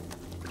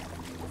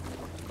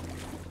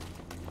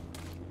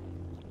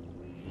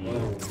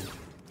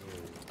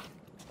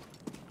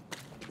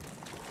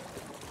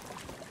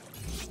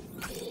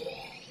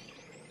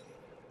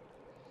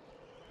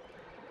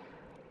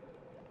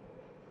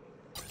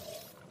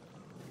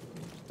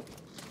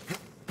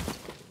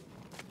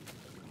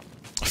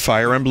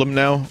 Fire Emblem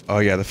now? Oh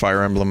yeah, the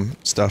Fire Emblem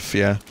stuff,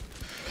 yeah.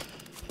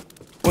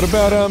 What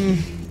about,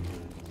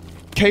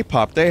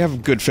 K-pop? They have a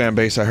good fan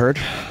base, I heard.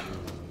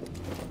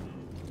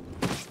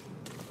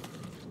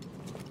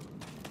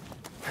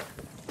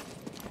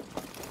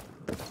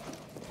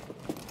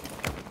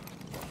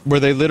 Where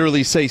they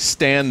literally say,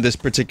 stan this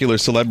particular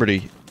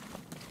celebrity.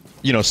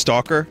 You know,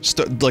 stalker?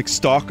 Like,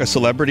 stalk a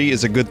celebrity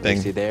is a good thing.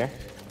 Is he there?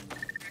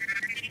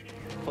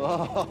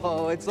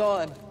 Whoa, it's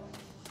on.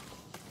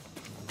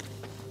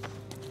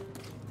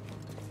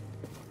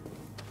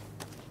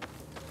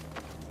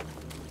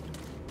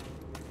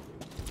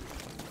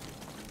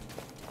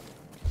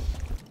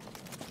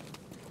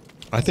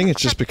 I think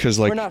it's just because,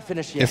 like, we're not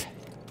finished yet.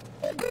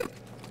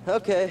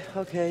 Okay,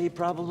 you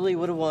probably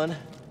would have won.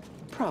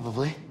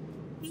 Probably.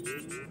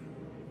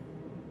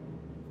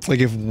 Like,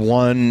 if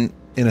 1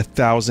 in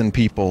 1,000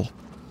 people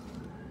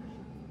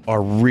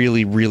are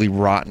really, really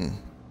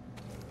rotten,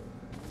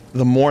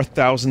 the more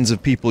thousands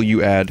of people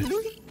you add,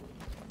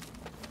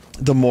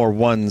 the more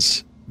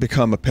ones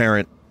become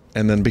apparent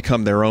and then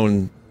become their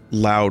own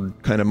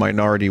loud kind of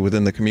minority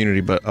within the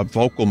community, but a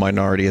vocal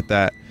minority at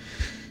that.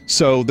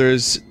 So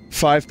there's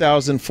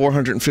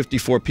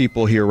 5,454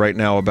 people here right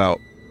now about.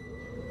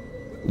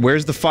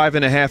 Where's the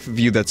 5.5 of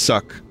you that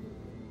suck?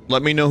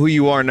 Let me know who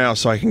you are now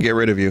so I can get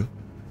rid of you.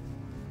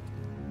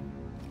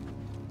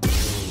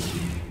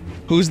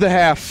 Who's the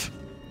half?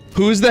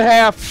 Who's the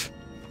half?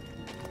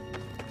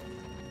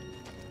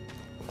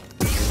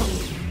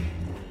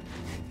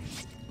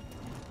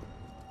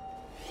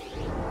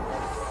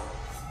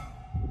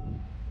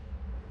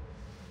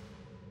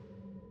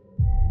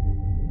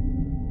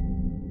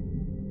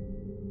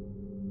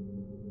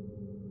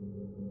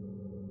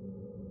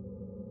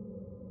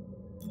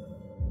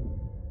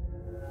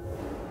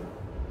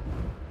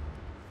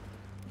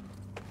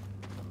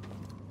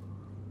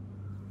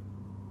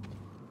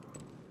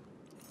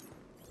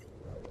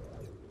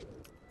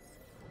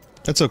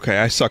 That's okay,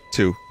 I suck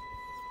too.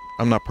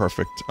 I'm not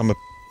perfect. I'm a,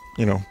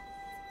 you know,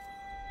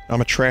 I'm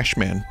a trash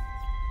man.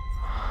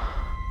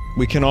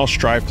 We can all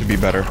strive to be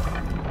better.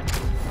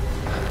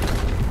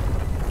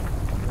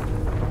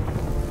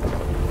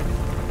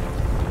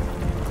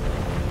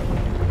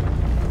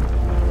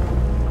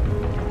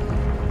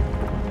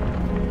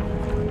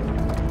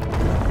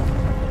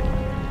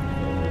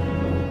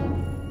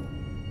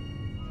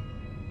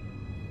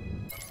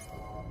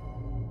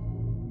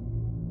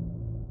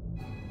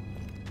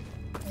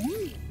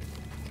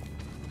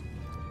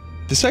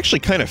 This actually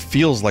kind of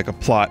feels like a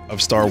plot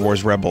of Star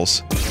Wars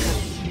Rebels.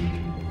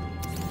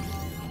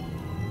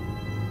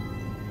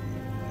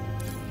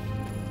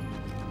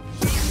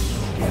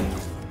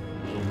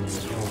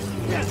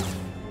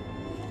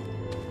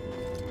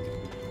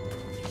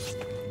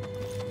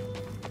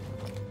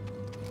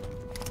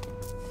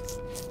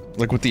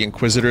 Like with the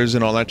Inquisitors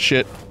and all that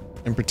shit,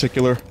 in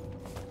particular.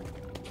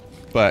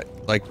 But,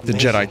 like, the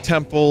Jedi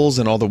temples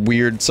and all the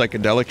weird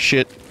psychedelic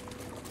shit.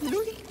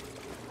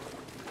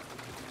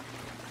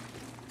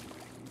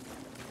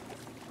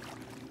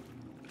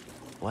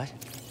 What?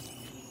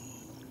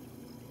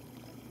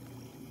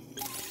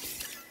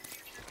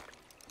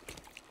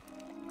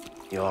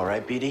 You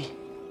alright, BD?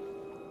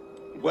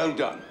 Well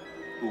done,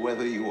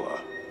 whoever you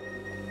are.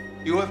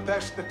 You have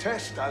passed the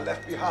test I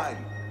left behind,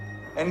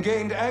 and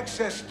gained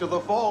access to the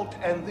vault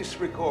and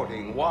this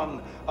recording,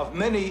 one of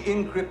many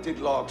encrypted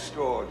logs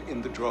stored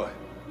in the droid.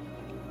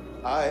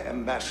 I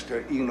am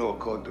Master Eno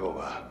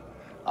Cordova.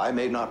 I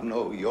may not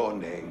know your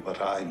name, but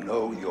I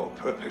know your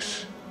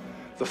purpose.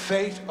 The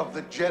fate of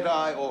the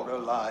Jedi Order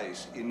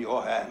lies in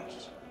your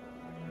hands.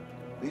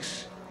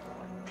 This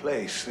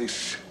place,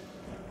 this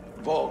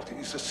vault,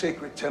 is a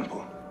sacred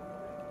temple,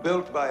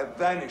 built by a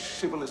vanished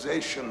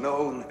civilization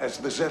known as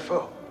the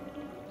Zepho.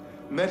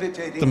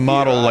 Meditating the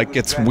model, here, like,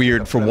 gets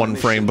weird for one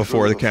frame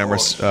before the camera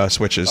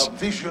switches. A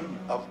vision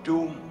of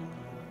doom.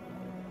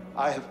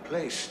 I have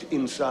placed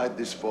inside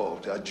this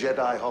vault a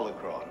Jedi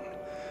holocron,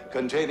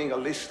 containing a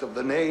list of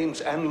the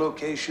names and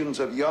locations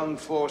of young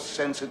Force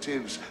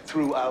sensitives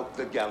throughout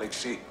the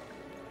galaxy.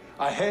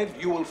 Ahead,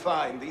 you will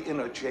find the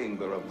inner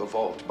chamber of the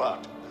vault,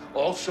 but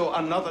also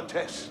another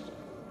test.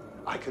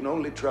 I can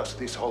only trust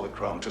this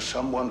holocron to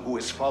someone who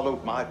has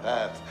followed my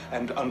path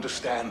and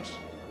understands.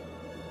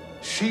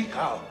 Seek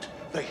out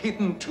the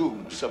hidden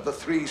tombs of the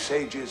three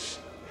sages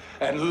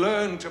and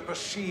learn to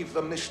perceive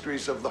the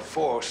mysteries of the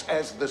Force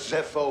as the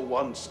Zepho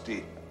once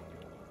did.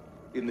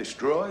 In this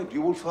droid,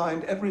 you will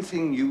find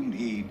everything you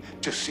need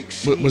to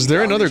succeed. Was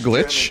there another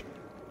glitch? Journey.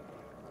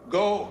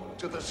 Go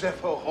to the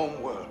Zepho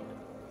homeworld.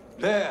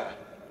 There,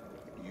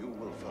 you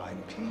will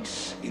find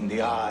peace in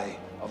the eye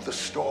of the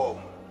storm.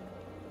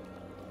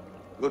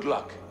 Good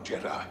luck,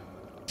 Jedi.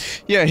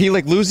 Yeah, he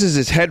like loses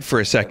his head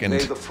for a second.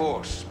 And may the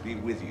Force be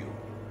with you.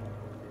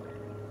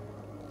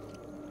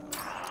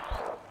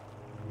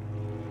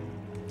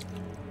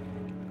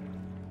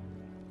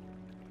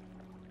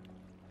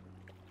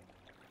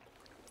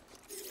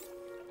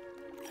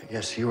 I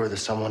guess you were the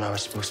someone I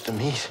was supposed to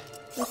meet.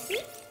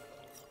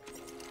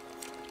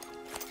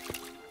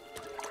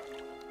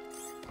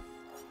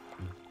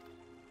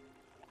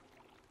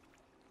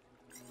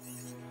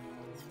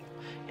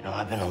 You know,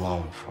 I've been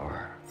alone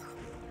for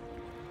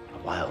a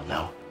while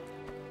now.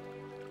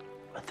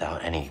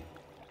 Without any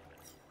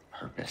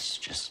purpose,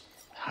 just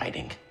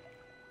hiding.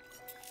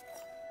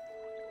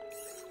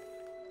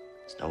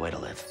 There's no way to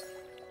live.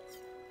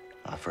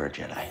 Not for a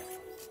Jedi.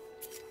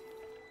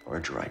 Or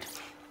a droid.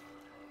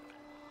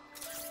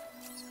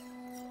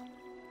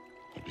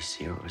 Maybe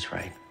Seer was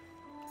right.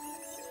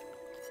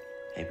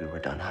 Maybe we're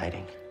done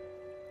hiding.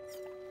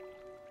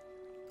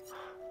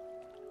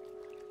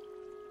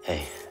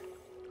 Hey.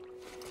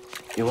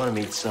 You want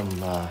to meet some,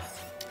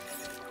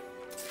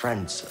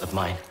 friends of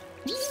mine?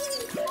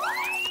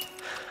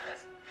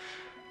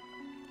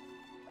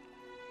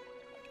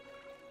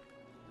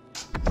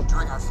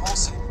 During our fall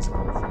season.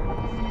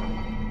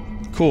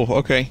 Cool,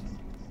 okay.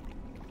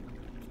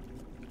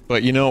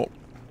 But you know,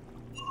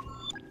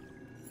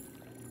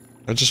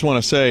 I just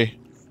want to say,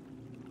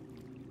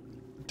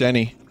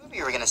 Denny. Movie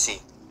you were gonna see?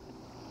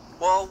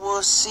 Well,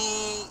 we'll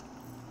see.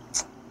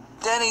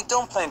 Denny,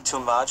 don't plan too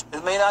much.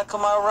 It may not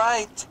come out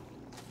right.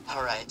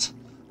 All right.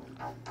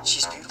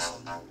 She's beautiful.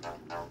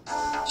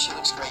 She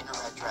looks great in her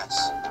red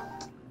dress.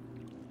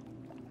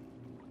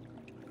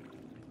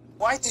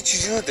 Why did you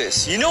do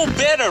this? You know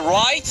better,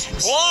 right?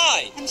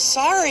 Why? I'm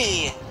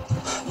sorry.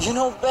 You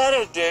know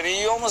better,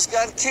 Denny. You almost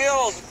got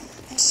killed.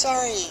 I'm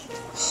sorry.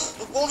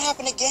 It won't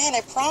happen again,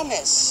 I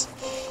promise.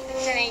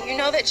 Vinny, you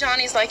know that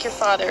Johnny's like your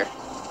father.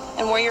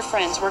 And we're your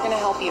friends. We're gonna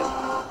help you.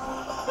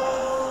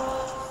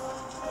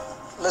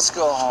 Let's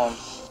go home.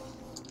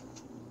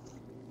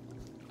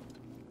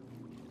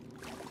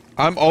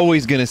 I'm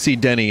always gonna see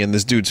Denny in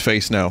this dude's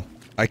face now.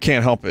 I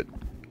can't help it.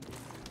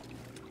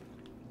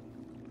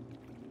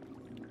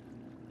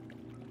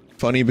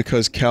 Funny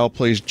because Cal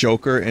plays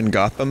Joker in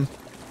Gotham.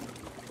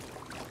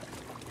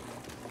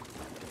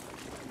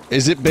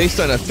 Is it based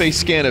on a face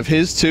scan of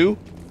his too?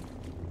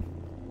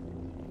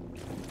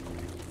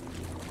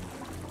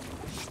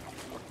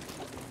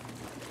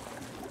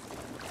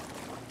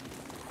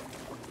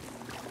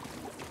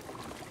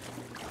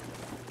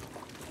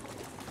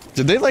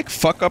 Did they like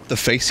fuck up the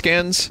face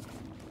scans?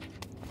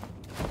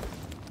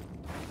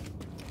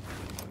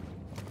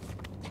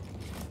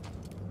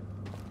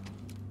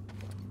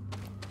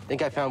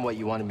 Think I found what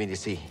you wanted me to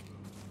see.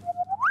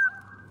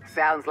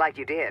 Sounds like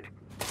you did.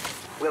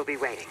 We'll be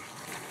waiting.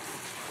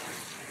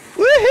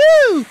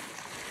 Woohoo!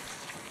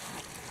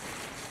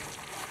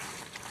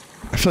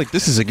 I feel like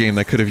this is a game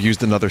that could have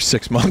used another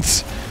 6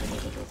 months.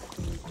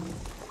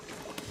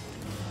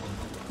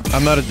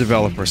 I'm not a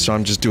developer, so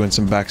I'm just doing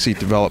some backseat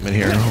development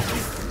here.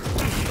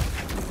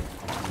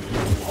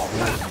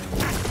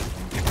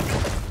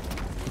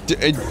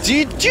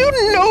 Did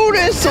you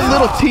notice a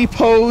little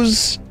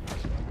T-pose?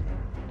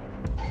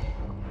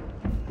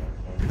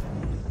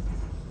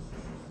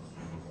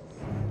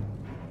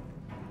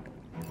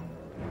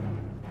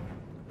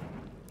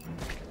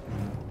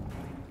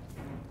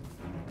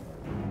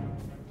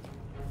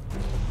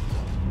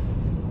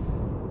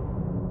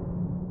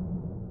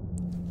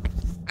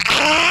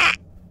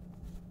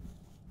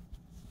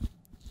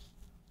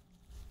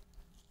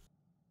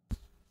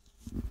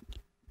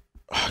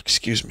 Oh,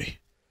 excuse me.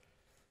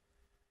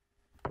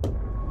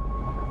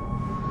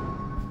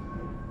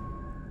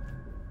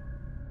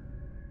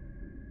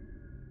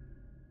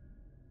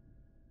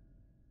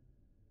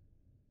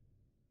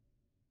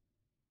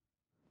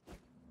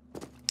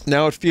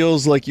 Now it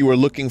feels like you were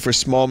looking for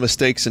small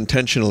mistakes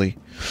intentionally.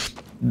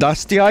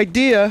 That's the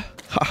idea.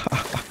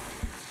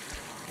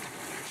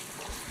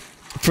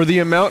 For the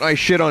amount I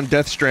shit on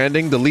Death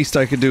Stranding, the least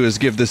I could do is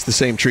give this the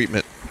same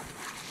treatment.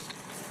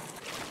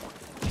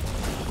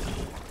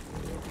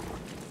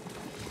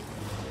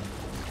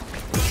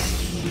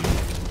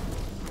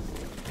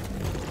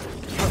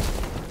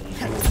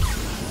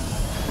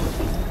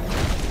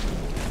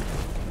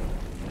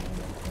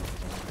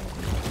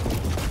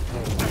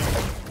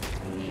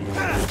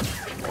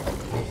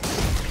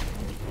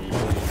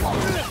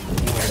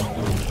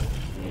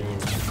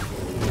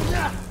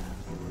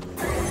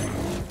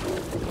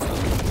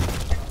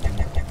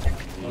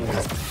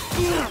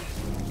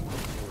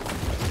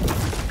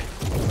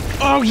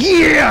 Oh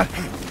yeah!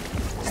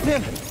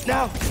 Stim,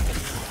 now!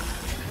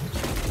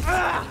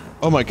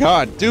 Oh my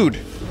god, dude.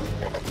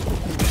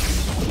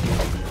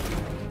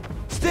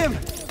 Stim!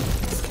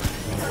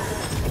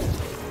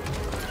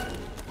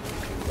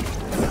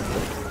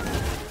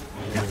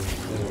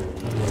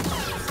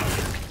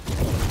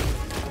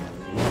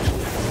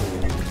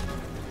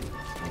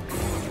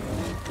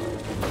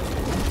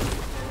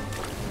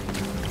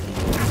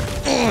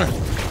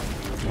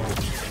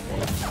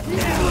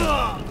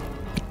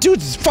 Dude,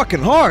 this is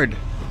fucking hard.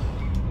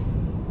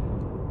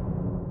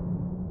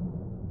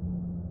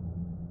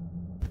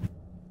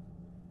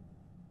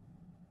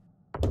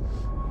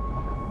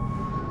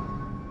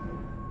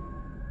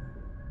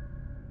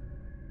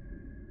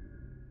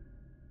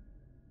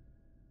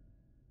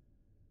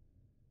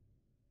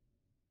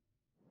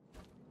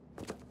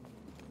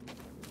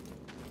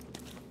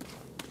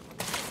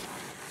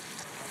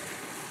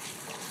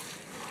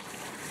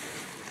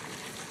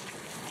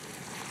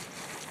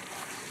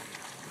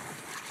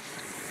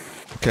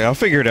 Okay, I'll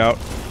figure it out.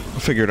 I'll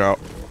figure it out.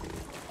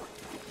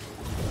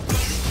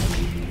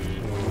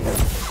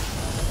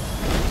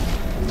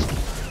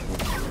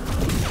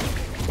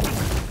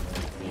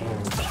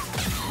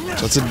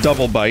 So it's a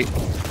double bite.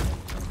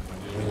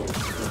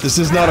 This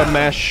is not a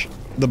mash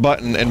the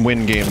button and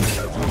win game.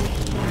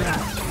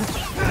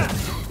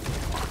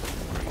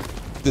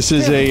 This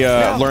is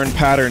a learn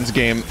patterns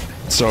game,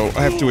 so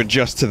I have to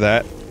adjust to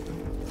that.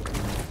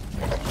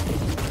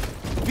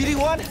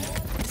 BD1?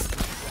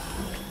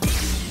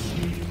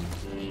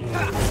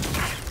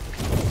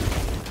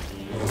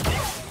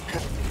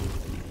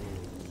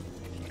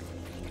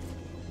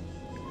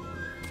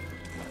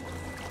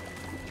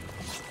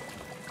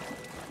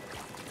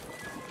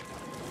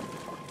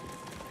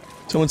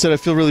 Someone said, I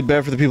feel really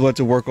bad for the people who have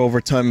to work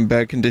overtime in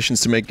bad conditions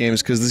to make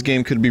games, because this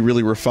game could be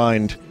really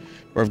refined,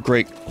 or of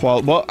great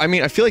quality. Well, I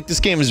mean, I feel like this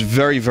game is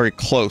very, very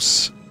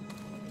close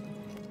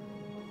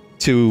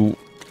to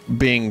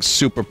being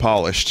super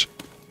polished.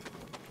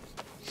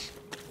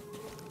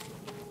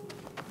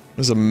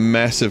 There's a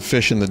massive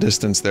fish in the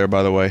distance there,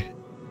 by the way.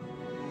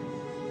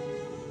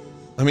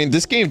 I mean,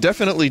 this game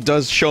definitely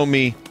does show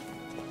me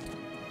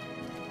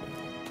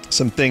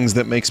some things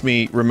that makes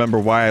me remember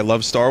why I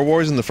love Star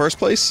Wars in the first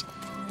place.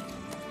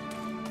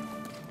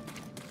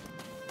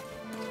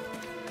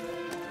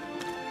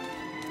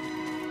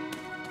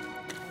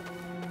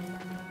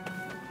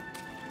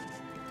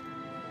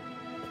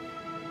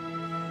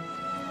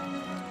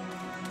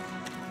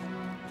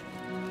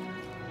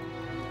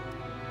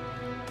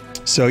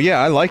 So yeah,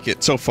 I like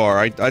it so far.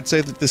 I'd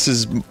say that this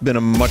has been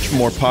a much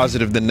more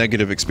positive than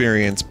negative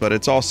experience, but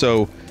it's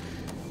also,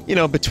 you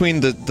know, between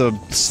the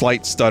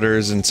slight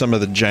stutters and some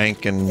of the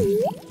jank and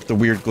the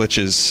weird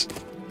glitches,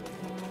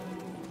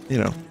 you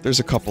know,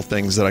 there's a couple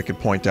things that I could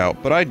point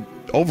out. But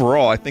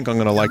overall, I think I'm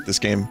gonna like this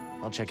game.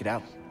 I'll check it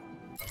out.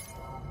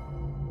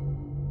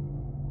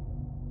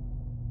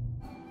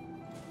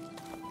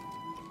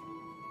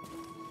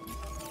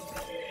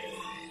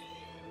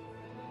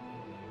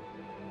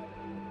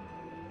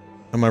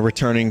 Am I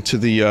returning to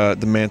the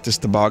Mantis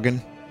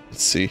toboggan?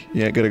 Let's see.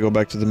 Yeah, I gotta go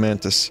back to the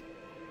Mantis.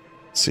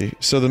 Let's see.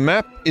 So the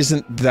map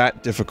isn't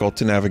that difficult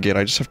to navigate.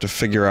 I just have to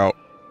figure out...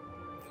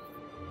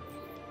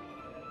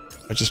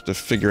 I just have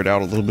to figure it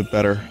out a little bit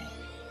better.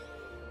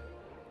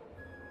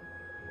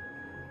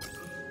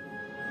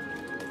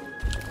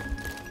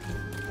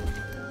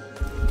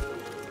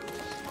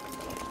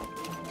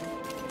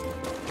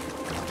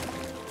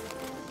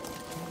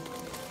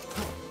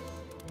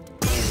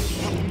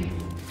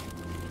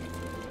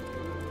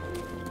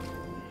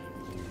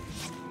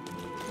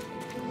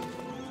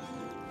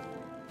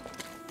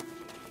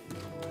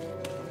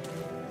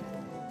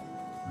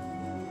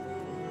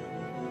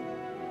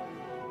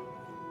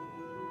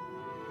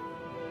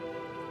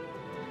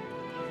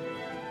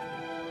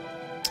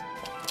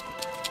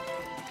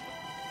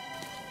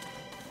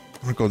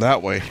 I wanna go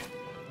that way.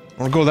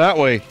 I wanna go that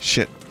way.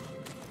 Shit.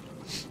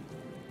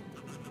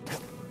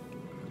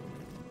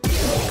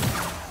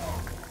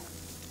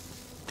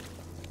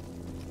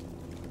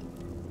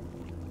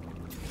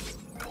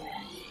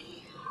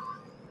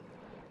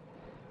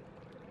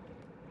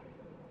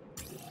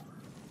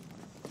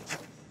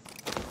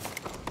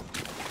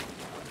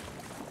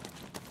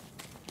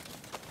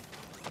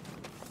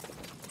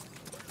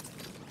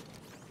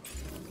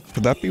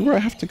 Could that be where I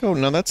have to go?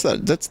 No, that's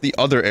the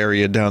other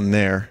area down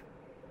there.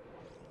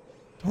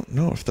 Don't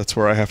know if that's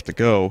where I have to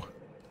go.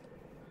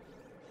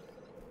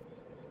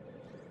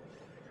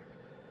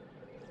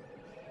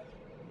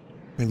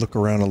 Let me look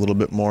around a little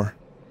bit more.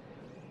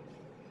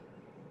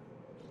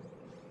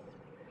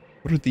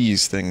 What are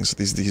these things?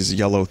 These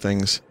yellow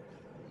things.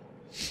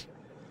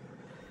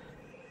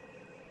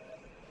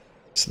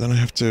 So then I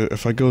have to,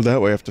 if I go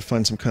that way, I have to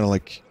find some kind of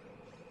like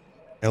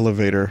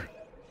elevator.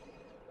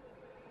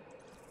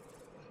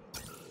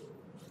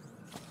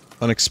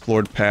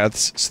 Unexplored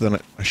paths, so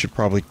then I should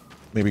probably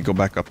maybe go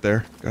back up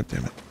there. God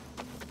damn it.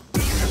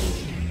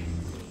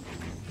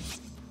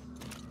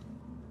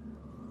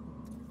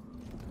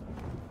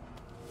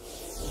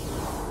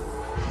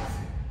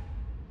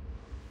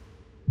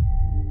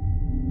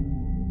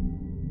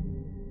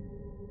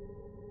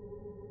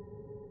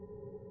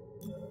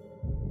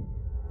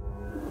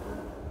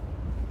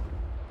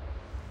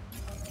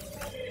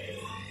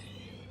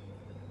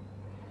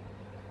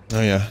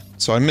 Oh yeah,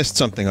 so I missed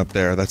something up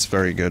there. That's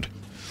very good.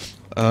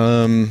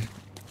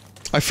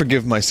 I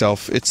forgive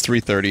myself. It's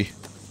 3:30.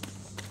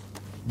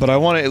 But I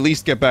want to at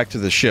least get back to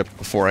the ship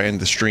before I end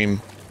the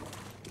stream.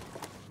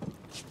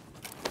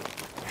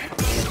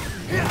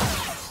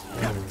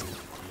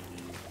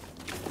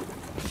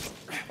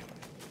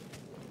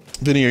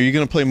 Vinny, are you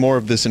going to play more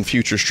of this in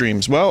future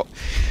streams? Well,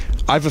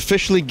 I've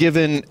officially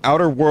given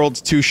Outer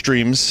Worlds 2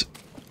 streams.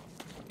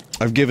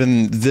 I've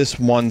given this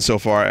one so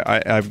far.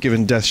 I've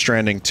given Death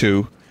Stranding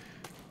 2.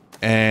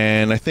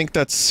 And I think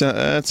that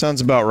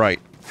sounds about right.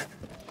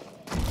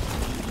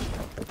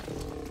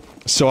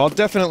 So I'll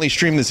definitely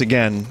stream this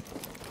again.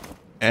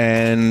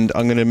 And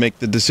I'm going to make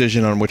the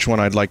decision on which one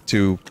I'd like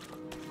to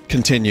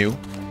continue.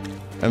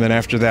 And then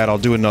after that, I'll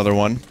do another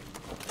one.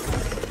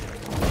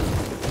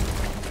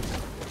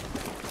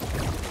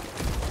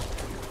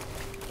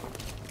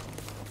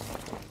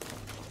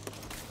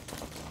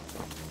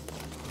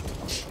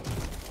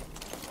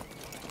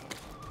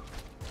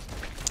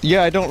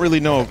 Yeah, I don't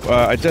really know.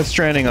 Death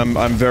Stranding,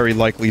 I'm very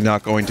likely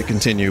not going to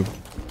continue.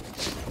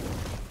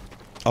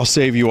 I'll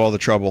save you all the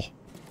trouble.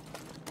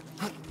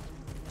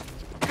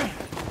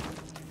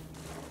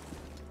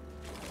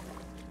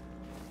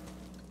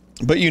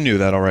 But you knew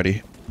that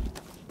already.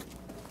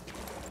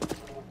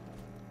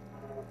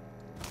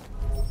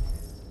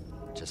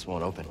 Just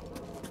won't open.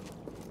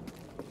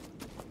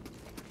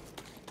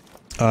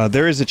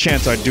 There is a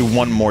chance I'd do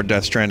one more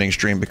Death Stranding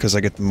stream because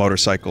I get the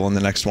motorcycle in the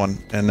next one,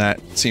 and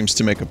that seems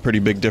to make a pretty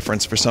big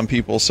difference for some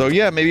people. So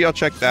yeah, maybe I'll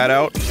check that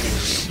out.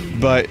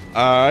 But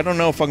I don't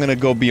know if I'm gonna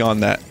go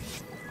beyond that.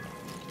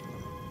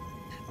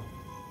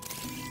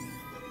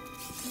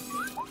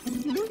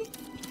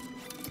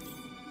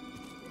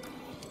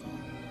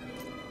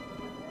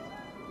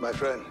 My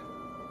friend,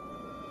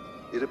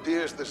 it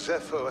appears the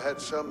Zepho had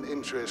some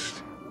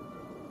interest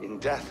in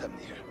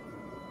Dathomir.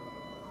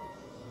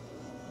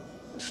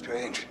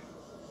 Strange.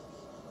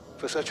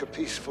 For such a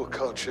peaceful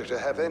culture to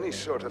have any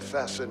sort of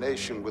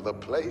fascination with a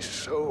place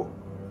so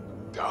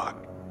dark.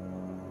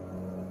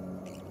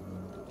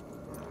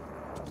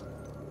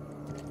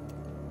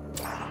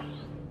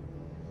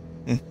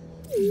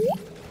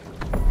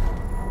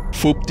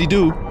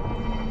 Foop-de-doo.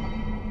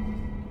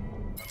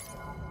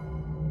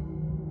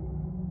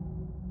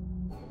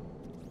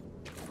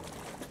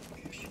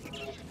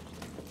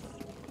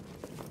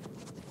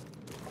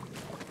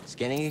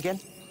 Scanning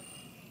again?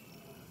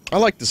 I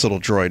like this little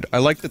droid. I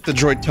like that the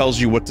droid tells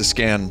you what to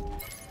scan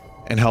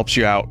and helps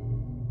you out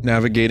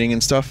navigating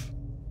and stuff.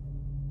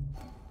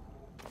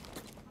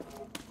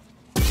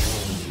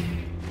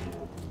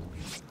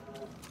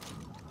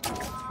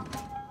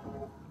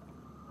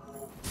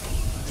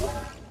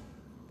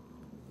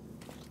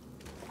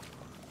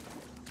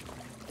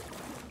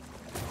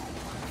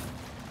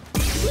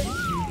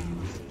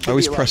 I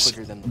always press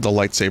the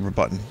lightsaber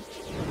button.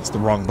 It's the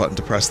wrong button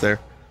to press there.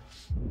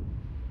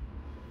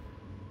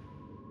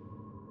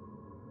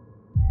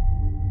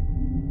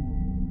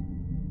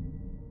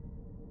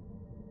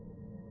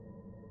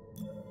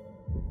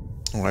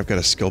 Oh, I've got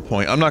a skill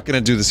point. I'm not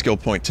gonna do the skill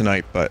point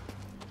tonight, but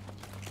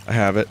I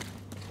have it.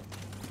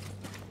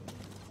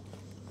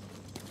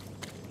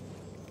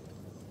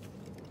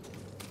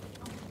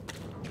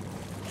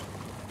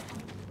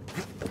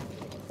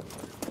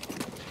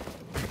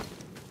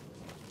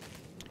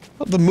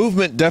 Well, the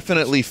movement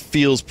definitely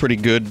feels pretty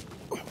good.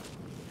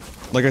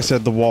 Like I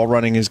said, the wall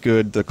running is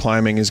good, the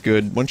climbing is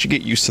good. Once you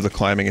get used to the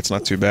climbing, it's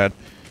not too bad.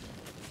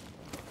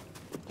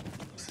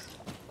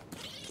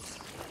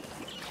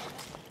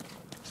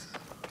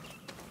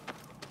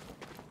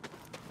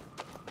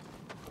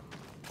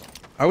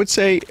 I would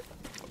say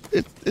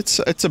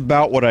it's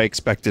about what I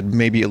expected,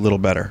 maybe a little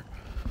better.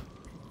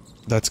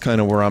 That's kind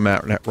of where I'm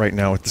at right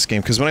now with this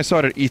game. Because when I saw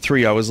it at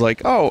E3, I was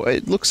like, oh,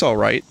 it looks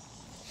alright.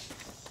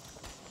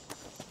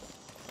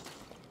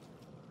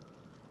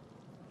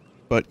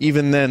 But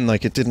even then,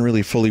 like, it didn't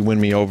really fully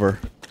win me over.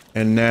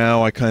 And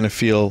now I kind of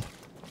feel...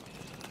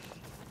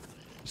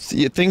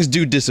 See, things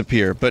do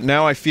disappear, but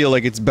now I feel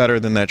like it's better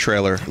than that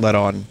trailer let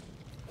on.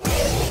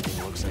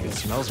 Looks like it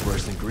smells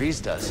worse than Grease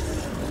does.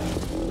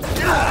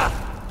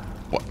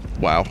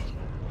 Wow.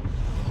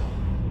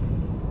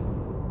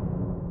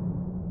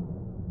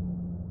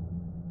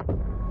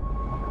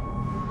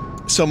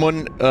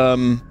 Someone,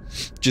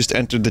 just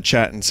entered the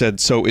chat and said,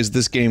 so is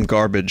this game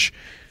garbage?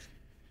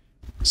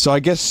 So I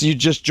guess you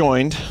just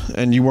joined,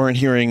 and you weren't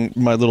hearing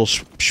my little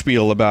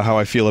spiel about how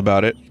I feel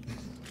about it.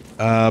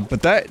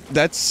 But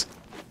that's,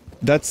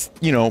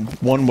 you know,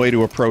 one way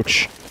to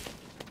approach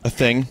a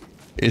thing,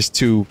 is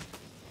to...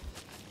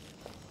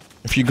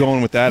 If you go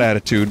in with that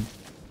attitude,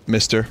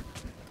 mister,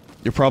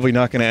 you're probably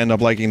not going to end up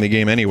liking the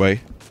game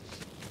anyway.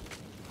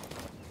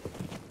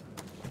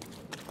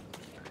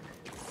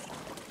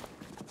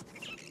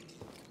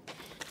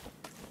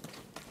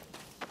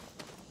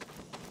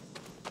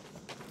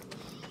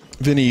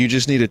 Vinny, you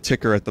just need a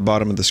ticker at the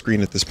bottom of the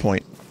screen at this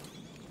point.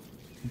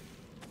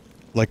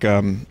 Like,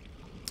 an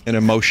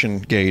emotion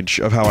gauge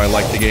of how I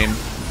like the game.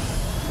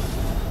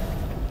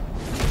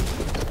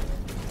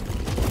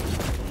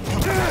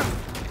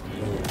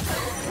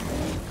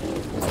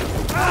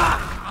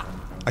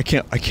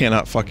 I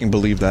cannot fucking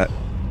believe that.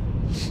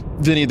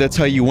 Vinny, that's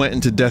how you went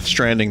into Death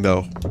Stranding,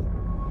 though.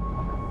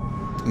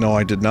 No,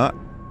 I did not.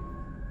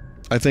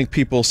 I think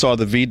people saw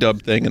the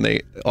V-dub thing and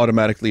they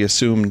automatically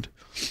assumed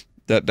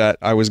that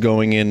I was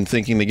going in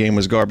thinking the game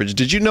was garbage.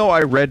 Did you know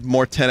I read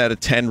more 10 out of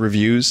 10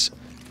 reviews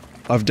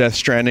of Death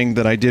Stranding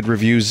than I did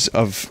reviews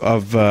of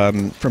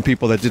from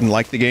people that didn't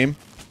like the game?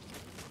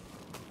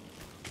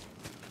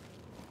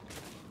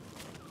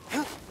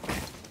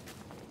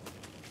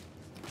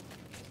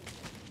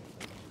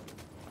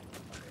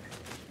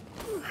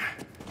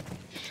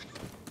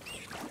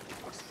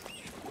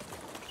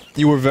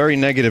 You were very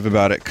negative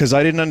about it, because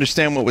I didn't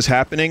understand what was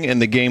happening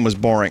and the game was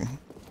boring.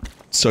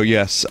 So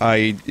yes,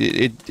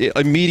 it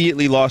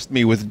immediately lost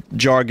me with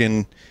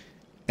jargon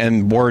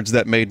and words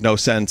that made no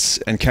sense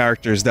and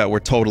characters that were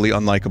totally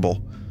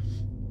unlikable.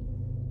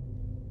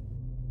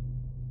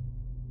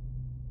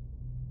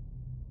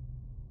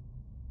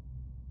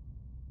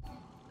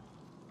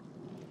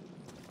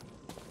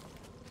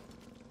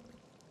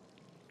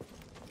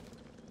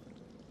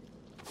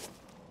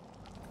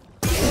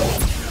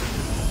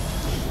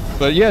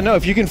 But yeah, no,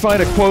 if you can find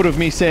a quote of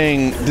me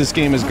saying this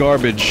game is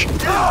garbage,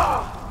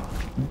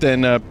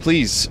 then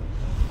please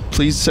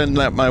send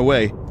that my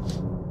way.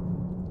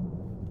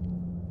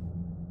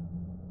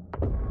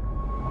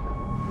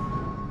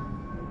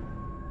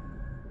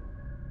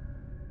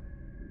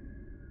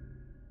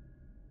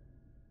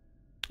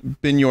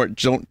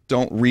 Binyort,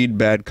 don't read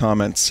bad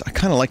comments. I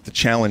kind of like the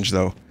challenge,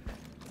 though.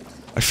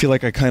 I feel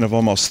like I kind of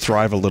almost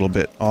thrive a little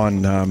bit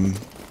on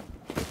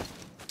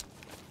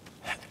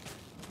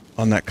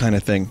that kind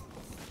of thing.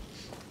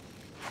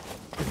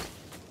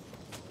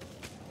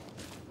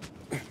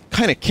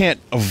 Kind of can't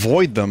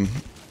avoid them.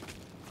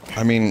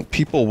 I mean,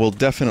 people will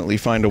definitely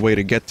find a way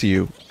to get to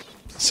you.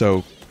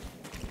 So,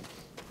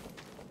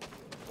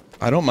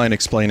 I don't mind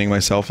explaining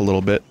myself a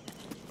little bit.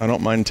 I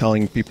don't mind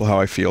telling people how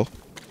I feel.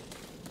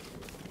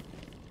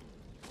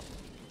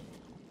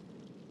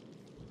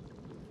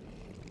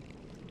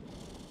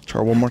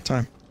 Try one more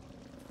time.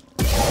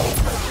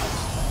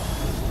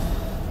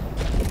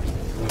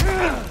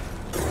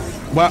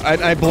 Wow,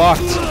 I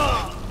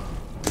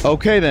blocked.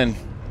 Okay then.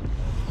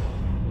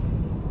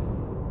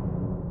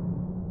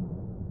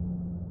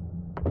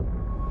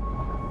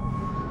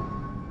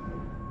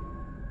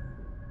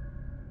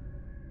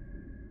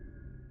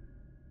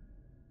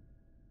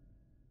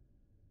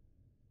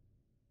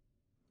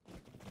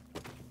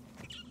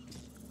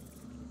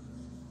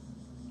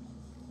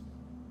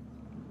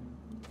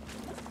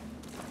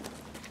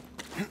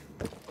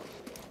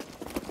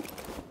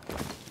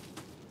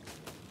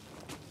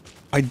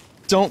 I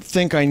don't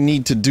think I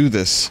need to do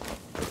this.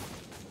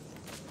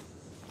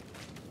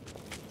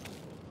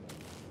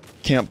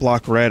 Can't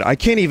block red. I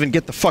can't even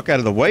get the fuck out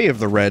of the way of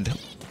the red.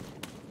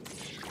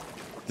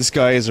 This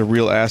guy is a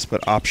real ass,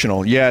 but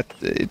optional. Yeah,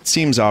 it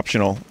seems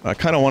optional. I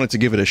kind of wanted to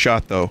give it a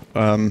shot, though.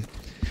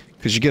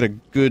 Because you get a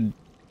good...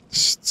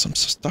 Some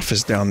stuff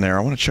is down there.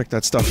 I want to check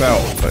that stuff out,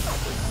 but...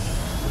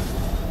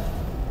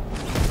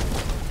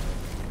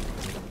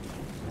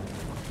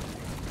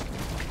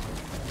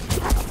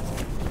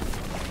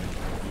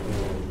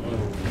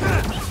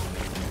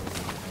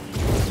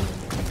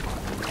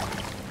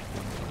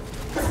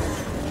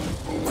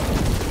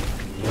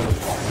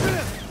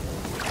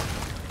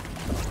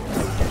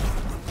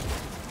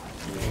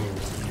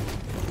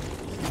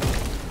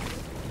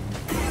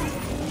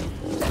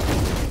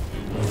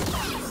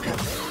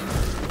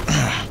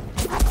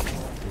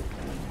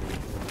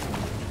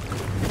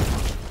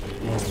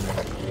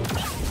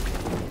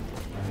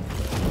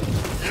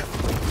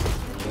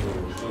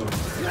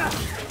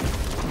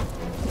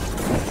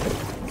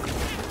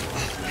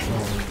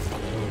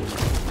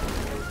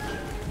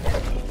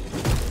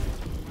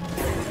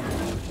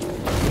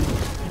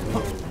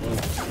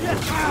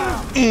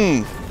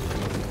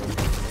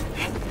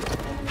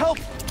 Help!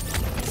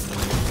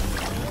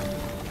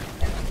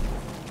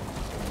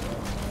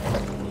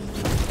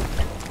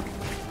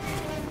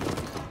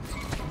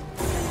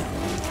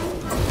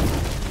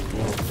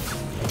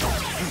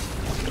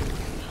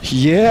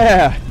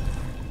 Yeah!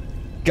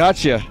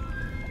 Gotcha.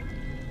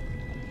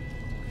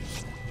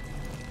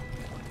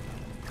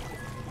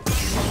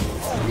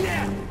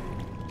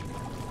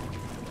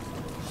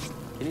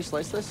 Can you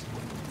slice this?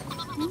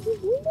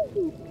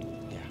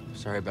 Yeah,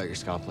 sorry about your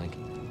scomp link.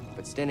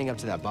 But standing up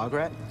to that bog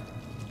rat,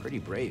 pretty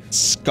brave.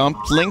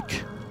 Scump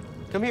link?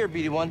 Come here,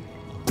 BD1.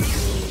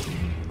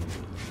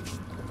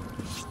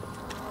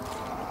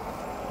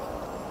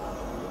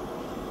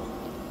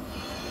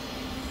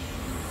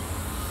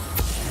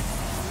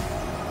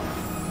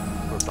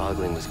 Where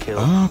Bogling was killed.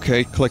 Oh,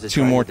 okay, collect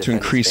 2 more to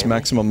increase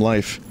maximum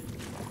life.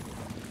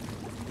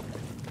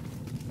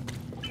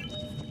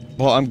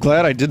 Well, I'm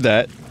glad I did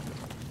that.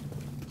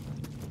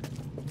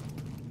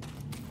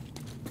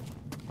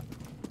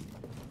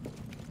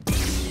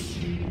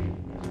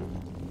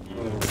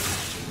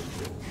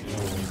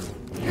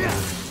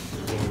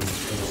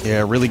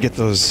 Yeah, really get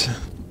those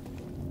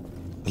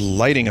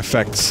lighting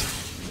effects.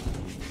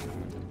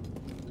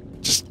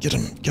 Just get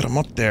them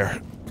up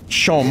there.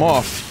 Show them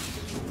off.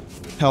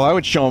 Hell, I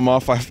would show them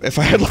off if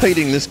I had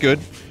lighting this good.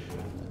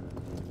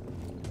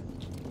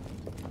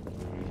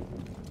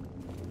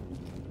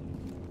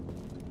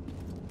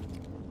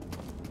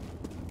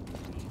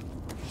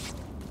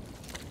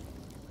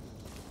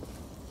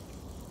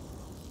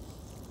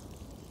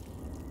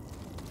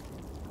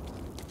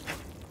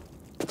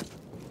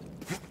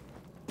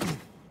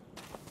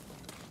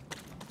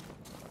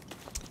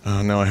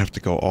 Now I have to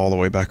go all the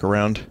way back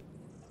around.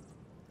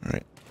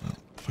 Alright. Well,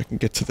 if I can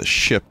get to the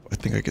ship, I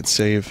think I could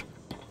save.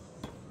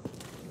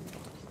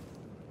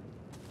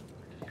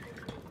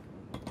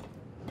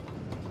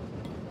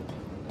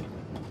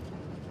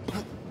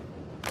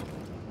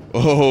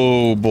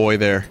 Oh boy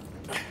there.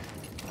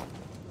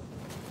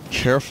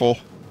 Careful.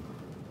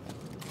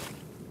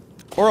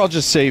 Or I'll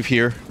just save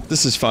here.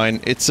 This is fine.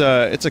 It's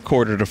a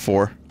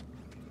 3:45.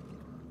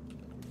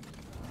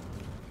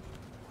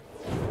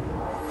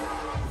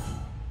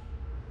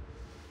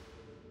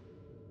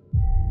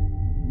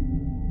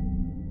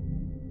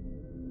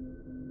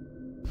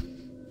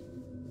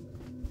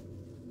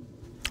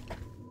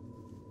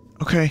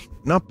 Okay,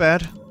 not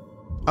bad.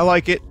 I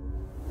like it.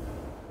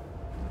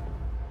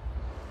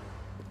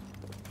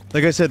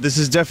 Like I said, this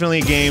is definitely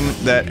a game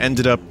that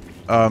ended up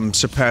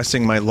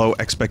surpassing my low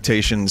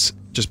expectations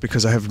just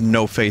because I have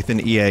no faith in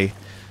EA.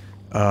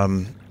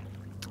 And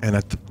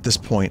at this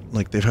point,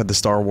 like, they've had the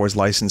Star Wars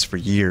license for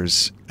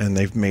years, and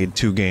they've made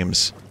 2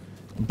 games,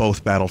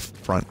 both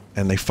Battlefront,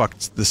 and they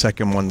fucked the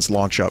second one's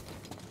launch up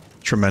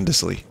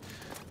tremendously.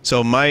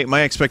 So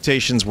my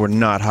expectations were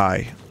not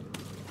high.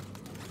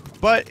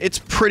 But it's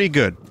pretty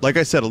good. Like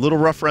I said, a little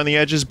rough around the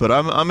edges, but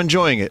I'm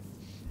enjoying it.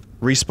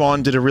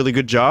 Respawn did a really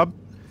good job,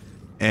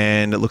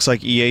 and it looks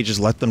like EA just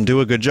let them do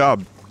a good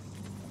job.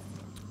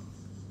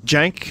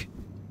 Jank,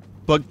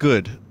 but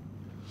good.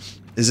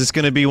 Is this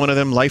gonna be one of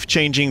them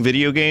life-changing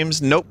video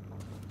games? Nope.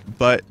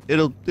 But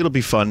it'll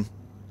be fun.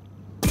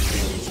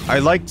 I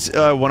liked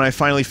when I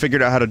finally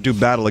figured out how to do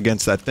battle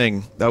against that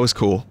thing. That was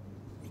cool.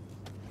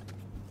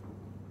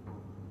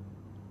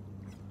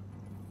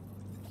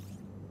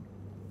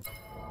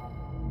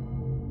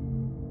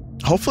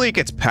 Hopefully it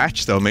gets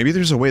patched, though. Maybe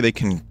there's a way they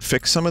can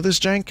fix some of this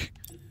jank?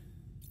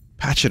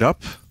 Patch it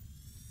up?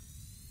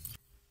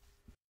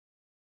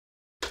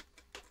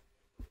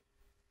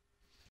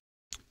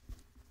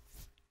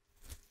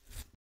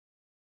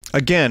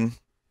 Again,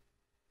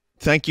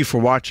 thank you for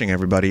watching,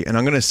 everybody. And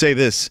I'm gonna say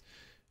this,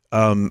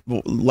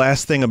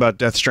 last thing about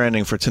Death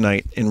Stranding for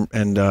tonight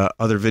and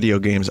other video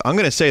games. I'm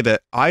gonna say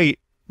that I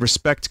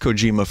respect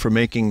Kojima for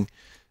making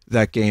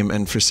that game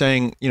and for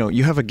saying, you know,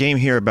 you have a game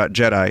here about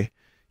Jedi.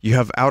 You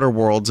have Outer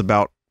Worlds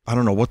about, I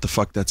don't know what the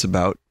fuck that's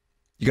about.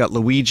 You got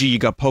Luigi, you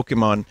got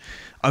Pokemon.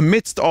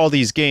 Amidst all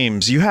these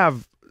games, you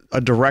have a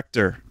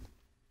director.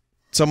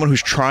 Someone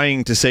who's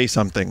trying to say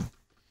something.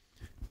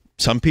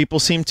 Some people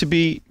seem to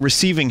be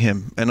receiving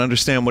him and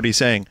understand what he's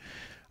saying.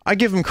 I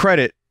give him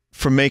credit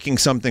for making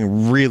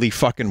something really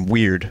fucking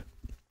weird.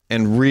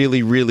 And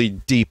really, really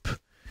deep.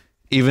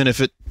 Even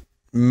if it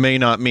may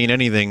not mean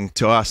anything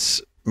to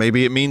us.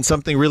 Maybe it means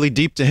something really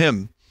deep to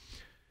him.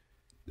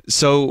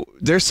 So,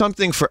 there's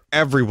something for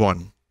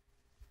everyone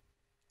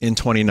in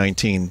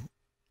 2019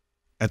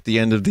 at the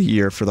end of the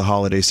year for the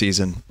holiday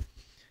season.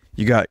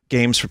 You got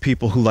games for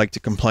people who like to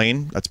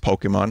complain. That's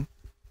Pokemon.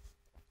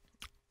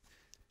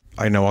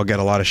 I know I'll get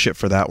a lot of shit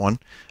for that one.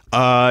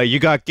 You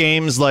got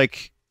games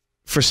like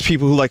for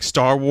people who like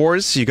Star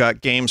Wars. You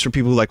got games for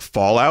people who like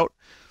Fallout.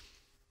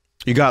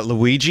 You got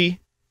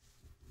Luigi.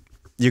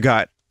 You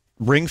got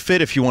Ring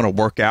Fit if you want to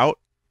work out.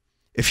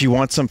 If you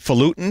want some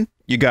falutin,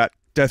 you got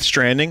Death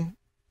Stranding.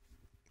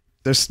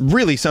 There's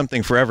really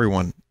something for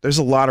everyone. There's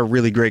a lot of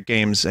really great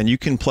games, and you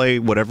can play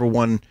whatever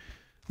one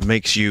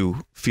makes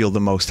you feel the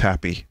most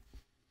happy.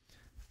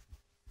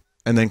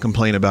 And then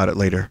complain about it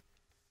later.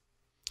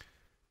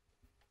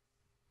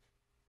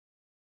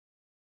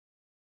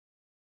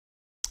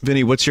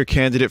 Vinny, what's your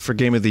candidate for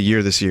Game of the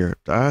Year this year?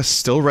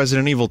 Still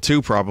Resident Evil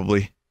 2,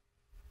 probably.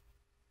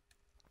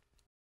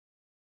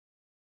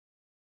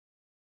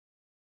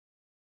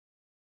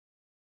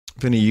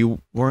 Vinny, you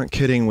weren't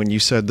kidding when you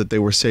said that they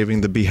were saving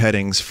the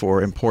beheadings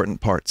for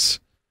important parts.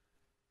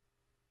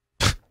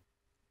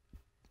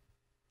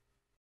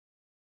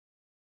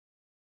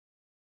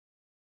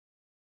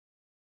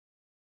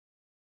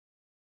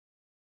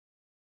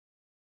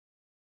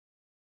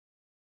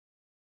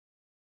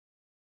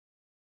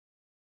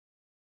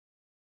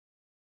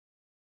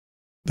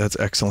 That's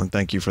excellent.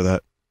 Thank you for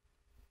that.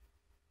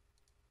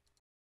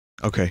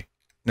 Okay.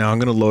 Now I'm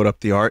going to load up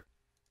the art.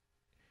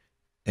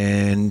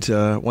 And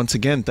once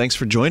again, thanks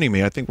for joining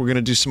me. I think we're going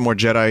to do some more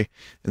Jedi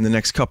in the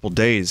next couple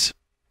days.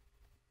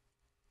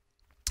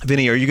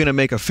 Vinny, are you going to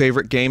make a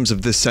favorite games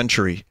of this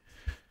century?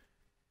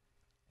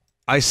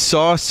 I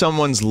saw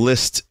someone's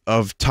list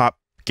of top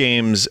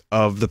games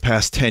of the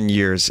past 10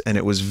 years, and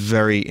it was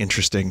very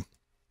interesting.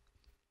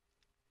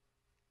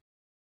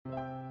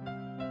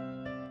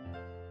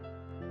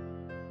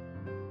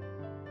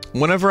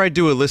 Whenever I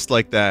do a list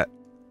like that,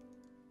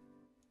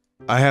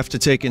 I have to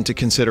take into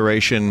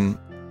consideration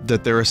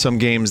that there are some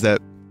games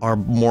that are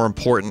more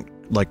important,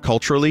 like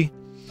culturally,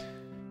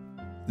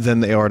 than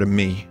they are to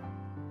me.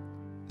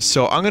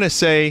 So I'm gonna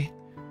say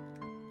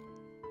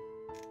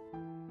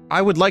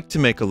I would like to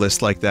make a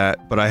list like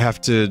that, but I have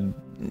to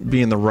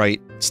be in the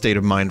right state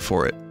of mind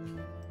for it.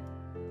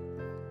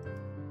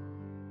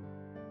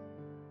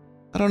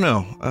 I don't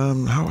know.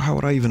 How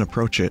would I even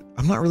approach it?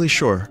 I'm not really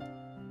sure.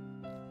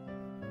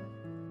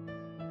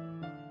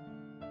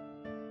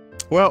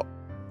 Well,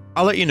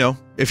 I'll let you know.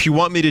 If you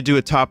want me to do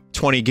a top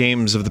 20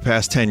 games of the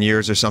past 10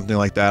 years or something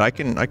like that, I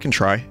can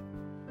try.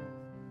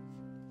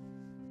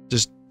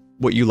 Just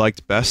what you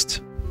liked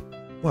best.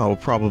 Well, it'll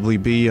probably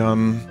be,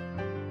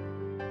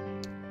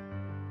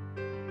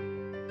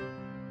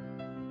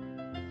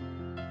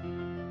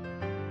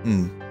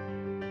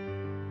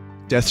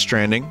 Death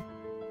Stranding.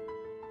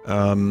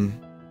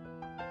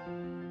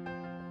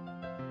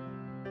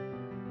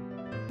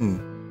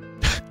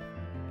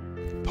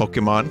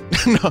 Pokemon.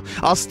 No,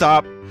 I'll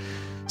stop.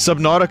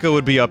 Subnautica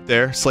would be up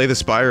there. Slay the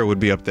Spire would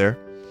be up there.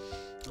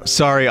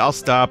 Sorry, I'll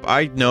stop.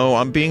 I know,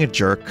 I'm being a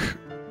jerk.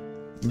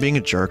 I'm being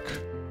a jerk.